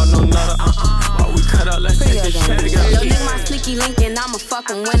 speak about no nutter. While we cut up, let's take this check together. Yo, nigga, my sneaky link and I'ma fuck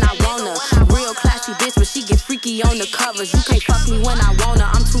him when I wanna. Real classy bitch, but she get freaky on the covers. You can't fuck me when I wanna,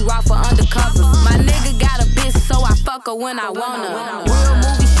 I'm too raw for undercovers. My nigga got a bitch, so I fuck her when I wanna. Real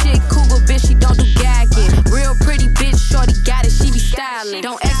movie shit, cougar bitch, she don't do gagging. Real pretty bitch, shorty got it, she be styling.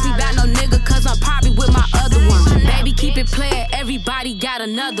 Don't ask me about no nigga, cause I'm probably with my other one. Baby, keep it playing, everybody got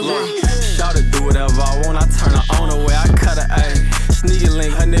another one. Shout to do whatever I want, I turn her on the way I cut her, ayy. Sneaky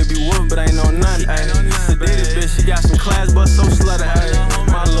link, her nigga be wolf, but ain't no nothing, ayy. Sedated bitch, she got some class, but so slutty,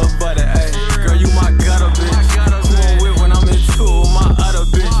 ayy. My little buddy, ayy. Girl, you my gutter bitch. Who I'm with when I'm in two with my other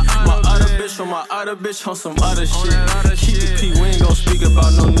bitch. My other bitch on my other bitch on some other shit. Keep it P, we ain't gon' speak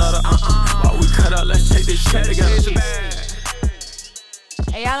about no nutter. While we cut up, let's take this check together.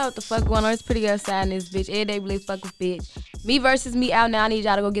 Hey, y'all know what the fuck going on. It's Pretty Girl Side in this bitch. Every day really fuck with bitch. Me versus me out now. I need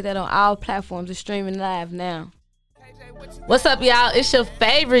y'all to go get that on all platforms. It's streaming live now. What's up, y'all? It's your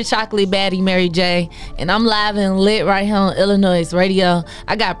favorite chocolate baddie, Mary J, and I'm live and lit right here on Illinois Radio.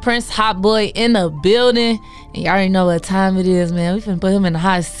 I got Prince Hot Boy in the building, and y'all already know what time it is, man. We finna put him in the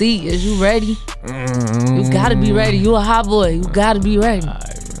hot seat. Is you ready? You gotta be ready. You a hot boy. You gotta be ready. All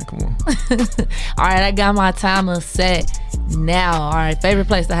right, man, come on. All right, I got my timer set now. All right, favorite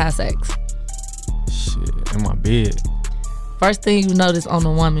place to have sex? Shit, in my bed. First thing you notice on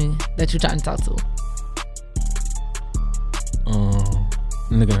a woman that you trying to talk to?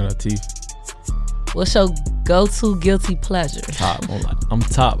 Looking at her teeth. What's your go-to guilty pleasure? Top. I'm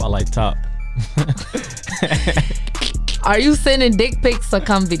top. I like top. Are you sending dick pics or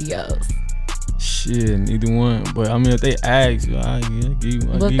cum videos? Shit, neither one. But I mean, if they ask, I give you.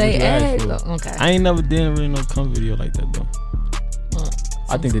 But they ask, okay. I ain't never did really no cum video like that though.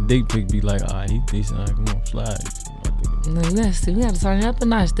 I think the dick pic be like, he decent. All right, come on, slide. No, we gotta turn it up a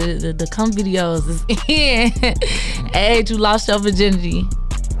notch. The cum videos is in. Age you lost your virginity.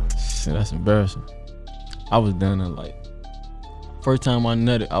 Shit, that's embarrassing. I was done at like first time I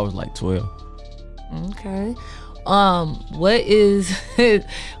nutted, I was like 12. Okay. What is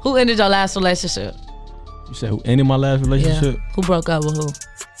who ended your last relationship? You said who ended my last relationship? Yeah. Who broke up with who?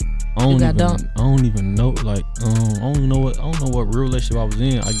 I don't even know. Like, I don't know what real relationship I was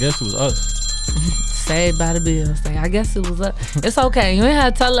in. I guess it was us. Saved by the bell. Say, I guess it was us. It's okay. You ain't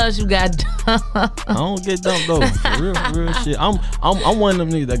have to tell us you got dumped. I don't get dumped though. For real shit. I'm one of them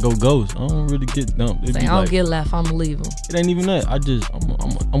niggas that go ghost. I don't really get dumped. Say, I don't get left. I'm leaving. It ain't even that.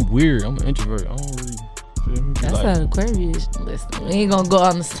 I'm weird. I'm an introvert. I don't really. That's like, an Aquarius. Listen, we ain't gonna go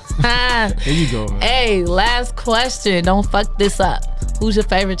on the side. There you go, man. Hey, last question. Don't fuck this up. Who's your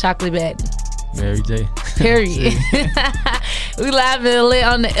favorite chocolate baddie? Mary J. Period. We live and lit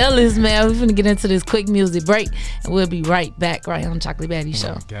on the illest, man. We're finna get into this quick music break, and we'll be right back right on Chocolate Baddie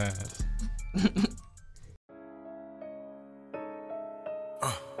Show. Oh, God.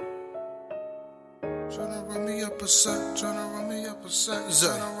 Tryna run me up a set, tryna run me up a set,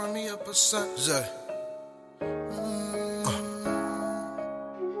 tryna run me up a set,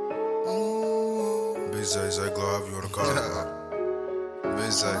 Zay Glow, have you on the call?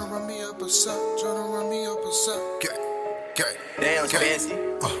 Tryna run me up a set, Damn, fancy.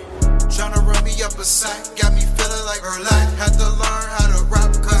 Tryna run me up a sack, got me feeling like Erlac. Had to learn how to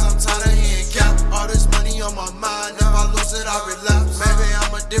rap, cause I'm tired of hearing cap. All this money on my mind, if I lose it, I relapse. Baby,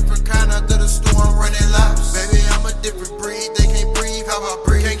 I'm a different kind, after the storm running laps. Baby, I'm a different breed, they can't breathe how I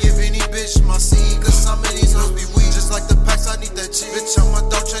breathe. Can't give any bitch my seed, cause some of these hoes be weak. Just like the packs, I need that cheap. Bitch, I'm a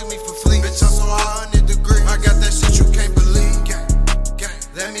dog, check me for fleet. Bitch, I'm so high 100 degrees. I got that shit you can't believe.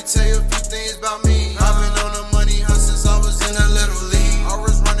 Let me tell you a few things about me. I've been on the money hunt since I was in a little league. I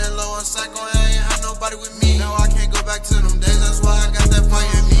was running low on cycle, I ain't had nobody with me. Now I can't go back to them days, that's why I got that fire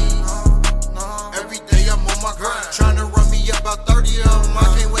in me. Every day I'm on my grind, trying to run me up about 30 of them. I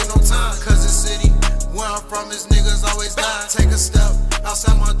can't wait no time, cause the city where I'm from is niggas always dying. Take a step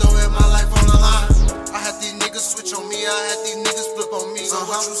outside my door and my life on the line. I had these niggas switch on me, I had these niggas flip on me. So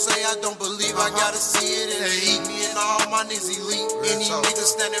what you say I don't believe, I gotta see it and they eat me and all my niggas elite. Any nigga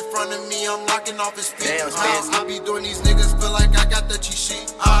stand in front of me, I'm knocking off his feet. I be doing these niggas feel like I got the cheat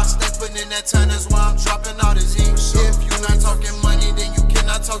sheet. I stay putting in that time, that's why I'm dropping all this heat. If you not talking money, then you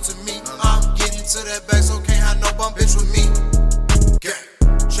cannot talk to me. I'm getting to that bag, so can't have no bum bitch with me.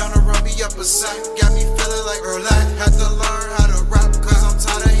 Tryna run me up a sack, got me feeling like Erlac. Had to learn how to rap, cause I'm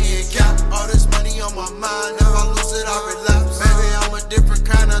tired of hearing cap. All this money on my mind, if I lose it, I relapse. Baby, I'm a different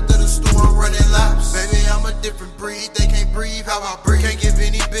kind, after the storm running laps. Baby, I'm a different breed, they can't breathe how I breathe. Can't give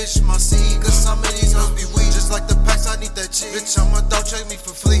any bitch my seed, cause some of these hoes be weak. Just like the packs, I need that cheap. Bitch, I'm a dog, check me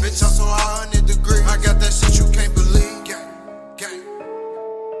for fleet. Bitch, I'm so high 100 degrees. I got that shit you can't believe.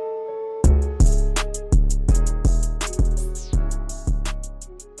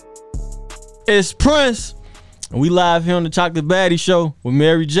 It's Prince, and we live here on the Chocolate Baddie Show with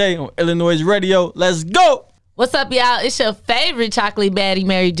Mary J on Illinois Radio. Let's go! What's up, y'all? It's your favorite chocolate baddie,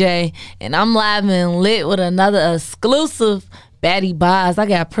 Mary J, and I'm live and lit with another exclusive baddie Boz. I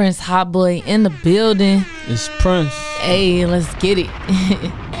got Prince Hot Boy in the building. It's Prince. Hey, let's get it.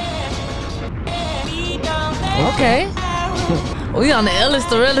 Okay. We on the illest,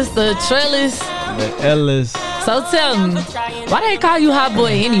 the realest, the trillest. The illest. So tell me, why they call you Hot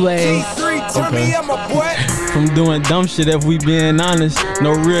Boy anyways? Okay. From doing dumb shit, if we being honest.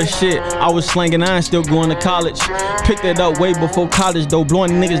 No real shit. I was slanging iron, still going to college. Picked it up way before college, though.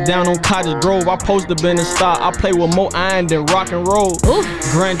 Blowing niggas down on Cottage Grove. I supposed to been a star. I play with more iron than rock and roll. Ooh.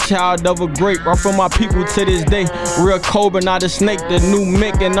 Grandchild of a great. Right from my people to this day. Real Cobra, not a snake. The new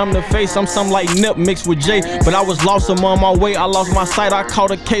Mick, and I'm the face. I'm something like Nip mixed with J. But I was lost, I'm on my way. I lost my sight, I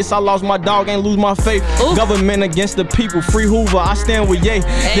caught a case. I lost my dog, ain't lose my faith. Ooh. Government against the people. Free Hoover, I stand with Ye.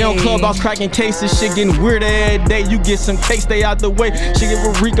 Hey. They on Clubhouse cracking cases. Shit getting weird every day. You get some case, stay out the way. Shit get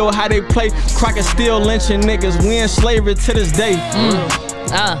with Rico, how they play. Cracking still lynching niggas. We in slavery to this day.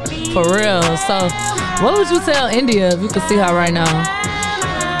 For real. So, what would you tell India if you could see her right now?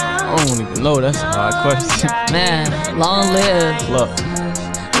 I don't even know. That's a hard question. Man, long live. Look.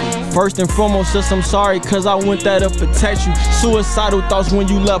 First and foremost, just I'm sorry, cause I went there to protect you. Suicidal thoughts when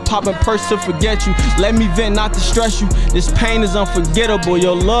you left, popping purse to forget you. Let me vent, not to stress you. This pain is unforgettable,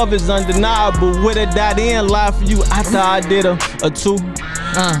 your love is undeniable. Would've died in life for you after I did a two.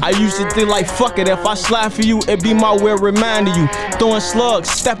 I used to think like, fuck it, if I slide for you, it be my way of reminding you. Throwing slugs,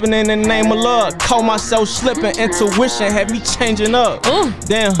 stepping in the name of love. Caught myself slipping, intuition had me changing up.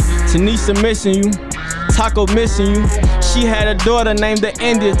 Damn, Tanisha missing you. Taco missing you. She had a daughter named the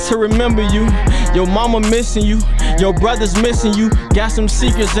India to remember you. Your mama missing you. Your brother's missing you. Got some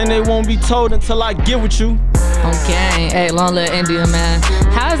secrets and they won't be told until I get with you. Okay, hey, long live India, man.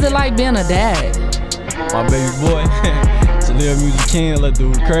 How is it like being a dad? My baby boy, Jaleel Music King, let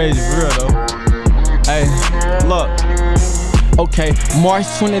dude crazy, for real though. Hey, look. Okay, March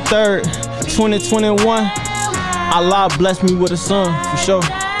 23rd, 2021. Allah blessed me with a son, for sure.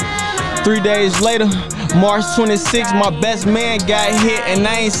 3 days later, March 26th, my best man got hit, and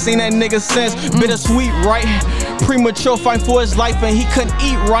I ain't seen that nigga since. Bittersweet, right? Premature fight for his life, and he couldn't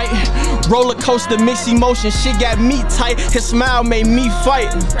eat right. Roller coaster, mixed emotion, shit got me tight. His smile made me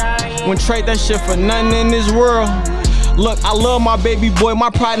fight. Wouldn't trade that shit for nothing in this world. Look, I love my baby boy, my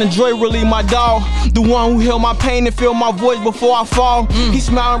pride and joy, really my dog. The one who healed my pain and feel my voice before I fall. He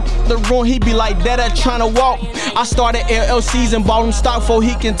smiled in the room, he be like, Dada trying to walk. I started LLCs and bought him stock so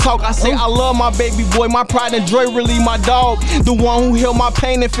he can talk. I say, I love my baby boy, my pride and joy, really my dog. The one who healed my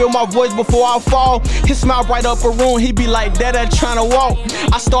pain and feel my voice before I fall. His smile right up a room, he be like, Dada trying to walk.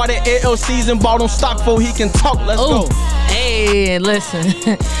 I started LLCs and bought him stock so he can talk. Let's go. Hey,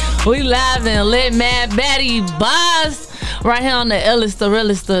 listen. We live and lit, man. Baddie Boz. Right here on the illest, the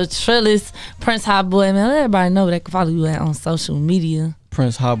realest, the trillest, Prince Hot Boy, man. Let everybody know they can follow you at on social media.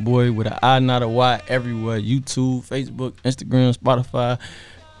 Prince Hot Boy with an I, not a Y, everywhere. YouTube, Facebook, Instagram, Spotify,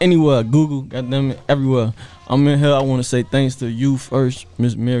 anywhere. Google, goddamn it, everywhere. I'm in here. I want to say thanks to you first,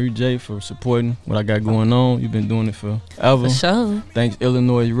 Miss Mary J, for supporting what I got going on. You've been doing it forever. For sure. Thanks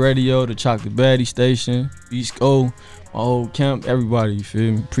Illinois Radio, the Chocolate Baddie Station, East Coast, my whole camp, everybody, you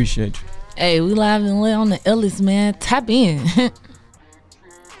feel me? Appreciate you. Hey, we live and lit on the illest, man. Tap in.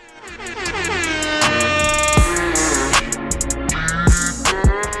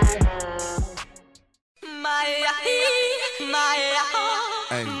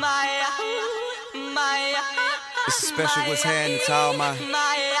 It's a special what's happening to all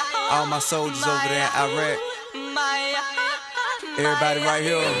my soldiers over there in Iraq. Everybody right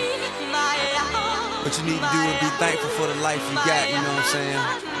here. What you need to do is be thankful for the life you got, you know what I'm saying?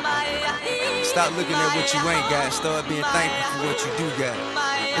 Stop looking at what you ain't got, start being thankful for what you do got.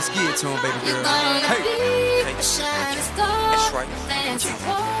 Let's get it to him, baby girl. Hey. That's right.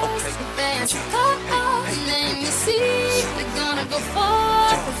 Let me see, we're gonna go far,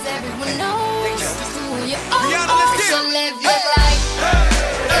 cause everyone knows who you are. So live your life.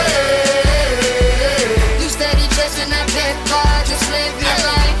 You steady chasing that paper, just live your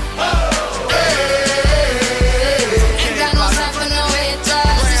life. Ain't got no time for no haters,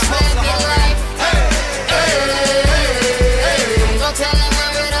 just live your life. Don't tell them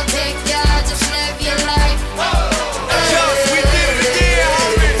where it'll take ya, just live your life.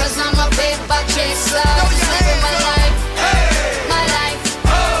 Cause I'm a paper chaser, just living my life. My life,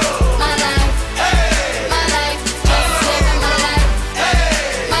 my life, my life, just living my life.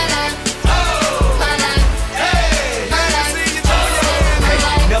 My life, my life, my life, just living my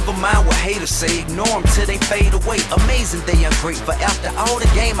life. Never mind what haters say, ignore them till they fade away. Amazing they ungrateful after all the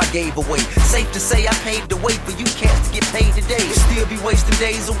game I gave away. Safe to say I paved the way for you cats to get paid today. Still be wasting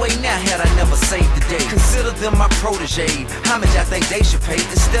days away now had I never saved the day. Consider them my protege, homage I think they should pay.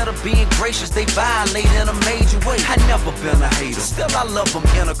 Instead of being gracious, they violate in a major way. I never been a hater, still I love them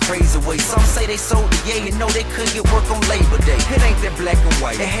in a crazy way. Some say they sold the yay and know they couldn't get work on Labor Day. It ain't that black and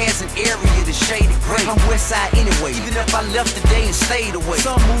white, it has an area that's shaded gray. I'm west side anyway, even if I left today and stayed away.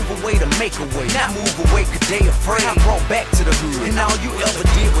 Some move away to make a way, not move away cause they afraid. I brought back to the hood, and all you ever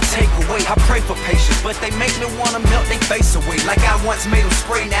did was take away. I pray for patience, but they make me wanna melt they face away. Like I once made them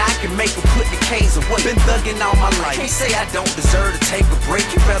spray, now I can make them put the K's away. Been thugging all my life, can't say I don't deserve to take a break.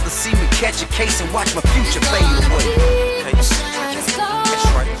 You'd rather see me catch a case and watch my future fade away. Hey. That's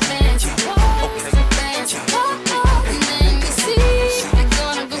right.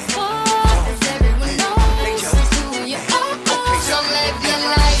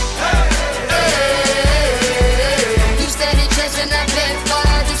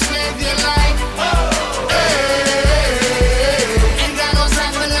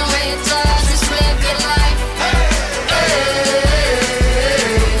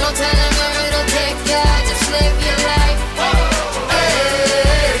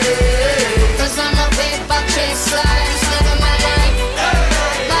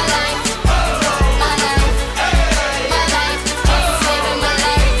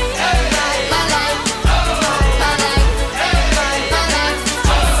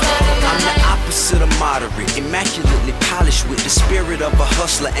 Immaculately polished with the spirit of a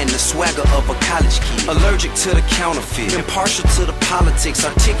hustler and the swagger of a college kid. Allergic to the counterfeit, impartial to the politics,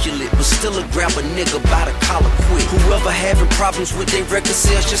 articulate, but still a grab a nigga by the collar quick. Whoever having problems with their record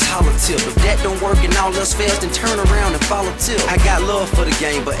sales, just holler tip. If that don't work and all else fails, then turn around and follow tip. I got love for the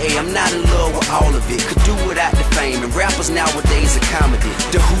game, but hey, I'm not in love with all of it. Could do without the fame, and rappers nowadays are comedy.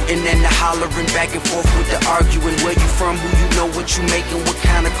 The hooting and the hollering, back and forth with the arguing. Where you from, who you know, what you making, what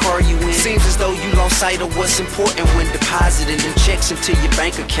kind of car you in. Seems as though you lost sight of what's important when depositing them checks into your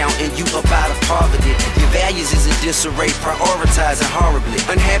bank account and you up out of poverty. Your values is in disarray, prioritizing horribly.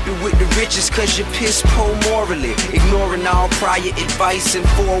 Unhappy with the riches cause you're piss poor morally. Ignoring all prior advice and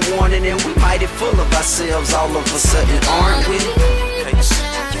forewarning, and we mighty full of ourselves all of a sudden, aren't we? Hey.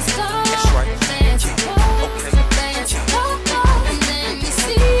 That's right.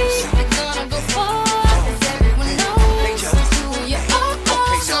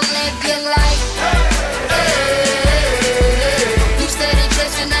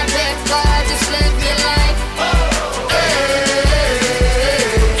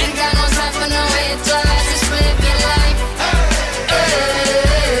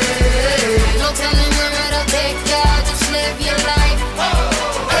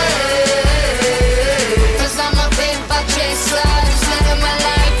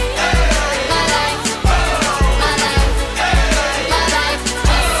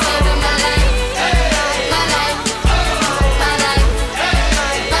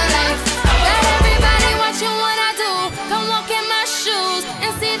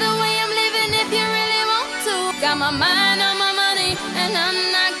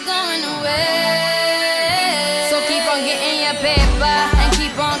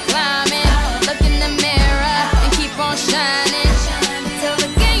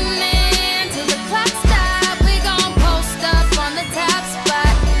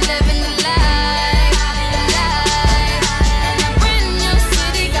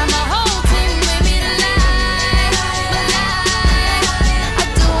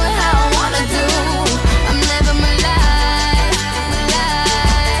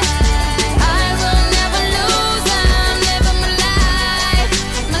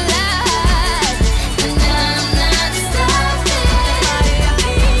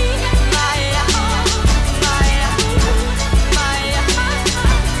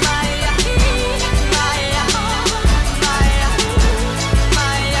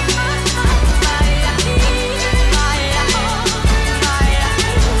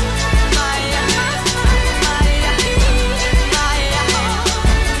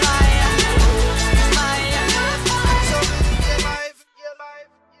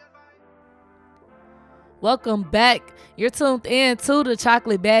 Welcome back. You're tuned in to the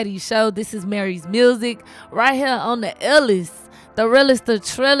Chocolate Baddie Show. This is Mary's Music right here on the illest, the realest, the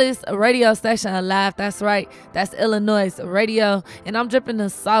trillest radio station alive. That's right. That's Illinois Radio. And I'm dripping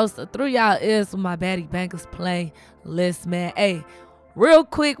the sauce through y'all ears with my Baddie Bangers playlist, man. Hey, real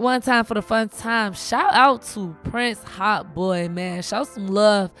quick, one time for the fun time, shout out to Prince Hot Boy, man. Show some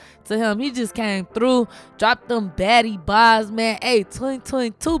love to him. He just came through, dropped them baddie bars, man. Hey,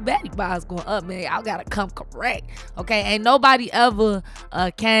 2022 baddie bars going up, man. Y'all gotta come correct, okay? Ain't nobody ever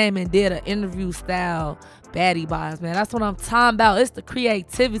came and did an interview style baddie bars, man. That's what I'm talking about. It's the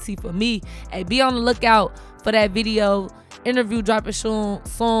creativity for me. Hey, be on the lookout for that video. Interview dropping soon.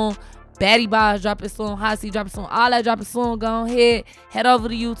 Baddie bars dropping soon. Hot Seat dropping soon. All that dropping soon. Go ahead. Head over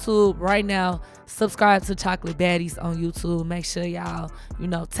to YouTube right now. Subscribe to Chocolate Baddies on YouTube. Make sure y'all,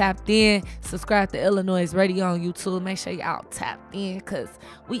 tapped in. Subscribe to Illinois Radio on YouTube. Make sure y'all tapped in because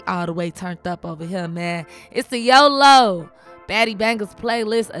we all the way turned up over here, man. It's the YOLO Baddie Bangers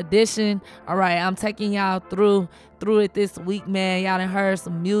playlist edition. All right, I'm taking y'all through it this week, man. Y'all done heard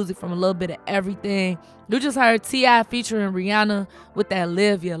some music from a little bit of everything. You just heard T.I. featuring Rihanna with that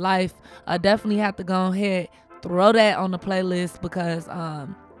Live Your Life. Definitely have to go ahead, throw that on the playlist because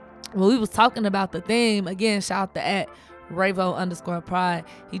when we was talking about the theme, again, shout out to @Ravo_Pride.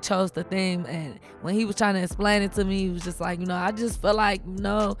 He chose the theme, and when he was trying to explain it to me, he was just like, I just feel like,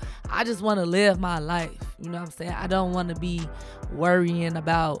 I just want to live my life. You know what I'm saying? I don't want to be worrying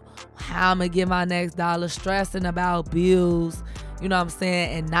about how I'm going to get my next dollar, stressing about bills, you know what I'm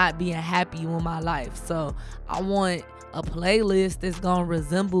saying, and not being happy with my life. So I want a playlist that's gonna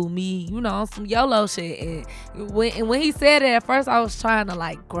resemble me, on some YOLO shit. And when he said it, at first I was trying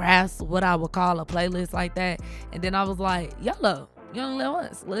to grasp what I would call a playlist like that, and then I was like, YOLO, you only live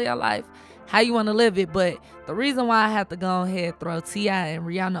once, live your life how you want to live it. But the reason why I had to go ahead throw T.I. and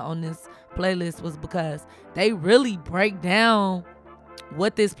Rihanna on this playlist was because they really break down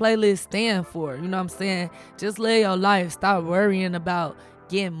what this playlist stands for. You know what I'm saying? Just live your life. Stop worrying about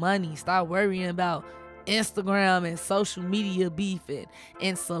getting money. Stop worrying about Instagram and social media beef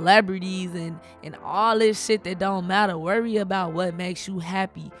and celebrities and all this shit that don't matter. Worry about what makes you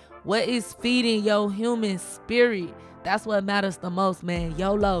happy. What is feeding your human spirit? That's what matters the most, man.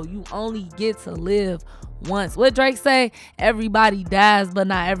 YOLO, you only get to live once. What Drake say? Everybody dies, but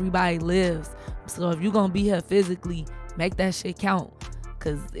not everybody lives. So if you gonna be here physically, make that shit count.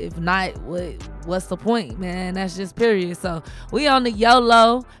 Cause if not, what's the point, man? That's just period. So we on the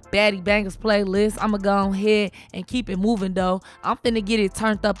YOLO Baddie Bangers playlist. I'ma go ahead and keep it moving though. I'm finna get it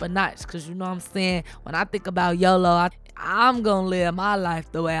turned up a notch. Cause you know what I'm saying? When I think about YOLO, I'm gonna live my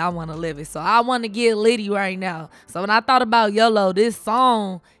life the way I wanna live it. So I wanna get litty right now. So when I thought about YOLO, this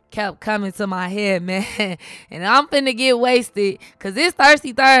song kept coming to my head, man. And I'm finna get wasted because it's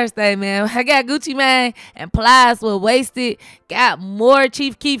Thirsty Thursday, man. I got Gucci Mane and Plies with Wasted. Got more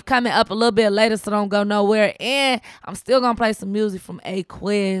Chief Keef coming up a little bit later, so don't go nowhere. And I'm still gonna play some music from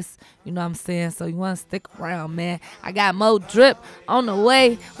Aquez. You know what I'm saying? So you wanna stick around, man. I got more drip on the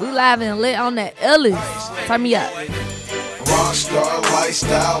way. We live and lit on that illest. Turn me up. Rockstar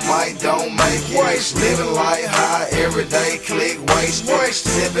lifestyle, might don't make it. Living life high, everyday click waste.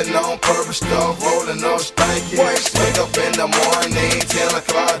 Sipping on purple stuff, rolling up stanky. Wake up in the morning, 10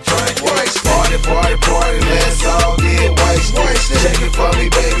 o'clock drink. Party, let's all get wasted. Check it for me,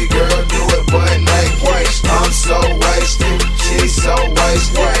 baby girl, do it butt naked. I'm so wasted, she's so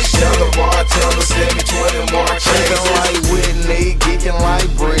wasted. Tell the bartender, send me 20 more cases. Shaking like Whitney, geeking like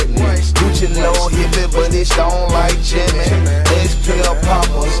Britney. Gucci no hippie, but it's on like Jimmy. Pill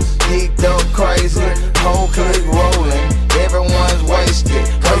poppers, geeked up crazy, whole clique rolling, everyone's wasted.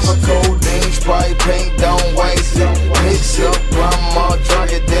 Paper codeine, Sprite, pink, don't waste it. Mix up, grandma,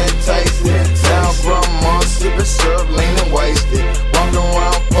 drunk it, then taste it. Now grandma, sipping syrup, leaning wasted. Walking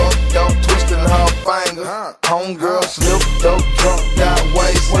around, fucked up, twisting her fingers. Homegirl slipped up, drunk, got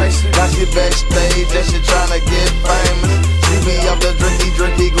wasted. Now she backstage and she tryna get famous. She be up the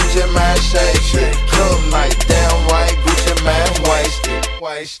drinky, Gucci man shake. Club night, damn right, Gucci man wasted.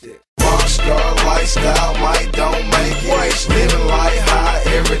 Rockstar lifestyle, might don't make it. Living life high,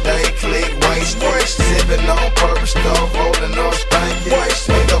 everyday click wasted. Sipping on purple stuff, rolling up stanky.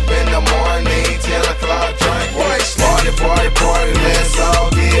 Wake up in the morning, 10 o'clock drink. Party, let's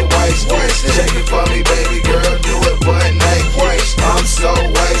all get wasted. Check it for me, baby girl, do it butt naked. I'm so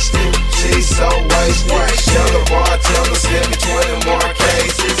wasted, she's so wasted. Tell the bartender, send me 20 more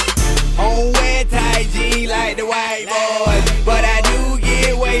cases. On wet tight jeans like the white boys, but I do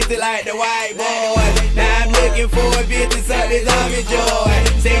get wasted like the white boys. Now I'm looking for a bitch to suck this army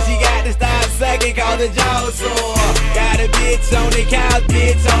joy. Say she got to stop sucking cause the jaw sore. Got a bitch on the couch,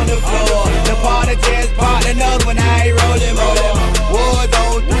 bitch on the floor. The party just popped another one, I ain't rolling more. Was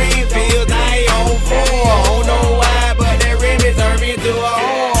on 3 pills, I ain't on 4. I don't know why, but that Remy turned me into a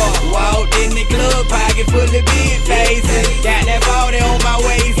whore. Walked in the club, pocket full of big faces. Got that 40 on my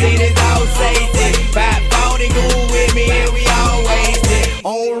waist, and it's all safety. 540 goon with me, and we all wasted.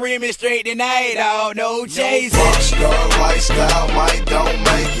 On Remy straight tonight, all no chasing. Rockstar lifestyle, might don't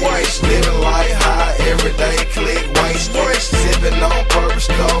make it. Living life high, everyday click, waste. Sipping on purpose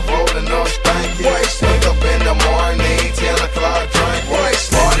stuff, rolling up stanky. Wake up in the morning, 10 o'clock drink.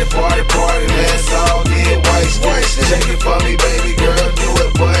 Party, party, party, let's all get wasted. Shake it for me, baby girl, do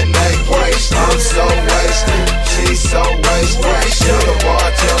it butt naked. I'm so wasted, she's so wasted. Shut the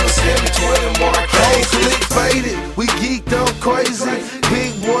bartender, send me 20 more cases. Click faded, we geeked up crazy.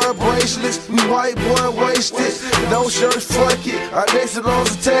 Big boy bracelets, we white boy wasted. No shirts, fuck it, our next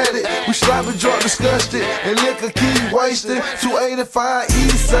lungs are tatted. We sloppy drunk, disgusted, and liquor keep wasting. 285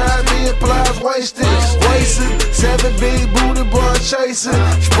 east side, me and plies wasted. Racing, 7 big booty boy chasing.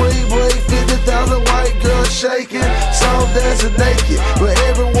 Spring break, 50,000 white girls shaking. Some dancing naked, but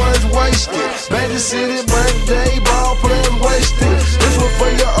everyone's wasted. Magic City, birthday, ball players wasted. This one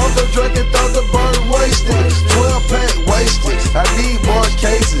for your uncle drinking Thunderbird wasted. 12 pack wasted, I need more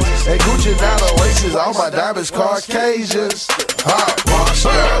cases. And Gucci down Oasis, all my diamonds Caucasians. Hot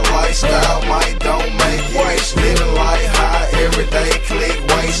rockstar lifestyle, might don't make it. Living life high, everyday click,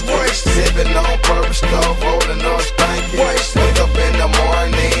 waste. Sipping on purpose stuff, rolling up stanky. Wake up in the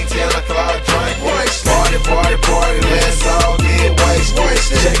morning, 10 o'clock drink. Party, party, party, let's all get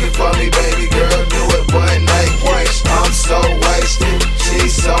wasted. Shake it for me, baby girl, do it butt naked. I'm so wasted,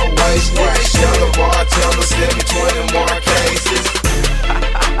 she's so wasted. Tell the bartender, send me 20 more cases.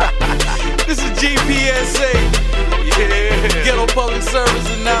 This is GPSA. Yeah. Ghetto Public Service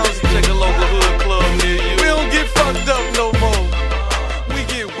announcement. Check a local hood club near you. We don't get fucked up no more. We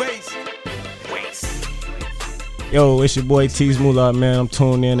get wasted. Yo, it's your boy Tease Moolah, man. I'm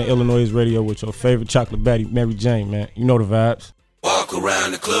tuned in to Illinois Radio with your favorite chocolate baddie, Mary Jane, man. You know the vibes. Walk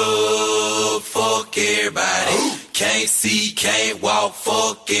around the club, fuck everybody. Can't see, can't walk,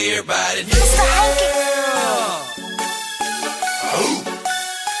 fuck everybody.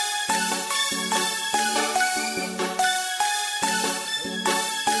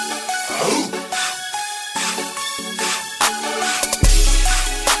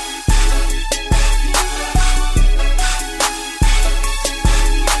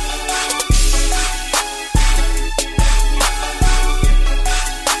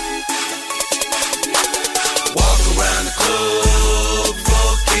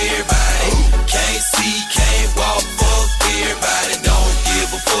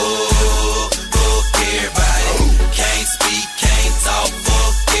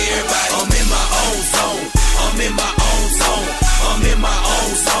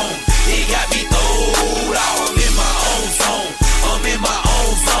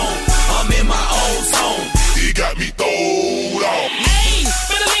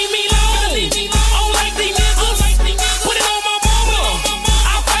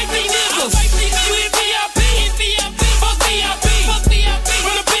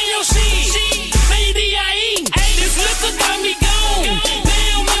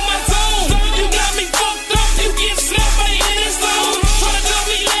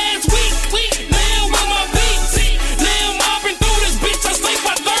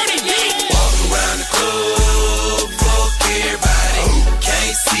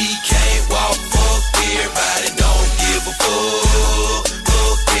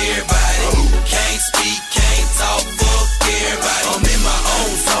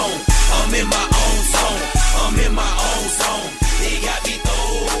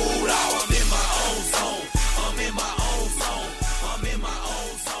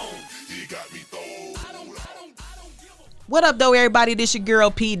 What up, though, everybody? This your girl,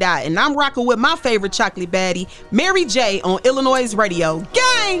 P. Dot, and I'm rocking with my favorite chocolate baddie, Mary J, on Illinois Radio.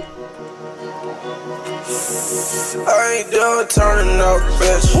 Gang! I ain't done turning up,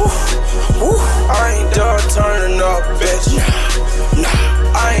 bitch. I ain't done turning up, bitch.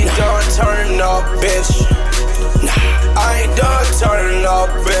 I ain't done turning up, bitch. I ain't done turning up,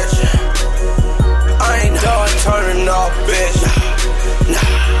 bitch. I ain't done turning up, bitch.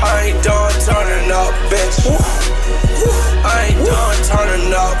 I ain't done turning up, bitch. I ain't done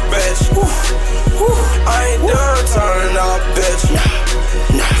turning up, bitch. I ain't done turning up, bitch.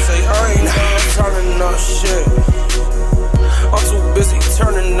 Say I ain't done turning up shit. I'm too busy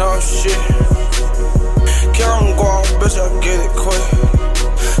turning up shit. Can't go on, bitch, I get it quick.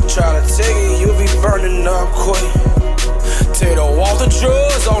 Try to take it, you be burning up quick. Take the walk the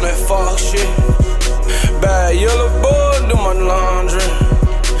drugs on that fuck shit.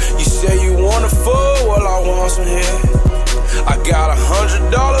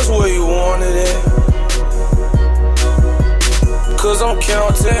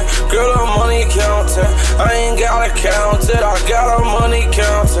 counting. Girl, I'm money counting. I ain't gotta count it. I got her money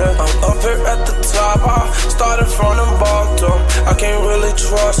counting. I'm up here at the top. I started from the bottom. I can't really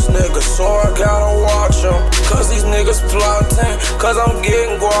trust niggas, so I gotta watch them. Cause these niggas plotting. Cause I'm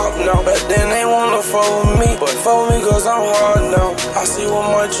getting guap now. Back then they wanna fuck with me, but fuck with me cause I'm hard now. I see what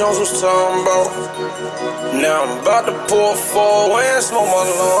Mike Jones was talking about. Now I'm about to pour 4 and smoke my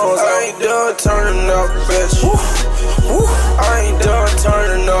lungs. I ain't done turning up, bitch. I ain't done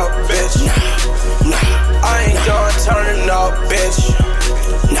turning up, bitch. I ain't done turning up, bitch.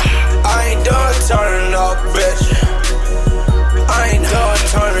 I ain't done turning up, bitch. I ain't done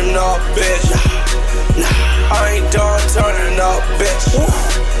turning up, bitch. I ain't done turning up, bitch.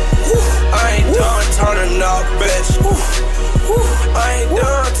 I ain't done turning up, bitch. I ain't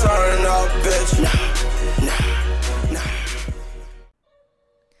done turning up, bitch.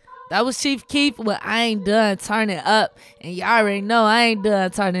 That was Chief Keef with I Ain't Done Turning Up. And y'all already know I ain't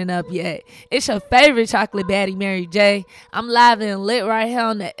done turning up yet. It's your favorite chocolate baddie, Mary J. I'm live and lit right here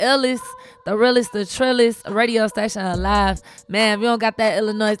on the illest, the realest, the trillest radio station alive. Man, if you don't got that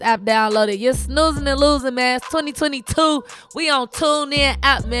Illinois app downloaded, you're snoozing and losing, man. It's 2022. We on TuneIn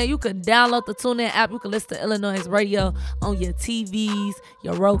app, man. You can download the TuneIn app. You can listen to Illinois radio on your TVs,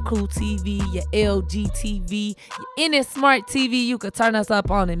 your Roku TV, your LG TV, any smart TV. You can turn us up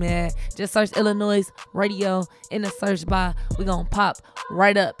on it, man. Just search Illinois radio in the search bar. We gonna pop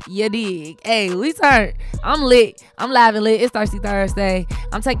right up. You dig? Hey, we turn. I'm lit. I'm live and lit. It's Thirsty Thursday.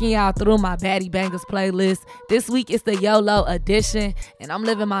 I'm taking y'all through my Baddie Bangers playlist. This week it's the YOLO edition, and I'm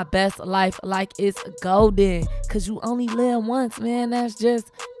living my best life like it's golden. Cause you only live once, man. That's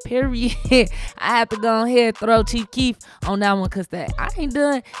just period. I have to go ahead and throw Chief Keef on that one, cause that I ain't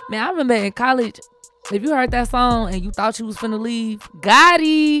done. Man, I remember in college, if you heard that song and you thought you was finna leave,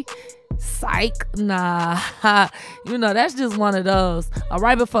 Gotti, psych, nah. You know, that's just one of those.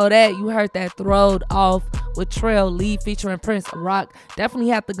 Right before that, you heard that Throwed Off with Trail Lee featuring Prince Rock.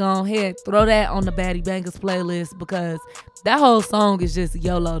 Definitely have to go ahead, throw that on the Baddie Bangers playlist, because that whole song is just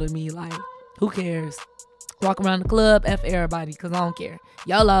YOLO to me. Like, who cares? Walk around the club, F everybody, because I don't care.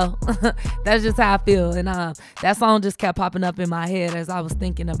 YOLO. That's just how I feel. And that song just kept popping up in my head as I was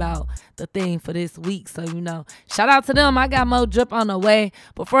thinking about the thing for this week. So, you know, shout out to them. I got more drip on the way.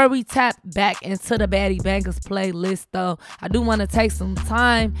 Before we tap back into the Baddie Bangers playlist, though, I do want to take some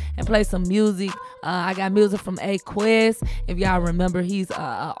time and play some music. I got music from Aquez. If y'all remember, he's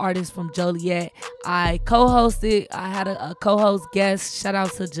an artist from Joliet. I co-hosted. I had a co-host guest. Shout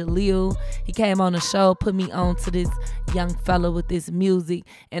out to Jaleel. He came on the show, put me on to this young fella with this music.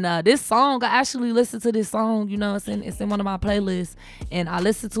 And this song, I actually listened to this song, you know, it's in one of my playlists, and I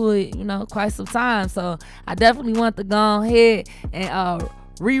listened to it, you know, quite some time. So I definitely want to go ahead and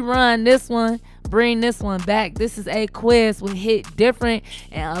rerun this one, bring this one back. This is Aquez with Hit Different,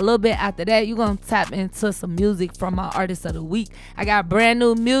 and a little bit after that, you're gonna tap into some music from my artist of the week. I got brand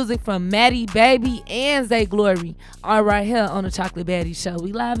new music from Maddie Baby and Zay Glory, all right here on the Chocolate Baddie Show.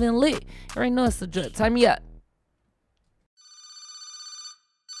 We live and lit. You already know it's a drip. Turn me up.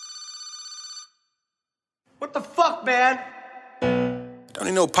 What the fuck, man? Don't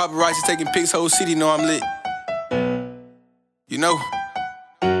need no paparazzi taking pics, whole city know I'm lit. You know,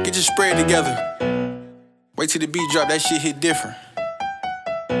 get your spread together. Wait till the beat drop, that shit hit different.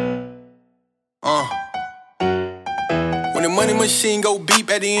 When the money machine go beep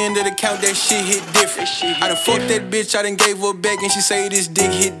at the end of the count, that shit hit different. I done fucked that bitch, I done gave her back, and she say this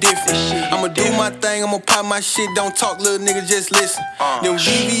dick hit different. I'ma do my thing, I'ma pop my shit, don't talk, little nigga, just listen. Them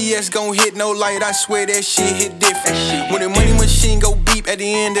VVS gon' hit no light, I swear that shit hit different. When the money machine go beep at the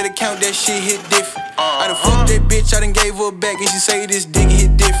end of the count, that shit hit different. I done fucked that bitch, I done gave her back, and she say this dick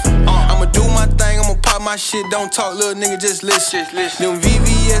hit different. I'ma do my thing, I'ma pop my shit, don't talk, little nigga, just listen. Them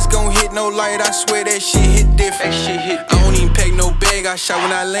VVS gon' hit no light, I swear that shit hit different. I don't even pack no bag, I shot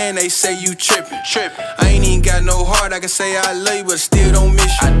when I land, they say you trippin'. I ain't even got no heart, I can say I love you, but still don't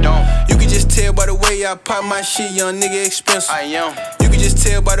miss you. I don't. You can just tell by the way I pop my shit, young nigga expensive. I am. You can just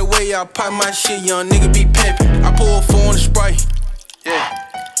tell by the way I pop my shit, young nigga be pimpin'. I pull a 4 on the Sprite. Yeah.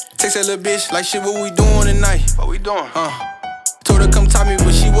 Text that little bitch, like shit, what we doing tonight? What we doing? Told her come top me,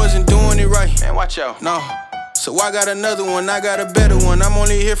 but she wasn't doing it right. Man, watch out. No. So I got another one, I got a better one. I'm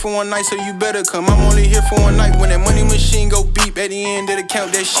only here for one night, so you better come. I'm only here for one night. When that money machine go beep at the end of the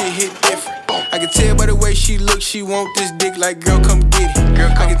count, that shit hit different. I can tell by the way she look, she want this dick, like girl, come get it.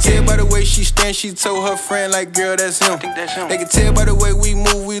 I can tell by the way she stand, she told her friend, like girl, that's him. They can tell by the way we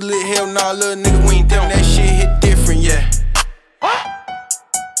move, we lit, hell nah, little nigga, we ain't them. That shit hit different, yeah. What?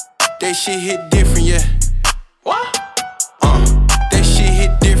 That shit hit different, yeah. What? That shit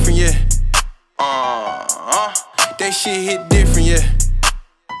hit different, yeah. That shit hit different, yeah.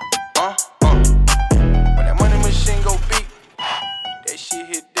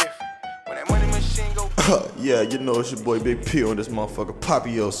 you know it's your boy Big P on this motherfucker,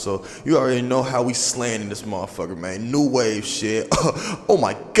 Papio. So you already know how we slaying in this motherfucker, man. New wave shit. Oh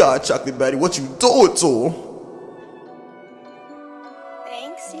my God, Chocolate Batty, what you doing to him?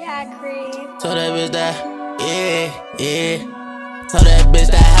 Thanks, yeah, creep. Told that bitch that, yeah. Told that bitch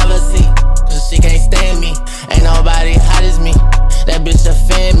that have a seat, cause she can't stand me. Ain't nobody hot as me. That bitch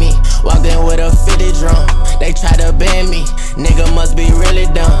offend me. Walked in with a 50 drum. They try to ban me. Nigga must be really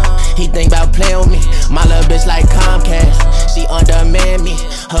dumb. He think about playing with me. My little bitch like Comcast. She undermand me.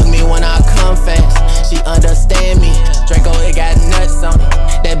 Hug me when I come fast. She understand me. Draco, it got nuts on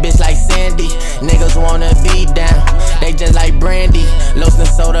it. That bitch like Sandy. Niggas wanna be down. They just like Brandy. Los and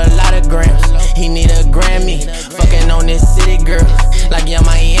sold a lot of grams. He need a Grammy. Fucking on this city girl. Like Young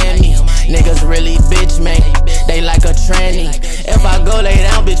Miami. Niggas really bitch made. They like a tranny. If I go lay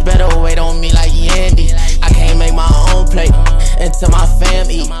down, bitch better wait on me like Yandy. I can't make my own plate until my fam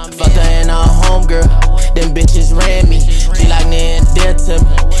eat. Fucked her and her homegirl. Them bitches ran me. She like near and dear to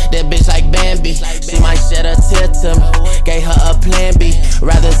me. That bitch like Bambi. She might shed a tear to me. Gave her a plan B.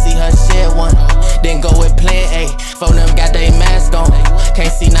 Rather see her shed one than go with plan A. Phone them got they mask on.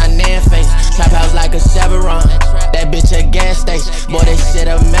 Can't see not nan face. Trap house like a Chevron. That bitch a gas station. Boy, this shit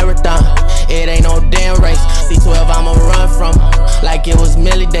a marathon. It ain't no damn race. C12 I'ma run from her. Like it was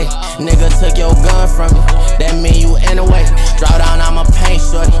Millie Day. Nigga took your gun from me. That mean you in the way. Draw down, I'ma paint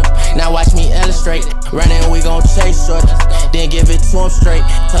shorty. Now watch me illustrate. Running, we gon' chase shorty. Then give it to him straight.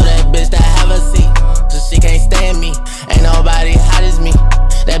 Told that bitch to have a seat, cause she can't stand me. Ain't nobody hot as me.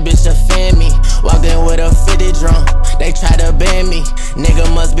 That bitch offend me. Walked in with a 50 drum. They try to ban me. Nigga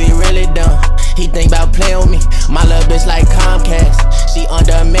must be really dumb. He think about playing with me. My little bitch like Comcast. She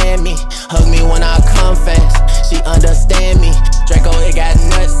undermand me. Hug me when I come fast. She understand me. Draco, it got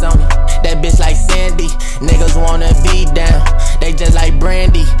nuts on it. That bitch like Sandy. Niggas wanna be down. They just like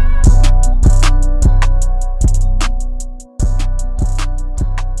Brandy.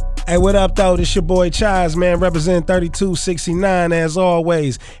 Hey, what up, though? This your boy Chaz, man, representing 3269 as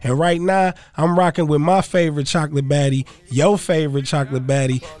always. And right now, I'm rocking with my favorite chocolate baddie, your favorite chocolate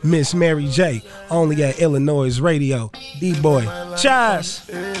baddie, Miss Mary J, only at Illinois Radio. D-Boy, Chaz.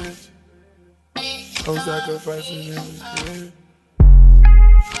 I'm sacrificing everything.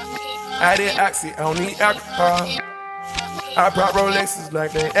 I did oxy, I don't need alcohol. I brought Rolexes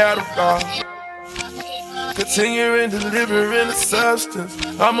like they out of bar. Continuing delivering the substance.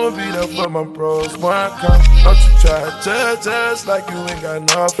 I'ma be there for my bros when I come. Don't you try to judge us like you ain't got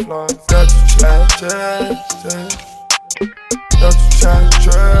no flaws. Don't you try to judge us. Don't you try to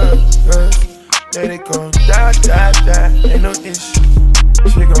trust us. Yeah, they gon' die, ain't no issue.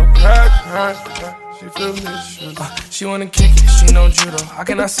 She gon' cry. She feel issues. She wanna kick it, she know judo. How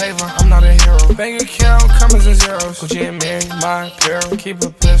can I save her? I'm not a hero. Bank account, commas and zeros. Gucci and Mary, my apparel. Keep a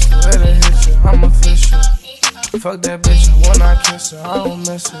pistol, let her hit you. I'm official. Fuck that bitch, when I kiss her, I don't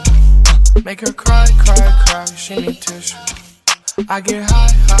miss her. Make her cry, she need tissue. I get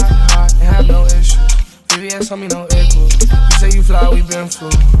high, and have no issues. VVS on me, no igloo. You say you fly, we been flew.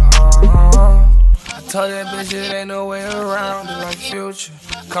 I told that bitch it ain't no way around it like Future.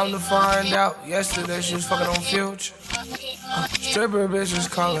 Come to find out, yesterday she was fucking on Future. Stripper bitches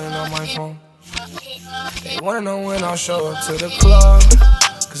calling on my phone. They wanna know when I'll show up to the club.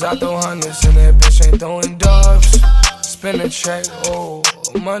 Cause I throw hundreds and that bitch ain't throwing dubs. Spin a check, oh,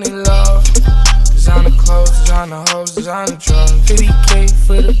 money, love. Designer clothes, designer hoes, designer drugs. 50K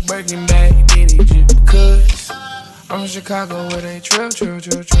for the Birkin bag, did it just because. I'm from Chicago where they trill.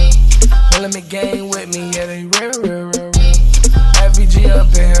 No limit gang with me, yeah, they real. FVG up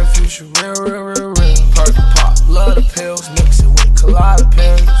in here, Future, real. Perk pop, love the pills, mix it with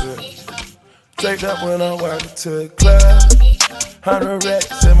Klonopin. Take up when I'm walking to the club. 100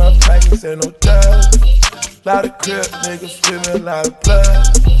 racks in my pockets, ain't no dust. Lot of crib, niggas screaming, a lot of blood.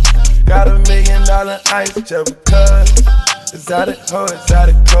 Got $1 million ice just because. Exotic hoe,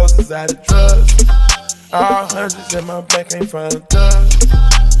 exotic clothes, exotic drugs. All hundreds in my bank ain't from the dust.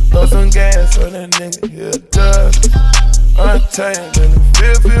 Throw some gas on that nigga, he'll dust. Untamed in the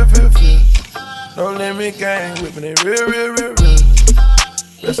feel. No limit gang with me, they real.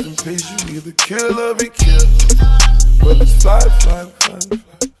 Rest in peace, you either kill or be killed. Bullets fly.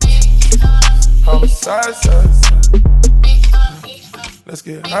 Homicide, side. Let's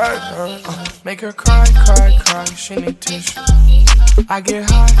get high. Make her cry. She need tissue. I get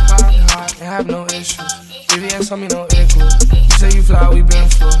high, and have no issues. VVS on me, no igloo. You say you fly, we been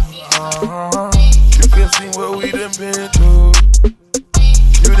flew. You can see what we done been through.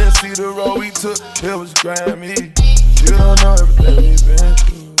 You didn't see the road we took, it was grimy. You don't know everything we been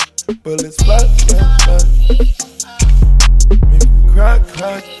through. Bullets fly. Make you cry.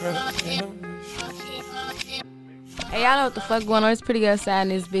 Hey, y'all know what the fuck going on. It's Pretty Girl Side in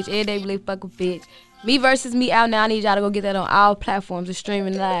this bitch. Every day really fuck with bitch. Me versus me out now. I need y'all to go get that on all platforms. It's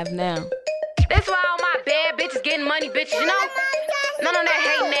streaming live now. That's why all my bad bitches getting money, bitches, you know? None of that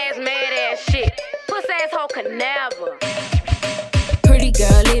hating ass, mad ass shit. Puss asshole could never. Pretty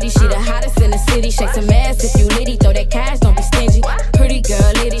girl, litty, she the hottest in the city. Shake some ass if you litty, throw that cash, don't be stingy. Pretty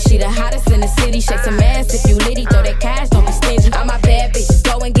girl, litty, she the hottest in the city. Shake some ass if you litty, throw that cash, don't be stingy. All my bad bitches,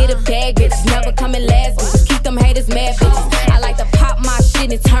 go and get a bag, bitches. Never coming last, bitches. Keep them haters mad, bitches. I like to pop my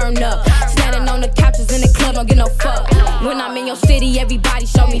shit and turn up. Standing on the couches in the club, don't get no fuck. When I'm in your city, everybody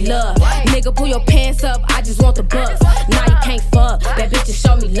show me love. Nigga, pull your pants up, I just want the buzz. Nah, you can't fuck, that bitches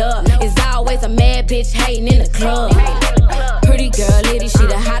show me love. It's always a mad bitch hating in the club. Pretty girl, litty, she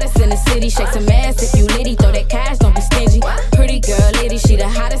the hottest in the city. Shake some ass if you litty, throw that cash, don't be stingy. Pretty girl, litty, she the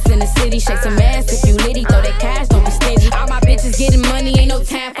hottest in the city. Shake some ass if you litty, throw that cash, don't be stingy. All my bitches getting money, ain't no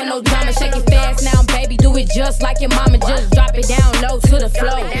time for no drama. Shake it fast now, baby, do it just like your mama. Just drop it down low to the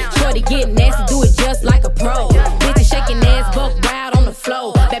floor. Shorty get nasty, do it just like a pro. Bitches shaking ass, buck wild on the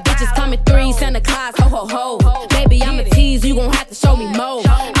floor. That bitches coming three, Santa Claus, ho ho ho. Baby, I'm a tease, you gon' have to show me more.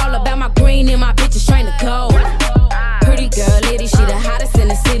 All about my green and my bitches train to go. Pretty girl, litty, she the hottest in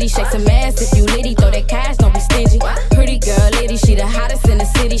the city. Shake some ass if you litty, throw that cash, don't be stingy. Pretty girl, litty, she the hottest in the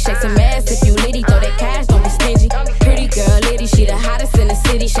city. Shake some ass if you litty, throw that cash, don't be stingy. Pretty girl, litty, she the hottest in the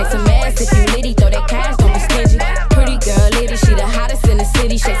city. Shake some ass if you litty, throw that cash, don't be stingy. Pretty girl, litty, she the hottest in the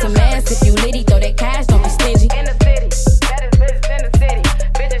city. Shake some ass if you litty, throw that cash, don't be stingy. In the city, baddest bitches in the city.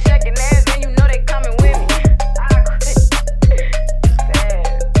 Bitches shaking ass and you know they coming with me.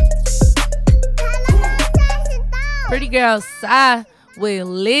 Pretty Girl Side with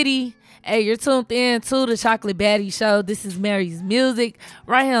Liddy. Hey, you're tuned in to the Chocolate Baddie Show. This is Mary's Music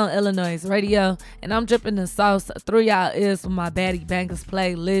right here on Illinois Radio. And I'm dripping the sauce through y'all ears for my Baddie Bangers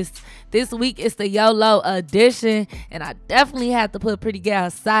playlist. This week it's the YOLO edition. And I definitely have to put Pretty Girl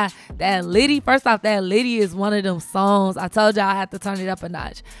Side. That Liddy, first off, that Liddy is one of them songs. I told y'all I had to turn it up a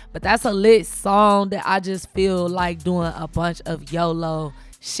notch. But that's a lit song that I just feel like doing a bunch of YOLO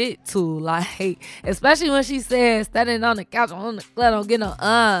shit too, like, especially when she says standing on the couch on the club, don't get no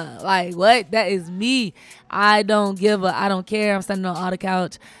like, what? That is me. I don't care. I'm standing on the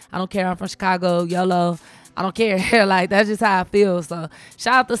couch. I don't care. I'm from Chicago, YOLO. I don't care. Like, that's just how I feel. So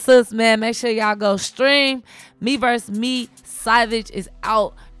shout out to sis, man. Make sure y'all go stream Me vs. Me. Savage is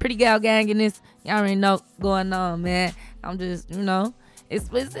out. Pretty Gal Gang in this. Y'all already know what's going on, man. I'm just, It's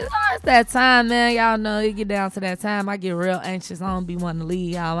always that time, man. Y'all know it get down to that time. I get real anxious. I don't be wanting to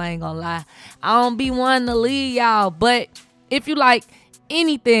leave y'all. I ain't gonna lie. I don't be wanting to leave y'all. But if you like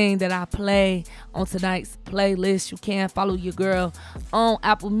anything that I play on tonight's playlist, you can follow your girl on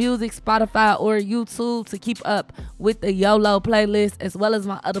Apple Music, Spotify, or YouTube to keep up with the YOLO playlist as well as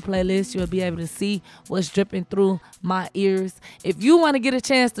my other playlists. You'll be able to see what's dripping through my ears. If you want to get a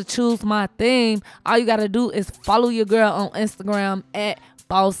chance to choose my theme, all you got to do is follow your girl on Instagram at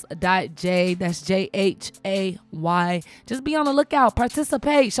boss.j. That's JHAY. Just be on the lookout.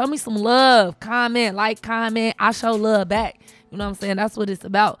 Participate. Show me some love. Comment. I show love back. You know what I'm saying? That's what it's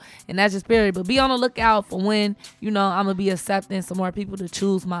about. And that's just period. But be on the lookout for when, I'm going to be accepting some more people to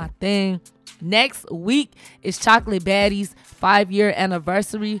choose my thing. Next week is Chocolate Baddie's 5-year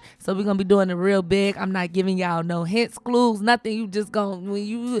anniversary. So we're going to be doing it real big. I'm not giving y'all no hints, clues, nothing. You just when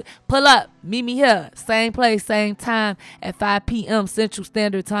you pull up, meet me here. Same place, same time at 5 p.m. Central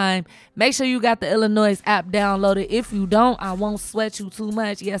Standard Time. Make sure you got the Illinois app downloaded. If you don't, I won't sweat you too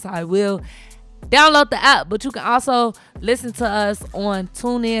much. Yes, I will. Download the app, but you can also listen to us on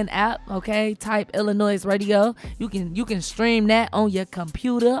TuneIn app, okay? Type Illinois Radio. You can stream that on your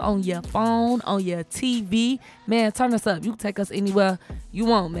computer, on your phone, on your TV. Man, turn us up. You can take us anywhere you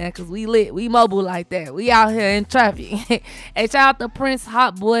want, man, because we lit. We mobile like that. We out here in traffic. Hey, shout out to Prince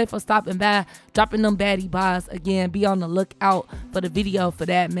Hot Boy for stopping by, dropping them baddie bars again. Be on the lookout for the video for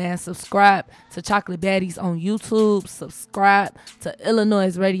that, man. Subscribe to Chocolate Baddies on YouTube. Subscribe to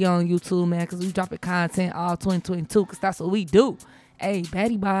Illinois Radio on YouTube, man, because we dropping content all 2022, because that's what we do. Hey,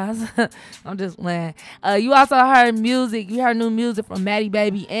 baddie bars. I'm just playing. You also heard music. You heard new music from Maddie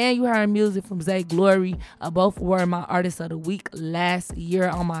Baby, and you heard music from Zay Glory. Both were my artists of the week last year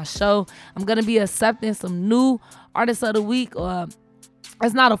on my show. I'm going to be accepting some new artists of the week.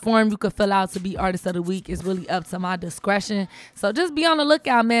 It's not a form you could fill out to be artist of the week. It's really up to my discretion. So just be on the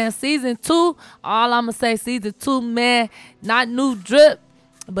lookout, man. Season 2, all I'm going to say, season 2, man, not new drip,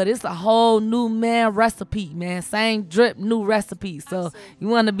 but it's a whole new, man, recipe, man. Same drip, new recipe. So you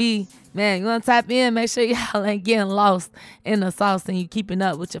want to be, man, you want to tap in, make sure y'all ain't getting lost in the sauce and you keeping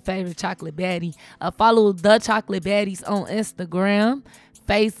up with your favorite chocolate baddie. Follow the Chocolate Baddies on Instagram,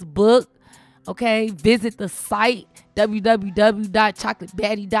 Facebook, Okay, visit the site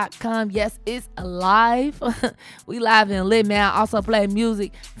www.chocolatebaddie.com. Yes, it's alive. We live and lit, man. I also play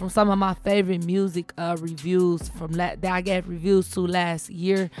music from some of my favorite music reviews from that I gave reviews to last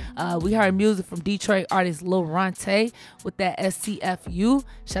year. We heard music from Detroit artist Lil Ronte with that STFU,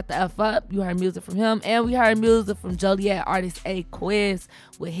 Shut the F Up. You heard music from him. And we heard music from Joliet artist A Quiz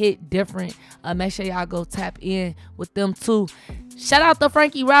with Hit Different. Make sure y'all go tap in with them too. Shout out to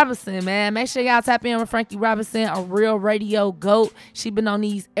Frankie Robinson, man. Make sure y'all tap in with Frankie Robinson, a real radio GOAT. She been on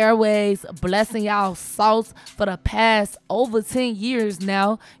these airways blessing y'all sauce for the past over 10 years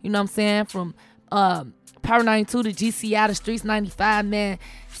now. You know what I'm saying? From Power 92 to GCI to Streets 95, man.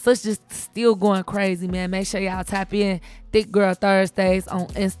 Such just still going crazy, man. Make sure y'all tap in. Thick Girl Thursdays on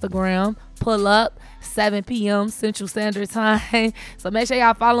Instagram. Pull up 7 p.m. Central Standard Time. So make sure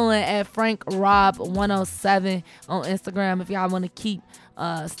y'all following at Frank Rob 107 on Instagram if y'all want to keep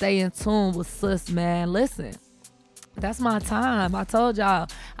stay in tune with sis, man. Listen, that's my time. I told y'all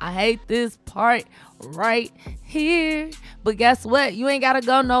I hate this part right here, but guess what? You ain't gotta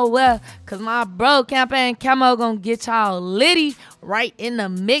go nowhere, cause my bro Campaign Camo gonna get y'all litty right in the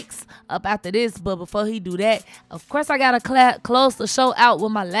mix up after this. But before he do that, of course I gotta close the show out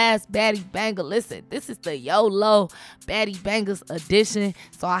with my last Baddie Banger. Listen, this is the YOLO Baddie Bangers edition,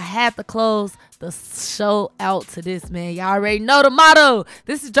 so I had to close the show out to this, man. Y'all already know the motto.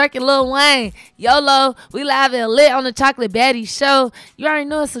 This is Drake and Lil Wayne. YOLO, we live and lit on the Chocolate Baddie Show. You already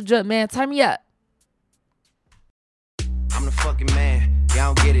know it's a drip, man. Turn me up. I'm the fucking man,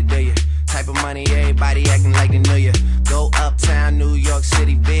 y'all don't get it, do ya? Type of money, everybody acting like they knew ya. Go uptown, New York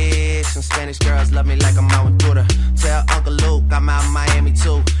City, bitch. Some Spanish girls love me like I'm out with Buddha. Tell Uncle Luke I'm out in Miami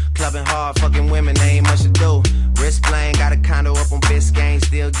too. Clubbing hard, fucking women, they ain't much to do. Wrist playing, got a condo up on Biscayne.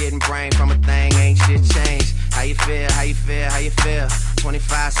 Still getting brain from a thing, ain't shit changed. How you feel, how you feel, how you feel?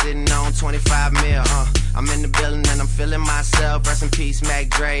 25 sitting on 25 mil, I'm in the building and I'm feeling myself. Rest in peace, Mac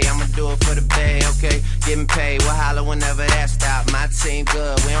Dre, I'ma do it for the bay, okay? Getting paid, we'll holler whenever that stop. My team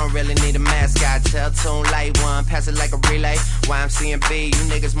good, we don't really need a mascot. Tell Tune Light One, pass it like a relay. YMCMB, you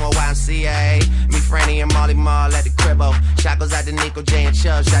niggas more YMCA. Me, Franny, and Molly Mall at the cribbo. Shot goes out to Nico, J, and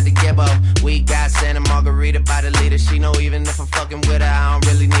Chubb, shot to Gibbo. We got Santa Margarita by the leader. She know even if I'm fucking with her, I don't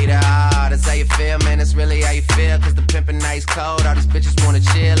really need her. Ah, that's how you feel, man, that's really how you feel. Cause the pimpin' nice cold, all these bitches wanna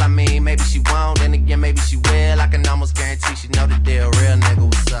chill. I mean, maybe she won't, then again, maybe she will. I can almost guarantee she know the deal. Real nigga,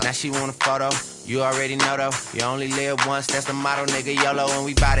 what's up? Now she want a photo, you already know though. You only live once, that's the motto, nigga. YOLO, and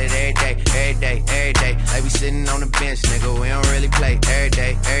we bout it every day, every day, every day. Like we sitting on the bench, nigga, we don't really play. Every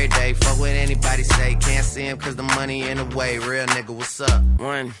day, every day. Fuck what anybody say, can't see him cause the money in the way. Real nigga, what's up?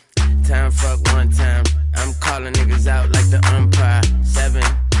 One time, fuck one time. I'm calling niggas out like the umpire. 7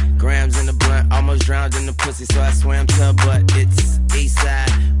 grams in the blunt, almost drowned in the pussy, so I swam to her butt. It's east side,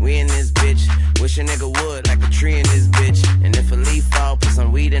 we in this bitch. Wish a nigga would, like a tree in this bitch. And if a leaf fall, put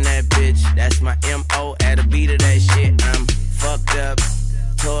some weed in that bitch. That's my M.O. at a beat of that shit. I'm fucked up,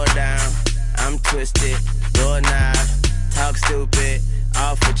 tore down, I'm twisted, doorknob, talk stupid,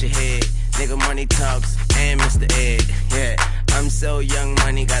 off with your head. Nigga money talks, and Mr. Ed, yeah. I'm so young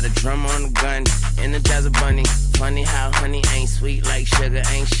money, got a drum on the gun, energize a bunny. Funny how honey ain't sweet like sugar,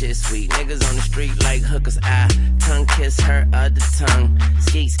 ain't shit sweet. Niggas on the street like hookers, I tongue kiss her other tongue.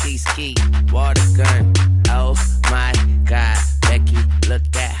 Ski, ski, ski, water gun. Oh my God, Becky, look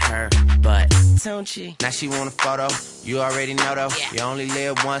at her butt, don't she? Now she want a photo, you already know though. Yeah. You only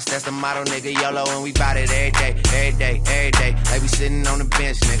live once, that's the motto, nigga. YOLO, and we bout it every day, every day, every day. Like we sitting on the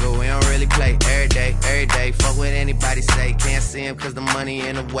bench, nigga, we don't really play. Every day, every day. Fuck what anybody say, can't see him cause the money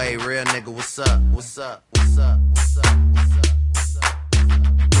in the way. Real nigga, what's up? What's up? What's up? What's up? What's up? What's up?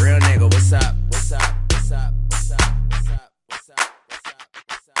 Real nigga, what's up? What's up? What's up? What's up? What's up? What's up?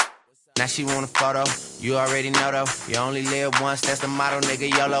 What's up? Now she want a photo, you already know though. You only live once, that's the motto, nigga.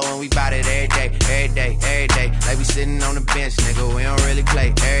 YOLO, and we bout it every day, every day, every day. Like we sitting on the bench, nigga, we don't really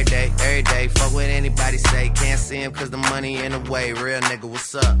play. Every day, every day. Fuck what anybody say, can't see him cause the money in the way. Real nigga,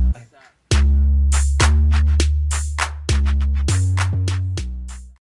 what's up?